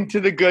get into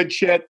the good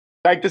shit,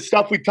 like the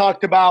stuff we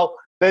talked about,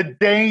 the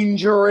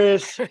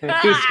dangerous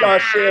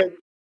discussion.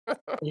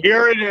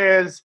 Here it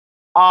is.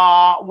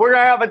 We're going to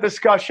have a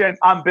discussion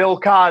on Bill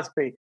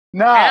Cosby.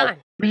 Now,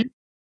 for you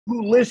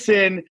who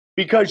listen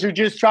because you're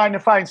just trying to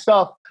find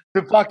stuff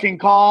to fucking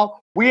call,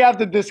 we have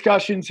the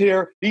discussions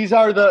here. These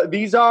are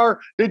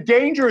the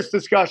dangerous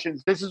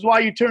discussions. This is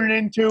why you turn it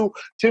into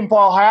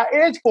Tinfoil Hat.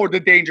 It's for the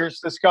dangerous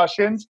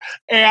discussions.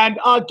 And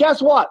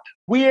guess what?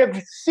 We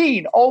have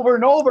seen over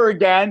and over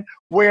again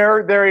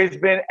where there has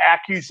been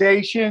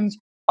accusations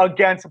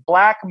against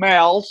black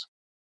males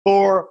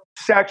for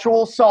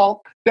sexual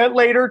assault that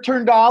later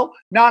turned out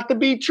not to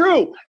be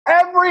true.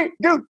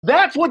 Dude,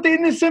 that's what the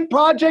Innocent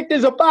Project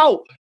is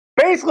about.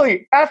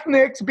 Basically,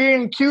 ethnics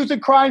being accused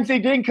of crimes they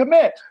didn't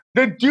commit.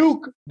 The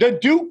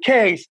Duke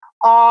case,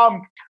 who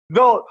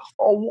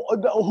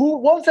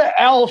was the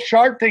Al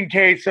Sharpton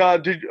case,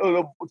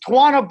 the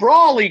Tawana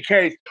Brawley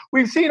case.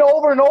 We've seen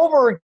over and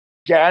over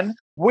again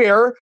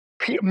where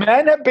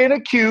men have been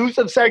accused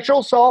of sexual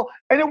assault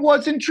and it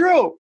wasn't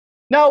true.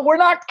 Now, we're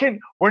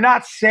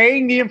not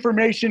saying the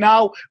information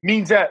now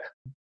means that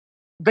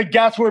the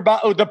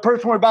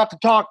person we're about to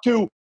talk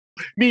to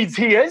means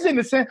he is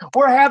innocent.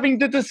 We're having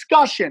the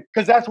discussion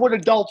because that's what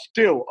adults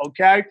do,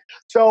 okay?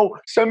 So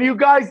some of you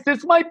guys,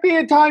 this might be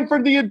a time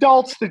for the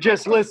adults to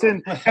just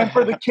listen and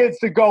for the kids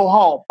to go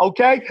home,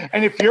 okay?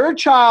 And if you're a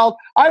child,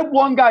 I have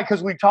one guy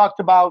because we talked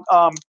about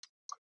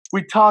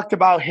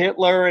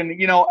Hitler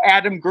and,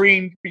 Adam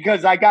Green,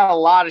 because I got a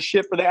lot of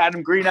shit for the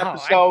Adam Green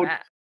episode.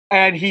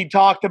 And he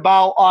talked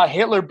about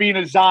Hitler being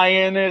a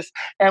Zionist.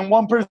 And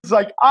one person's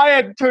like, I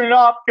had to turn it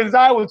off because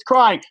I was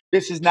crying.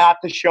 This is not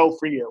the show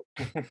for you.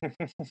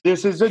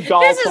 This is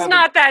adult. This is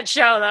not that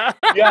show,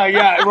 though.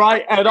 yeah,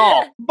 right, at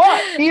all.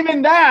 But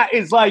even that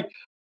is like,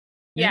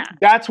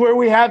 that's where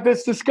we have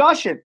this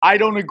discussion. I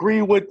don't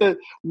agree with the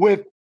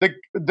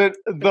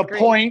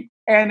point,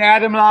 and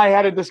Adam and I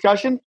had a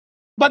discussion.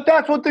 But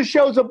that's what the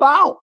show's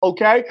about,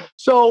 okay?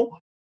 So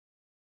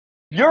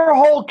your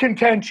whole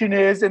contention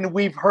is, and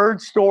we've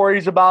heard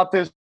stories about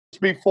this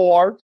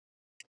before,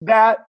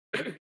 that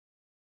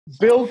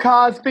Bill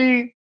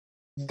Cosby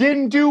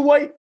didn't do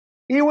what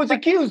he was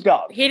accused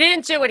of. He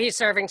didn't do what he's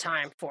serving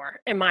time for,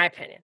 in my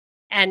opinion.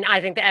 And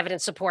I think the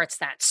evidence supports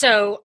that.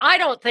 So I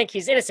don't think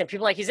he's innocent.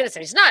 People are like, he's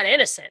innocent. He's not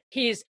innocent.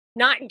 He's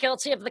not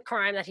guilty of the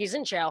crime that he's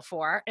in jail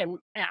for. And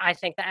I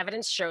think the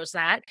evidence shows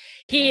that.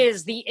 He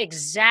is the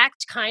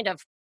exact kind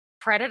of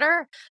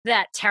predator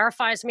that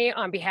terrifies me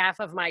on behalf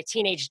of my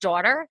teenage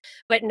daughter,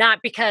 but not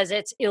because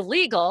it's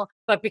illegal,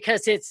 but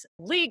because it's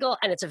legal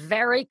and it's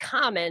very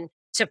common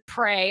to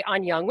prey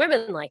on young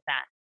women like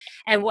that.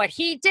 And what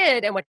he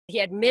did and what he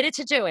admitted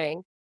to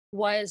doing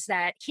was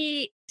that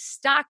he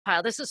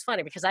stockpiled. This is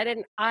funny because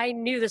I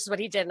knew this is what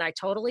he did and I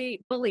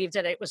totally believed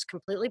it. It was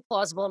completely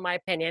plausible in my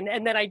opinion.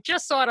 And then I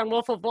just saw it on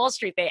Wolf of Wall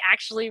Street. They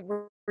actually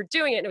were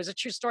doing it and it was a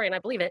true story and I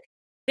believe it.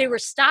 They were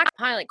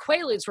stockpiling.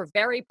 Quaaludes were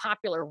very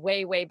popular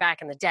way, way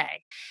back in the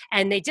day.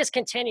 And they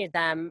discontinued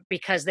them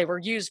because they were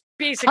used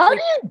basically. How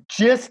do you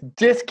just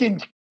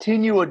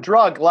discontinue a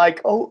drug?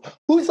 Like,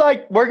 who's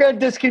like, we're going to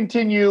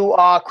discontinue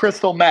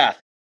crystal meth.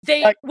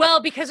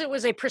 Because it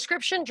was a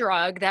prescription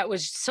drug that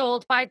was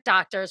sold by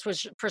doctors,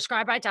 was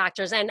prescribed by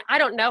doctors. And I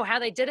don't know how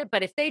they did it,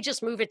 but if they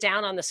just move it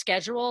down on the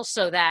schedule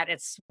so that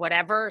it's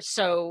whatever,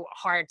 so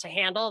hard to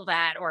handle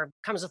that or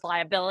comes with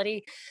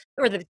liability,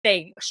 or that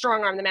they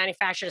strong arm the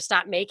manufacturer to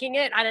stop making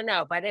it, I don't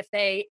know. But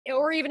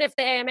even if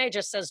the AMA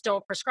just says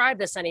don't prescribe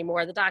this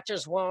anymore, the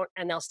doctors won't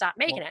and they'll stop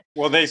making it.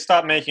 Well, they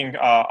stopped making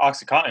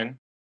Oxycontin.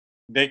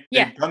 They've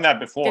done that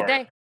before. Did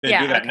they? They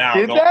do that now.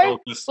 Did they?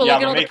 Look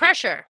at all the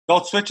pressure.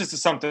 They'll switch it to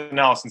something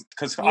else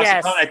because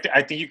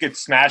I think you could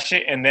smash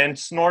it and then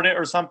snort it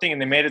or something, and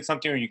they made it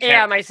something where you can't.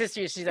 Yeah, my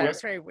sister used to do that.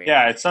 It's very weird.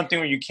 Yeah, it's something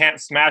where you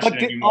can't smash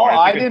it anymore.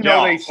 I didn't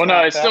know they. Well,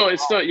 no, it's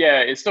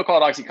still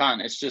called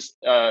OxyContin. It's just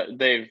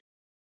they've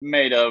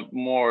made a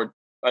more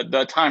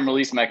the time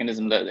release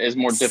mechanism that is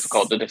more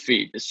difficult to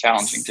defeat. It's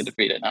challenging to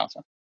defeat it now.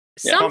 So.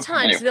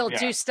 Sometimes they'll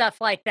do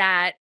stuff like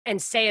that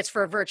and say it's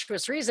for a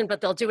virtuous reason,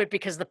 but they'll do it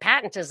because the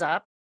patent is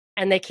up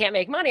and they can't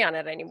make money on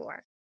it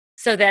anymore.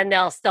 So then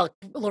they'll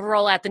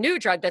roll out the new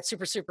drug that's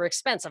super, super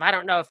expensive. I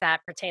don't know if that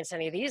pertains to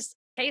any of these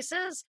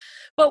cases,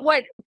 but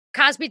what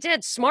Cosby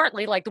did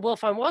smartly, like the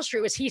Wolf on Wall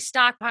Street, was he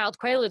stockpiled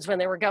Quaaludes when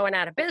they were going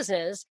out of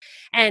business,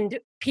 and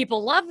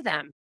people loved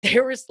them. They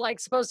were like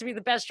supposed to be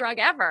the best drug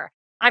ever.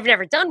 I've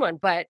never done one,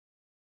 but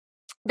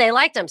they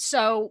liked them.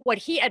 So what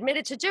he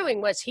admitted to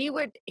doing was he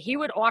would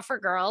offer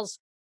girls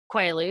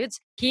Quaaludes.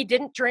 He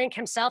didn't drink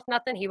himself,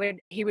 nothing.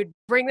 He would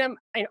bring them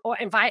or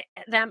invite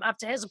them up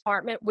to his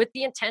apartment with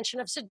the intention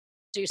of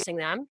seducing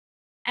them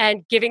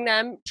and giving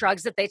them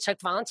drugs that they took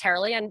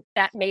voluntarily, and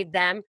that made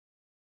them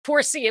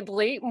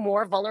foreseeably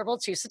more vulnerable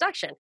to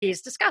seduction.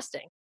 He's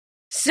disgusting.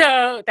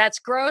 So that's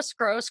gross,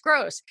 gross,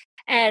 gross.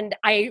 And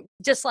I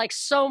dislike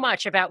so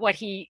much about what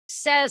he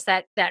says,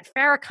 that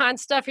Farrakhan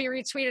stuff he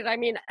retweeted. I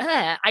mean,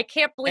 I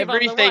can't believe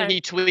everything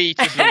he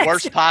tweets is the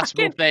worst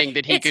possible thing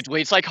that he could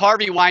tweet. It's like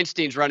Harvey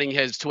Weinstein's running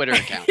his Twitter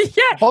account.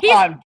 Hold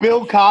on.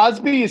 Bill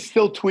Cosby is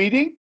still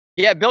tweeting?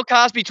 Yeah, Bill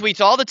Cosby tweets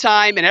all the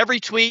time, and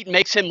every tweet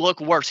makes him look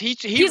worse.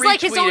 He's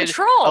like his own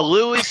troll. A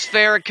Louis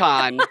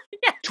Farrakhan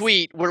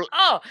tweet where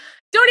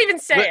don't even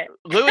say it.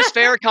 Louis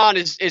Farrakhan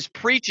is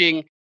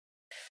preaching.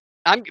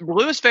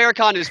 Louis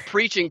Farrakhan is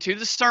preaching to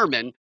the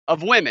sermon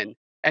of women,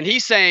 and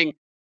he's saying,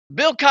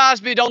 Bill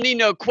Cosby don't need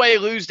no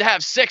Quaaludes to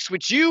have sex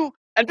with you.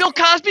 And Bill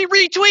Cosby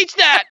retweets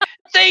that.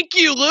 Thank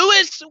you,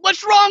 Louis.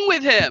 What's wrong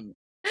with him?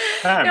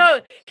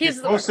 No, he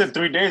posted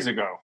 3 days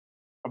ago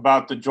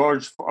about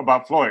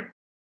Floyd.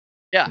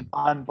 Yeah,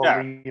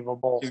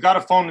 unbelievable. He's got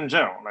a phone in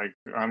jail. Like,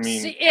 I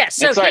mean,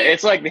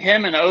 it's like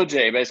him and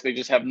OJ basically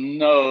just have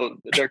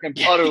they're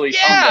utterly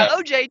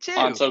OJ too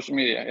on social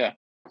media. Yeah.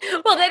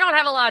 Well, they don't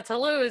have a lot to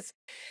lose.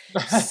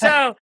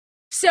 So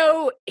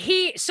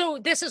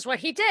this is what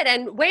he did.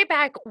 And way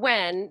back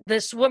when,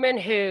 this woman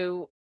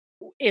who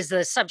is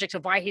the subject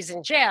of why he's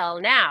in jail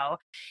now,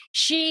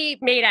 she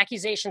made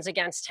accusations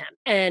against him.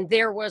 And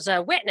there was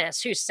a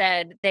witness who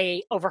said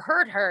they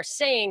overheard her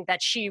saying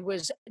that she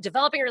was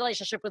developing a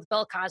relationship with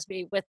Bill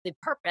Cosby with the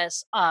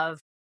purpose of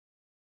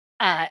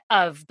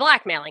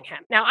blackmailing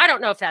him. Now, I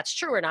don't know if that's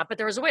true or not, but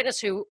there was a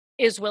witness who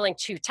is willing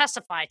to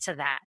testify to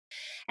that.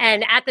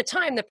 And at the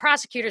time, the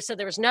prosecutor said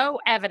there was no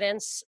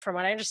evidence, from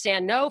what I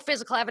understand, no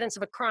physical evidence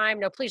of a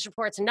crime, no police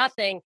reports,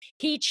 nothing.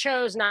 He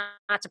chose not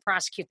to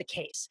prosecute the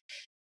case.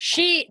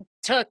 She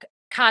took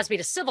Cosby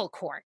to civil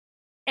court,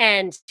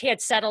 and he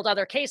had settled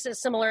other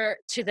cases similar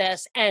to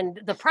this. And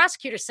the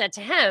prosecutor said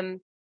to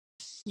him,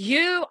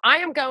 I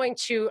am going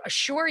to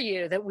assure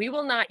you that we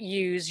will not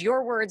use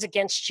your words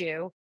against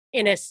you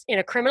in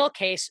a criminal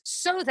case,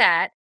 so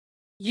that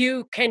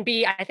you can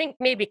be, I think,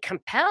 maybe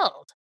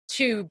compelled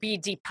to be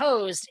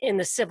deposed in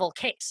the civil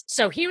case.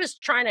 So he was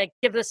trying to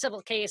give the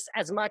civil case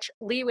as much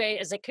leeway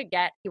as it could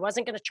get. He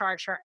wasn't going to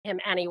charge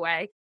him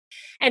anyway.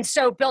 And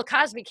so Bill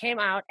Cosby came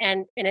out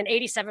and in an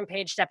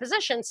 87-page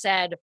deposition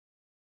said,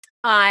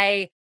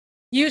 I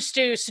used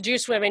to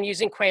seduce women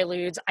using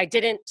Quaaludes. I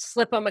didn't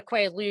slip them a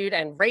Quaalude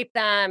and rape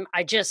them.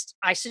 I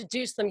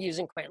seduced them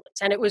using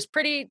Quaaludes. And it was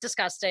pretty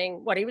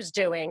disgusting what he was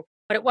doing,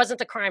 but it wasn't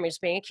the crime he was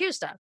being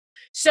accused of.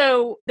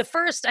 So the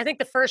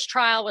first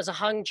trial was a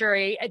hung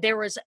jury. There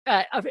was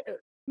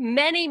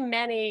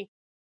many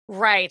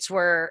rights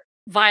were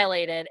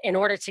violated in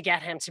order to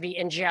get him to be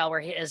in jail where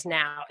he is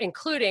now,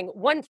 including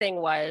one thing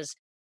was,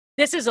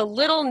 this is a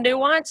little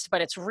nuanced,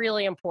 but it's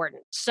really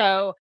important.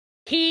 So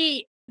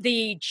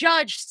the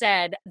judge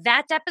said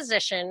that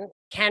deposition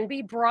can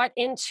be brought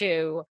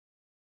into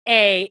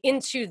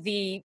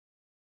the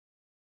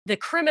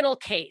criminal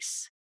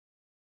case.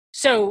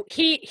 So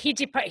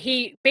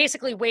he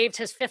basically waived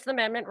his Fifth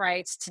Amendment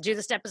rights to do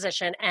this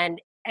deposition,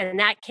 and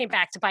that came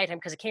back to bite him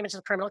because it came into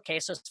the criminal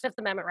case. So his Fifth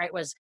Amendment right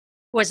was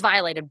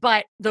violated.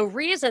 But the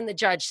reason the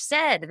judge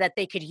said that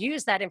they could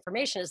use that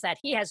information is that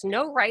he has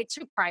no right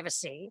to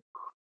privacy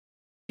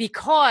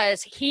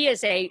because he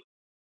is a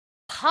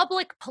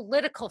public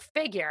political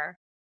figure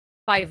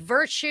by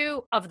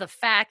virtue of the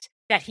fact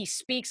that he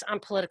speaks on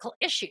political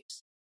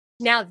issues.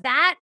 Now,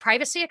 that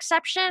privacy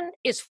exception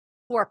is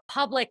for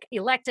public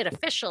elected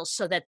officials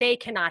so that they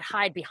cannot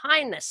hide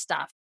behind this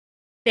stuff.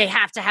 they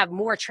have to have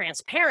more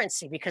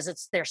transparency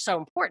because they're so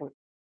important.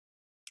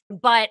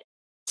 But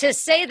to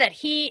say that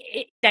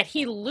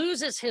he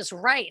loses his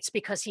rights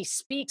because he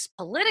speaks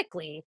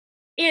politically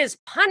is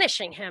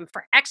punishing him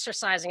for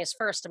exercising his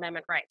First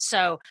Amendment rights.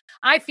 So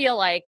I feel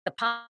like the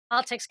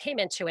politics came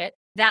into it.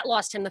 That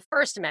lost him the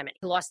First Amendment.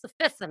 He lost the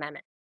Fifth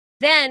Amendment.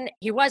 Then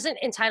he wasn't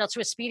entitled to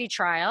a speedy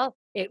trial.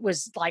 It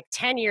was like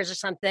 10 years or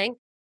something.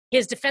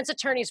 His defense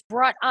attorneys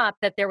brought up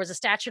that there was a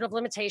statute of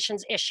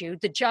limitations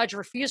issued. The judge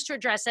refused to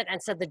address it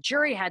and said the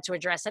jury had to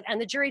address it, and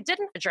the jury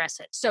didn't address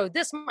it. So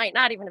this might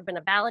not even have been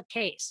a valid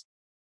case.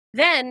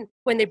 Then,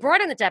 when they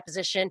brought in the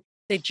deposition,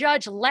 the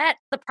judge let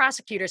the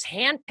prosecutors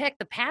handpick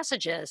the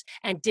passages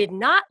and did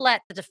not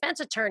let the defense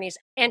attorneys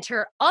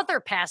enter other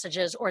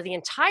passages or the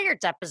entire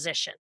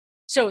deposition.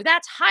 So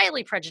that's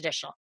highly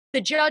prejudicial.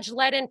 The judge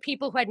let in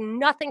people who had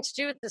nothing to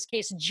do with this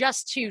case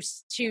just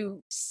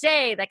to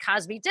say that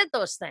Cosby did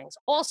those things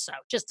also,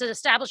 just to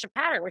establish a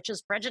pattern, which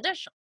is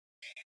prejudicial.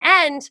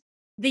 And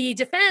the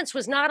defense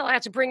was not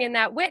allowed to bring in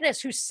that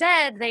witness who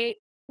said they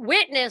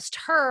witnessed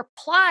her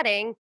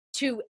plotting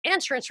to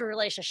enter into a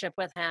relationship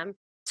with him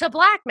to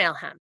blackmail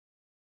him.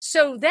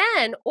 So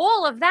then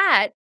all of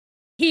that,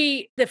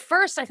 I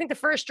think the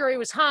first jury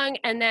was hung,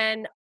 and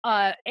then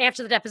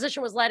after the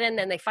deposition was let in,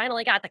 then they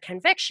finally got the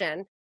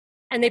conviction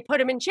and they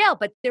put him in jail.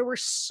 But there were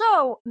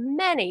so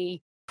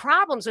many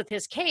problems with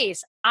his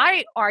case.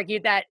 I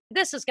argued that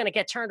this is going to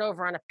get turned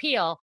over on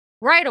appeal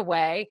right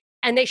away,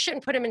 and they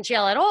shouldn't put him in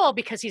jail at all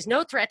because he's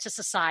no threat to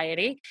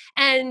society.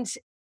 And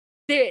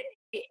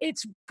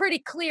it's pretty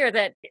clear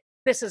that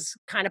this is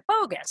kind of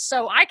bogus.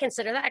 So I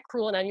consider that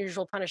cruel and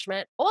unusual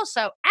punishment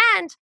also.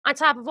 And on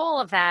top of all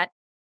of that,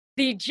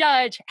 the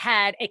judge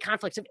had a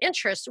conflict of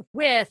interest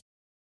with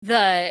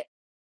the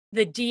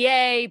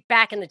DA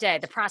back in the day,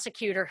 the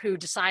prosecutor who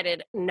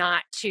decided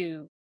not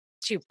to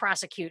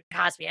prosecute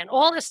Cosby. And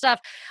all this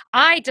stuff,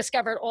 I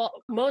discovered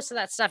most of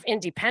that stuff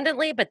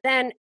independently. But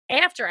then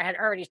after I had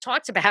already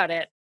talked about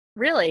it,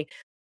 really,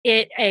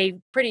 a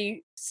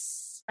pretty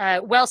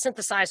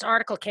well-synthesized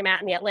article came out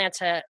in the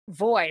Atlanta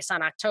Voice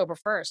on October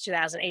 1st,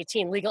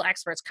 2018. Legal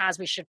experts,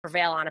 Cosby should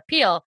prevail on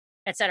appeal,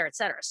 et cetera, et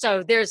cetera.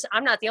 So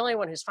I'm not the only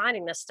one who's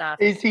finding this stuff.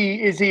 Is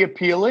he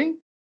appealing?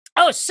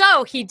 Oh,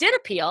 so he did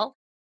appeal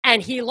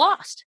and he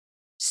lost.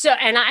 So,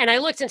 and I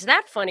looked into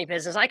that funny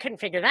business. I couldn't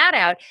figure that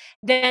out.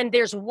 Then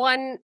there's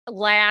one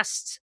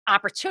last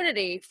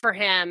opportunity for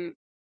him,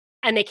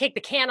 and they kick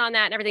the can on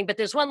that and everything. But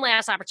there's one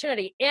last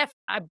opportunity. If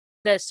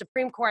the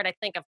Supreme Court, I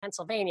think, of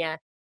Pennsylvania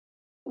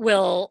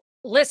will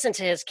listen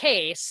to his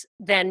case,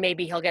 then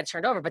maybe he'll get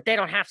turned over, but they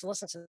don't have to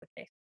listen to the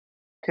case.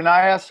 Can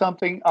I ask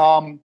something?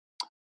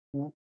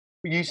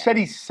 You said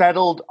he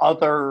settled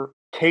other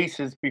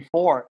cases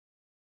before.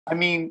 I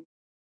mean,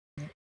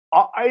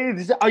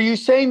 are you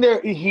saying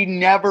that he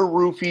never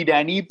roofied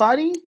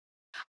anybody?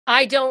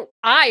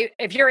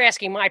 If you're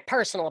asking my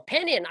personal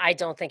opinion, I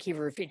don't think he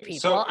roofied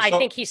people. I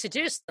think he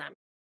seduced them.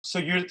 So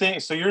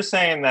you're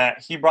saying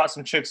that he brought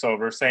some chicks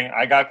over saying,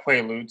 I got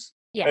Quaaludes.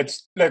 Yeah.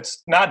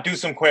 Let's not do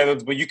some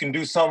Quaaludes, but you can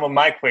do some of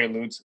my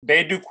Quaaludes.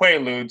 They do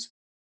Quaaludes.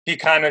 He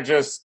kind of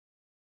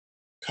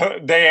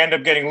they end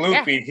up getting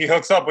loopy. Yeah. He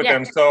hooks up with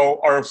them.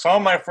 So are some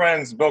of my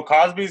friends Bill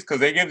Cosby's? Because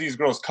they give these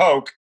girls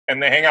Coke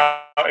and they hang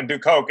out and do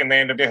Coke and they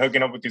end up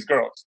hooking up with these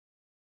girls.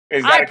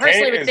 I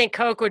personally would think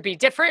Coke would be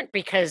different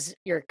because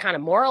you're kind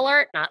of more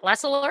alert, not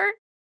less alert.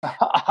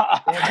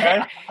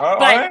 Okay.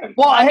 But,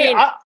 well,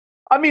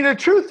 I mean, the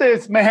truth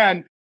is,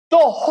 man, the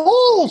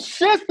whole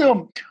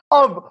system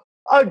of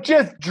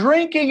just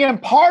drinking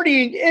and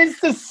partying is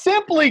to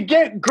simply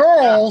get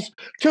girls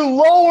to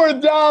lower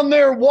down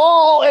their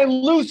wall and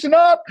loosen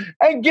up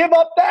and give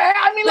up that.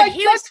 I mean, but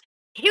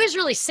he was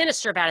really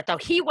sinister about it, though.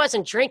 He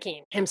wasn't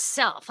drinking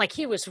himself. Like,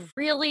 he was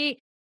really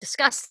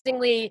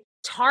disgustingly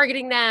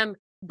targeting them,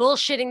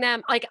 bullshitting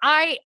them.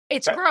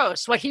 It's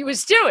gross what he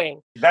was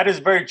doing. That is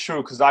very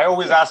true, because I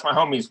always ask my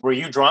homies, were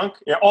you drunk?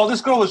 Yeah,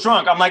 this girl was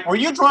drunk. I'm like, were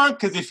you drunk?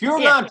 Because if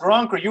you're not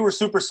drunk or you were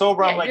super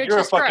sober, I'm like, you're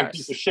a fucking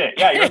piece of shit.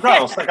 Yeah, you're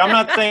gross. Like, I'm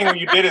not saying what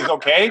you did is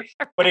okay,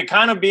 but it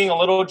kind of being a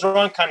little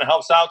drunk kind of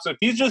helps out. So if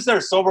he's just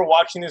there sober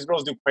watching these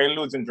girls do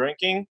Quaaludes and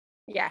drinking,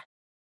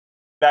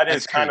 that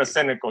is kind of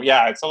cynical.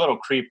 Yeah, it's a little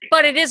creepy.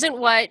 But it isn't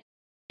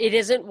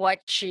what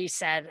she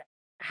said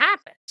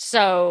happened.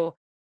 So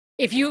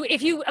if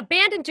you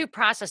abandon due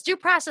process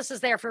is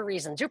there for a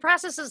reason. Due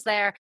process is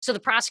there so the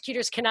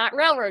prosecutors cannot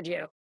railroad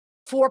you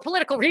for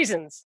political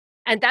reasons.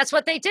 And that's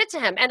what they did to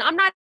him. And I'm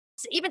not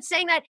even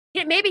saying that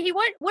maybe he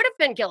would have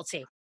been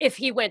guilty if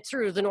he went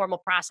through the normal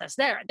process.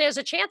 There's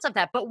a chance of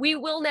that, but we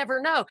will never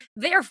know.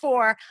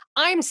 Therefore,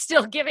 I'm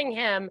still giving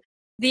him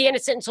the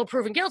innocent until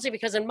proven guilty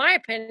because, in my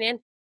opinion,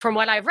 from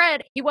what I've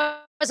read, he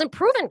wasn't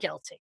proven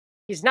guilty.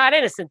 He's not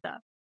innocent, though.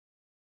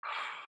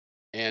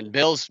 And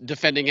Bill's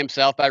defending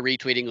himself by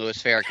retweeting Louis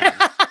Farrakhan.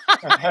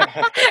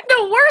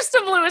 The worst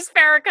of Louis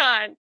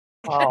Farrakhan.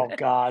 Oh,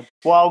 God.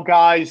 Well,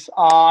 guys,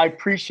 I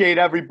appreciate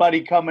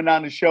everybody coming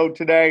on the show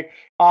today.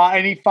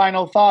 Any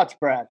final thoughts,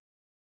 Brad?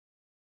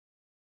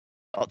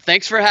 Well,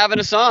 thanks for having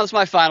us on. That's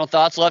my final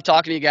thoughts. Love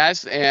talking to you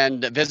guys.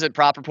 And visit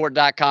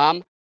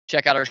propreport.com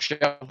check out our show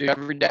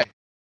every day.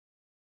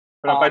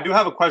 But I do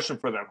have a question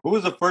for them. Who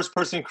was the first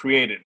person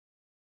created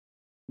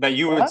that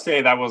you would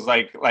say that was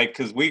like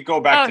because we go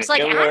back to it's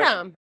like Hitler.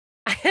 Adam.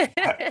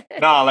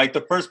 No, like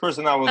the first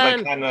person that was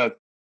like kind of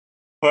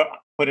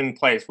put in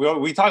place.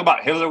 We talk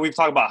about Hitler. We've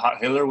talked about how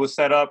Hitler was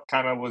set up.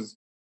 Kind of was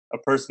a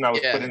person that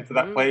was put into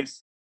that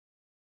place.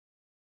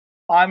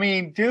 I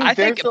mean, dude, I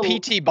think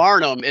P.T.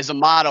 Barnum is a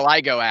model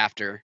I go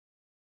after.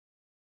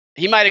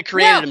 He might have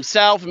created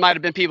himself. It might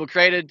have been people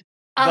created,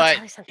 but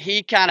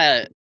he kind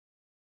of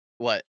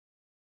what?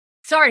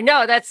 Sorry,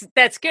 no,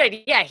 that's good.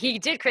 Yeah, he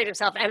did create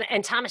himself.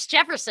 And Thomas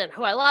Jefferson,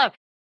 who I love,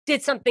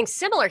 did something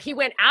similar. He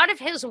went out of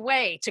his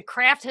way to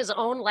craft his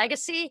own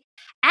legacy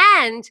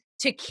and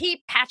to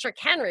keep Patrick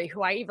Henry,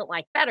 who I even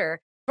like better,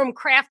 from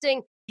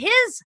crafting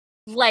his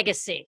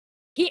legacy.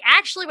 He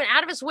actually went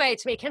out of his way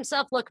to make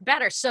himself look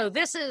better. So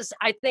this is,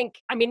 I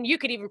mean, you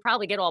could even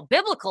probably get all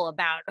biblical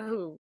about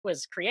who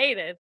was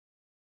created.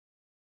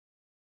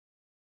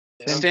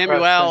 Sam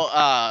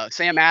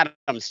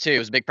Adams too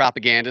was a big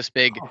propagandist,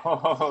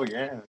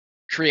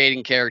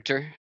 creating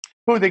character.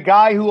 Who, the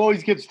guy who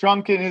always gets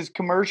drunk in his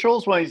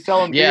commercials when he's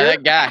selling beer?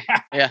 That guy.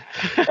 Yeah.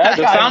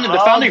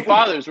 The founding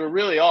fathers were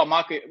really all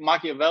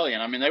Machiavellian.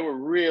 I mean, they were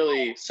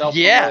really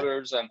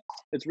self-promoters, and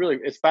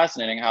it's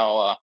fascinating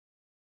how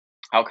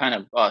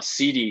kind of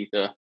seedy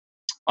the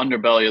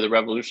underbelly of the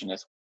revolution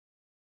is.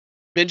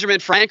 Benjamin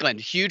Franklin,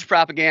 huge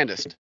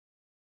propagandist.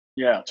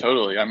 Yeah,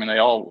 totally. I mean, they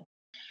all.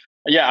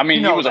 Yeah, I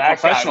mean, he was a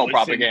professional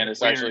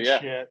propagandist, actually. Yeah.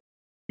 Shit.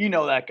 You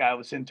know that guy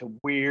was into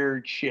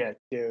weird shit,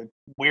 dude.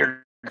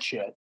 Weird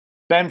shit.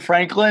 Ben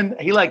Franklin,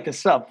 he liked to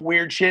stuff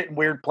weird shit in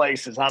weird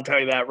places. I'll tell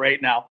you that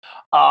right now.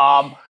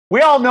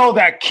 We all know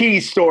that key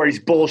story's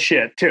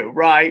bullshit too,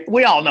 right?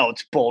 We all know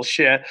it's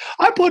bullshit.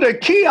 I put a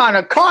key on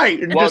a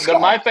kite. And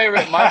my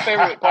favorite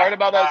part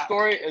about that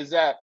story is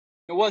that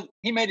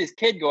he made his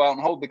kid go out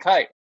and hold the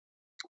kite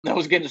that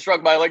was getting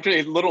struck by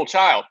electricity. His little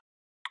child.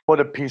 What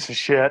a piece of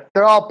shit.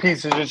 They're all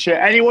pieces of shit.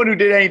 Anyone who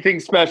did anything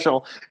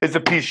special is a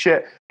piece of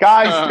shit.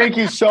 Guys, thank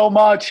you so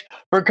much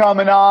for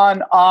coming on.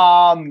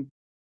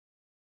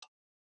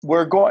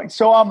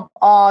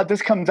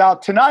 This comes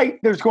out tonight.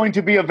 There's going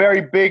to be a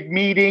very big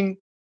meeting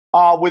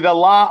with a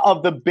lot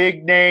of the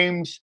big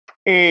names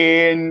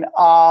in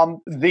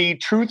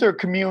the truther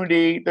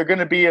community. They're going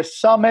to be a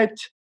summit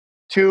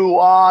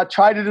to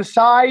try to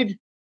decide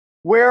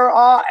where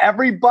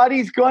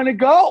everybody's going to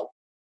go.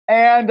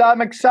 And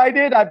I'm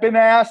excited. I've been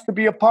asked to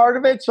be a part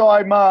of it, so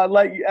I'm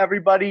let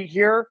everybody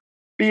here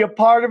be a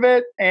part of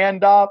it.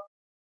 And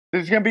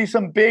there's going to be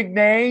some big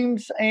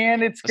names,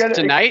 and it's going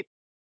to tonight.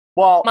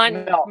 Well,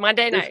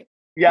 Monday night.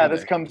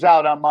 This comes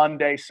out on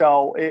Monday,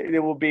 so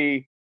it will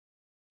be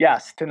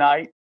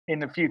tonight in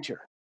the future.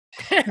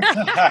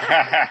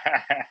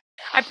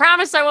 I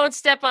promise I won't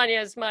step on you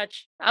as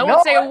much. I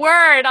won't say a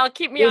word. I'll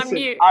keep me on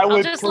mute. I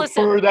would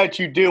prefer that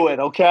you do it,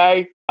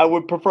 okay? I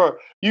would prefer.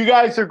 You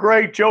guys are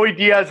great. Joey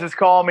Diaz is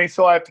calling me,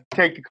 so I have to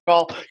take the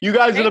call. You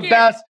guys are the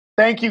best.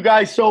 Thank you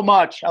guys so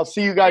much. I'll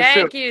see you guys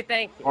soon.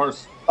 Thank you. Of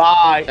course.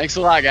 Bye. Thanks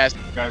a lot, guys.